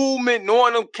about the movement,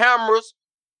 knowing them cameras,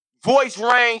 voice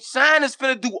range, Shine is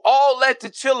finna do all that to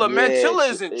Chilla, man. Chilla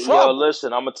is in trouble. Yo,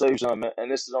 listen, I'm gonna tell you something, man.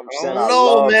 And this is what I'm saying. I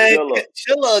love man.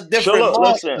 Chilla a different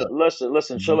monster.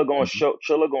 Listen. Chilla gonna show up.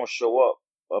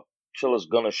 Chilla's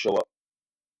gonna show up,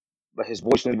 but his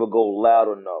voice never go loud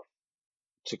enough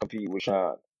to compete with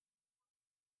Shine.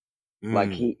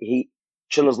 Like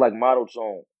Chilla's like model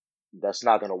tone. That's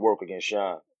not gonna work against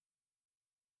Shine.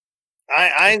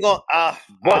 I ain't gonna. I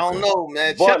don't know,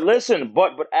 man. But listen,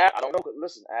 I don't know.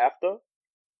 Listen, after,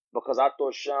 because I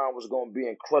thought Shine was gonna be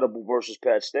incredible versus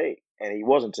Pat Stay, and he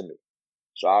wasn't to me.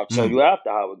 So I'll tell you after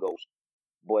how it goes.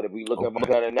 But if we look at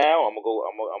it now, I'm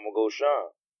gonna go Shine.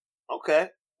 Okay.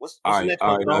 What's all right.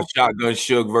 Now Shotgun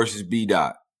Suge versus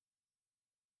B-Dot.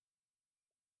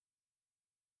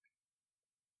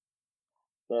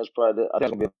 That's probably. I think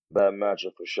it's gonna be a bad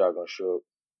matchup for Shotgun Suge.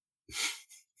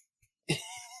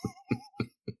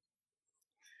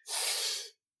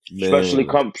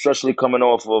 Especially coming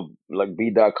off of like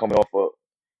B-Dot coming off of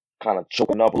kind of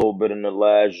choking up a little bit in the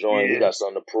last joint. Yeah. He got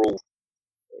something to prove.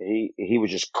 He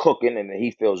was just cooking, and he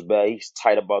feels bad. He's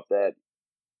tight about that.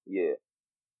 Yeah.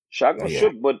 Shotgun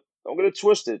Suge, but don't get it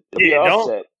twisted. It'll be an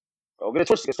upset. Don't get it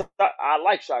twisted. I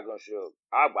like Shotgun Suge.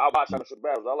 I watch Shotgun Suge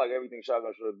battles. I like everything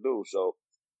Shotgun Suge do. So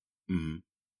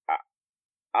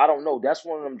I don't know. That's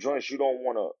one of them joints you don't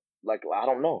want to like. I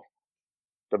don't know.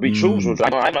 To be truthful,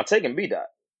 I'm not taking B-Dot.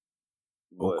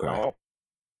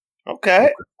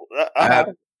 Okay.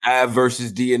 Av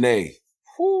versus DNA.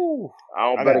 Whew.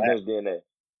 I don't bet against DNA.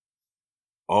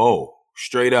 Oh,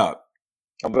 straight up.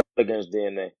 I'm bet against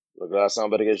DNA. Look, last time I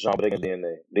bet against Sean, bet against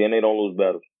DNA. DNA don't lose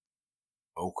battles.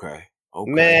 Okay.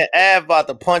 Man, Av about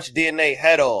to punch DNA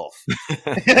head off.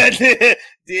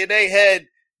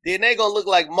 DNA gonna look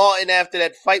like Martin after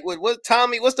that fight with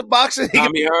Tommy? What's the boxer?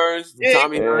 Tommy Hearns.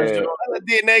 Tommy Hearns.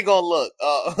 DNA gonna look.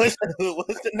 What's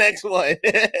the next one?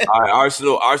 All right,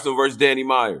 Arsenal versus Danny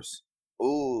Myers.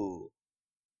 Ooh,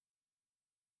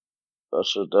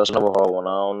 that's another hard one. I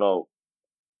don't know.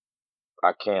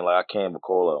 I can't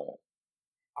recall that one.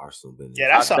 Arsenal been.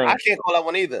 Yeah, I can't call that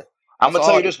one either. I'm gonna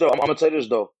tell you this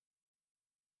though.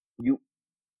 You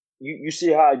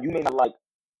see how you may not like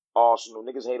Arsenal.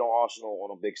 Niggas hate on Arsenal on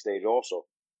a big stage also.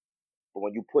 But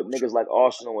when you put niggas like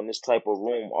Arsenal in this type of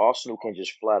room, Arsenal can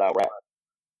just flat out rap.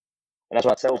 And that's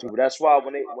what I tell people. That's why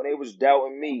when they was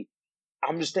doubting me,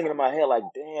 I'm just thinking in my head like,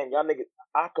 damn, y'all niggas,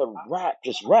 I could rap,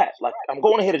 just rap. Like I'm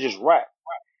going ahead to just rap.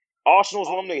 Arsenal's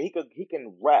one nigga, he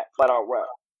can rap, flat out rap.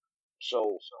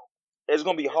 So it's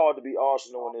gonna be hard to be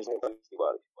Arsenal in this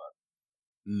anybody.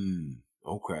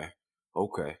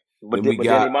 Okay. But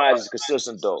Danny Myers is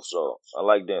consistent though, so I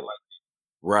like Danny.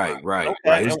 Right.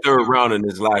 His third round in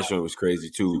this last one was crazy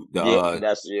too.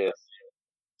 The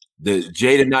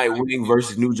Jada Nightwing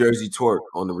versus New Jersey Twerk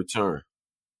on the return.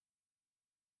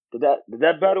 Did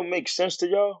that battle make sense to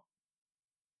y'all?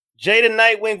 Jada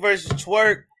Nightwing versus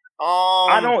Twerk.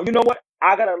 I don't. You know what?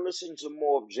 I gotta listen to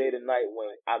more of Jada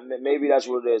Nightwing. Maybe that's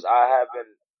what it is. I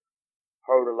haven't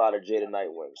heard a lot of Jada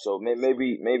Nightwing, so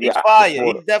maybe he's fire.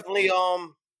 He's definitely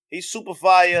He's super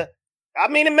fire. I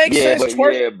mean, it makes sense. But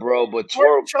Twerk, bro, but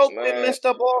Twerk choke man, messed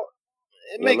up all.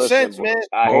 It makes sense, man.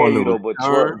 I hear you though, but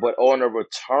Twerk, but on the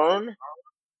return,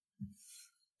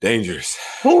 dangerous.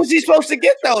 Who was he supposed to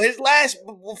get though? His last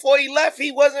before he left,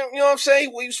 he wasn't. You know what I'm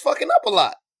saying? He was fucking up a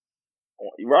lot.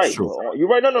 You're right. You're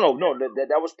right. No.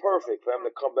 That was perfect for him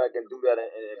to come back and do that and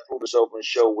prove himself and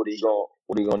show what he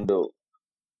gonna do.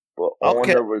 But on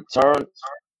the return,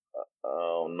 I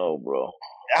don't know, bro.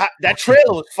 That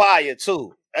trailer was fire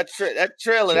too. That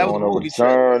trailer, that was on the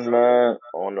return, man.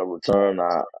 On the return,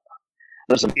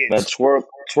 listen, man.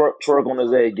 Twerk on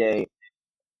his A game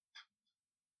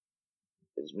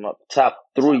is my top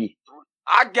 3.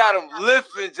 I got him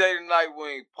lifting Jaden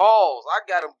Nightwing. Pause. I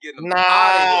got him getting him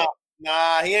out of here.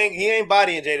 Nah, he ain't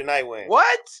bodying Jaden Nightwing.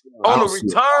 What? On the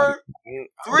return?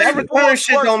 That return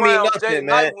shit don't mean nothing,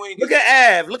 man. Look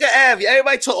at Av.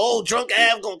 Everybody told, drunk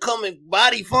Av gonna come and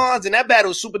body Fonz, and that battle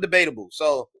was super debatable.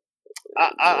 So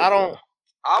I don't.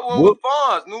 I went with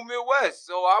Fonz, New Midwest,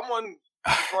 so I wasn't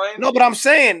complaining. No, but I'm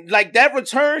saying, like, that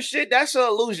return shit, that's an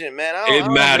illusion, man. It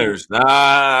matters.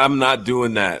 Nah, I'm not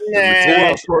doing that.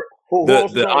 Yeah.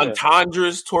 The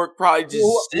entendres Twerk probably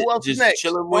just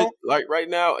chilling with like right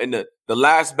now. And the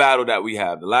last battle that we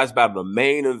have, the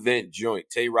main event joint,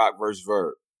 Tay Rock versus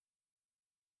Verb.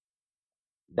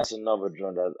 That's another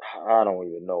joint that I don't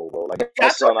even know, bro. Like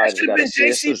that should have been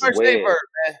JC versus Tay Verb,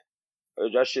 man.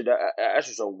 That's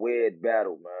just a weird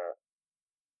battle,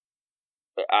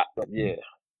 man.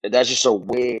 That's just a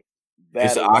weird battle.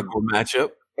 It's an awkward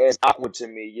matchup. It's awkward to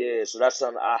me, yeah. So that's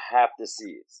something I have to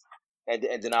see it. And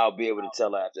then I'll be able to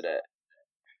tell after that.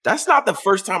 That's not the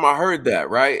first time I heard that,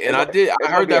 right? And I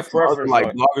heard that from other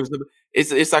like bloggers.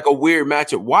 It's like a weird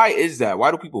matchup. Why is that?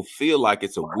 Why do people feel like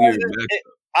it's a weird matchup?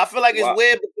 I feel like it's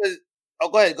weird because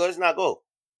go ahead, let's not go.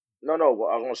 No,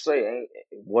 what I was gonna say,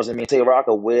 wasn't me and Tay Rock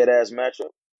a weird ass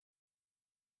matchup?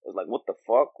 It's like, what the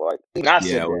fuck? Like, I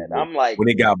said that. I'm like, when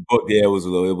it got booked, it was a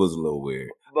little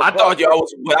weird. I thought it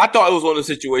was one of the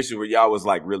situations where y'all was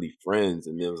like really friends,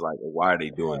 and it was like, well, why are they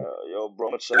doing that? Yo,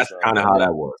 bro, that's kind of how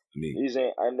that was to me.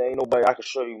 Ain't nobody I can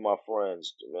show you my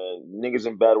friends, man. Niggas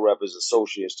in battle rap is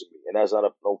associates to me, and that's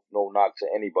not no knock to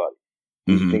anybody.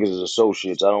 Mm-hmm. Niggas is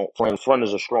associates. Friend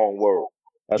is a strong word.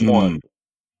 That's one.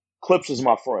 Clips is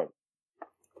my friend.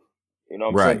 You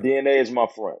know what I'm saying? DNA is my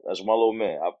friend. That's my little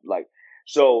man.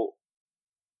 So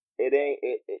it ain't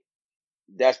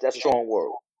that's a strong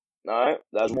word. All right?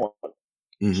 That's one.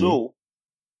 Mm-hmm. 2,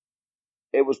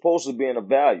 it was supposed to be in a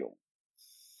volume.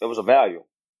 It was a volume.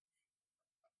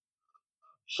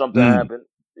 Something happened,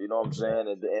 you know what I'm saying?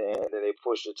 And then they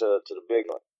pushed it to the big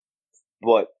one.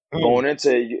 But going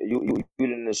into it, you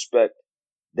didn't expect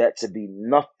that to be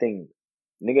nothing.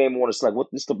 Nigga ain't want to like, what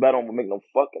this the battle don't make no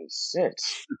fucking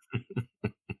sense.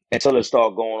 Until it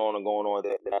started going on,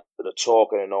 then after the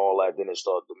talking and all that, then it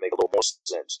started to make a little more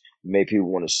sense. Make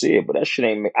people want to see it, but that shit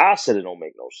ain't I said it don't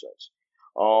make no sense.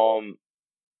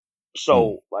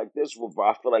 So like this,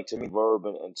 I feel like to me, Verb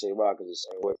and Tay Rock is the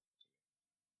same way.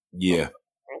 Yeah.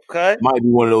 Okay. Might be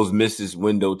one of those Mrs.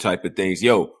 Window type of things.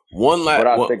 Yo, one last. But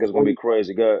I think it's gonna be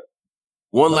crazy. Good.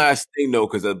 One last thing though,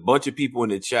 because a bunch of people in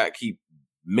the chat keep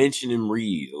mentioning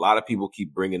Reed. A lot of people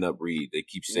keep bringing up Reed. They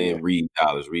keep saying Reed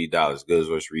dollars, Goods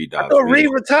versus Reed dollars. I thought Reed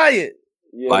retired.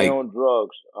 Yeah, like, they on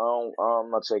drugs. I'm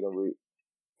not taking Reed.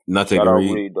 Not taking Shout Reed.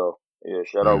 Out Reed though. Yeah,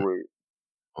 shout out Reed.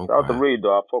 Okay. Shout out to Reed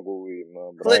though. I fuck with Reed,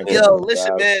 man.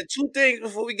 Listen, man. 2 things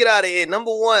before we get out of here.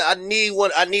 Number 1,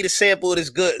 I need a sample of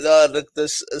this good the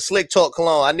Slick Talk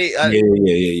cologne.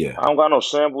 Yeah. I don't got no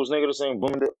samples, nigga. This ain't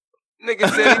booming. Nigga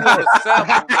said he want a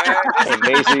sample, man. Hey,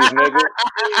 Macy's, nigga.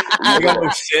 You got no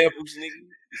samples, nigga.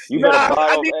 You better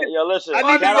buy them. Yo, listen. I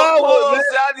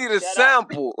need a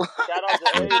sample. Shout out to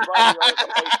everybody.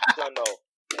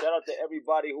 Shout out to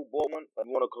everybody who bought one. If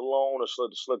you want a cologne or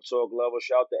the Slick Talk level,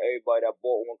 shout out to everybody that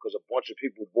bought one because a bunch of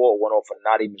people bought one off of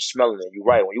not even smelling it. You're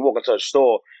right. When you walk into a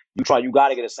store, you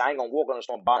gotta get a sign. I ain't gonna walk in the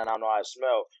store and buy it. I don't know how it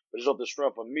smells. But it's off the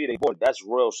strength of me. They bought it. That's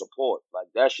real support. Like,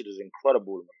 that shit is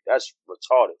incredible to me. That's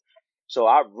retarded. So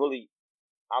I really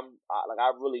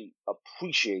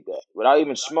appreciate that without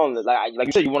even smelling it. Like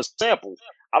you said, you want a sample.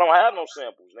 I don't have no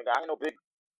samples, nigga. I ain't no big.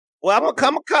 Well, I'm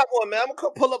gonna cop one, man. I'm gonna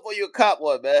come pull up on you a cop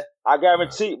one, man. I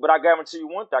guarantee you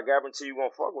one thing. I guarantee you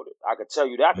gonna fuck with it. I can tell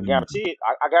you that. I can guarantee it.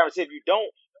 I guarantee if you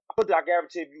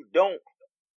don't,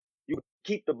 you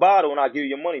keep the bottle and I'll give you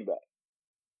your money back.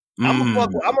 I'm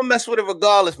gonna mess with it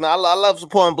regardless, man. I love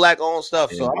supporting black-owned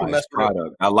stuff, so I'm gonna mess with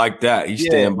it. I like that. He's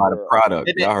staying by the product.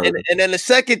 And then the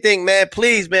second thing, man,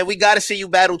 please, man, we got to see you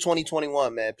battle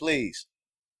 2021, man, please.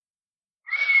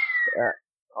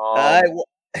 All right.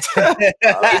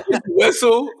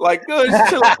 Whistle like good.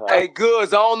 Hey,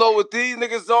 Goods. I don't know what these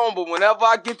niggas on, but whenever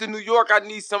I get to New York, I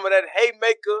need some of that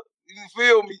haymaker. You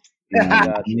feel me? I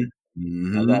got you.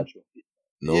 I got you.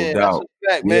 No doubt,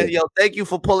 fact, man. Yo, thank you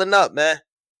for pulling up, man.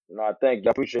 No, thank you.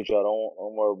 I appreciate y'all.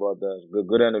 Don't worry about that.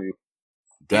 Good interview.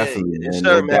 Definitely, yes,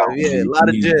 sir, man. Yeah, a lot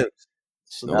of gems.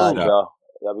 Salute, y'all.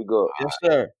 Y'all be good. Yes,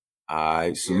 sir. All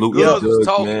right, salute. Goods was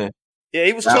talking, man. Yeah,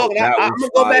 he was talking. I'm gonna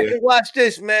go back and watch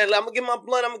this, man. I'm gonna get my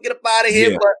blunt. I'm gonna get up out of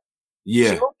here. But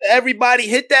salute to everybody,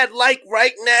 hit that like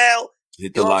right now.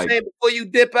 Hit the like before you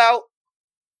dip out.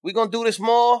 We're gonna do this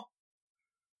more.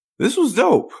 This was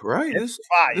dope, right? This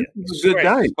fire. This was a good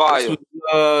night. Fire. This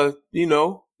was,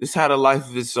 this had a life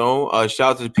of its own.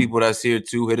 Shout out to the people that's here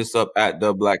too. Hit us up at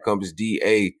the Black Compass,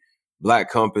 DA Black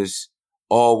Compass,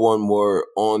 all one word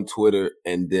on Twitter,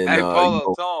 and then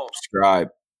subscribe.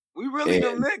 We really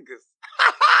them niggas.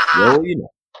 Yo,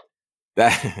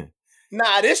 that.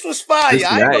 Nah, this was fire.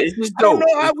 I don't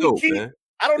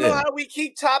know how we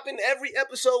keep topping every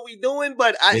episode we doing,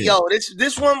 but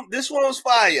this one was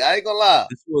fire. I ain't gonna lie.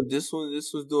 This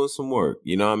was doing some work.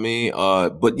 You know what I mean?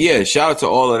 But yeah, shout out to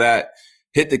all of that.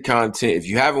 Hit the content. If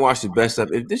you haven't watched the best stuff,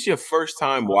 if this is your first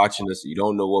time watching us, you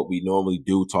don't know what we normally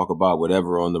do, talk about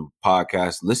whatever on the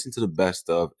podcast, listen to the best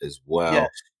stuff as well. Yes.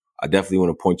 I definitely want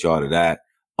to point y'all to that.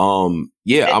 I'm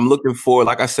looking for,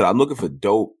 like I said, I'm looking for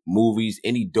dope movies,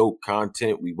 any dope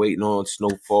content. We waiting on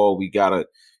Snowfall. We gotta,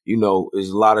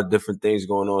 there's a lot of different things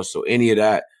going on. So any of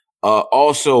that.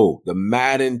 Also, the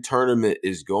Madden tournament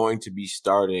is going to be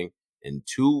starting in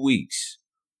 2 weeks.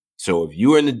 So if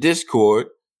you're in the Discord,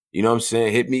 you know what I'm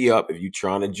saying, hit me up if you're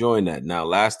trying to join that. Now,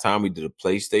 last time we did a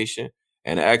PlayStation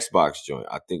and an Xbox joint.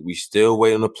 I think we still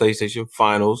wait on the PlayStation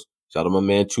finals. Shout out to my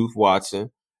man Truth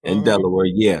Watson in Delaware.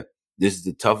 Yeah, this is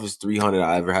the toughest 300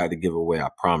 I ever had to give away. I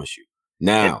promise you.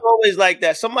 Now, it's always like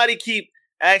that. Somebody keep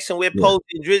asking where Posey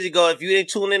and Drizzy go. If you didn't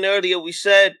tune in earlier, we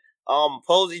said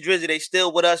Posey, Drizzy, they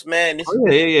still with us, man. This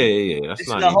That's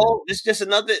not this is just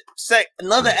another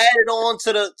added on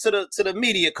to the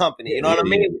media company. You know what I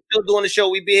mean? We're still doing the show.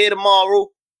 We be here tomorrow.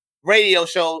 Radio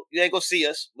show. You ain't gonna see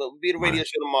us, but we'll be at the radio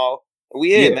show tomorrow. And we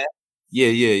here, man.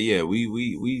 Yeah.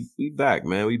 We back,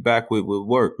 man. We back with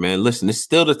work, man. Listen, it's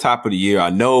still the top of the year. I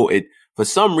know it. For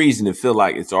some reason, it feel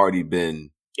like it's already been.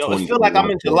 It feel like I'm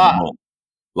in July.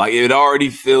 Like it already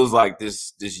feels like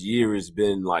this year has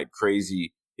been like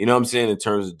crazy. You know what I'm saying in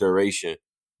terms of duration,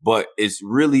 but it's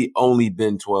really only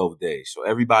been 12 days. So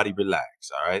everybody relax,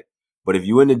 all right? But if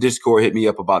you're in the Discord, hit me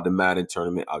up about the Madden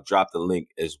tournament. I'll drop the link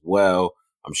as well.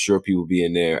 I'm sure people will be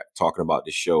in there talking about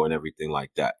the show and everything like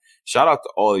that. Shout out to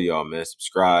all of y'all, man.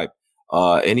 Subscribe.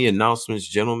 Any announcements,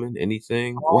 gentlemen?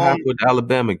 Anything? What happened with the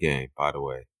Alabama game, by the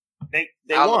way? They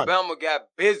Alabama won. got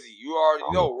busy. You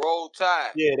already know. Roll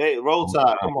Tide. Yeah, they Roll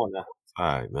Tide. Come on now.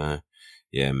 All right, man.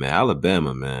 Yeah, man.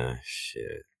 Alabama, man.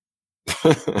 Shit.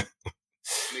 Nick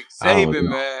Saban,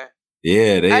 man.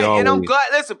 Yeah, and I'm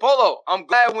glad. Listen, Polo, I'm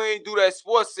glad we ain't do that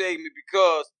sports segment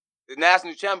because the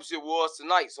national championship was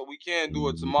tonight, so we can do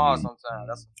it tomorrow sometime.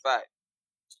 That's a fact.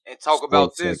 And talk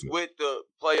about this with the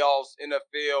playoffs,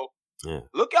 NFL. Yeah.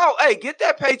 Look out! Hey, get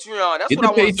that Patreon. That's what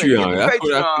I want to say. Get the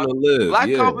Patreon.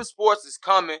 Black Compass Sports is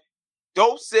coming.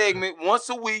 Dope segment once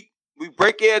a week. We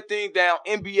break everything down.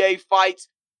 NBA fights,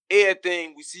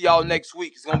 everything. We see y'all next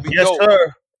week. It's gonna be dope. Yes,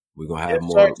 sir. We're gonna have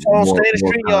more. Stay the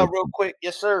screen, y'all, real quick.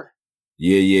 Yes, sir.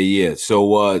 Yeah.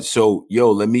 So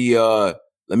yo, let me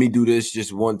do this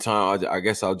just one time. I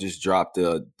guess I'll just drop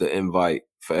the invite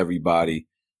for everybody.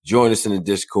 Join us in the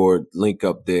Discord, link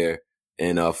up there,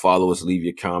 and follow us, leave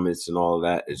your comments and all of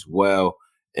that as well.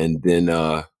 And then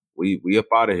we up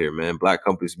out of here, man. Black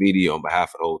Compass Media on behalf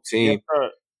of the whole team.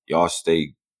 Yes, y'all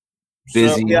stay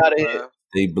busy. Out of here.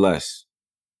 Stay blessed.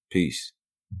 Peace.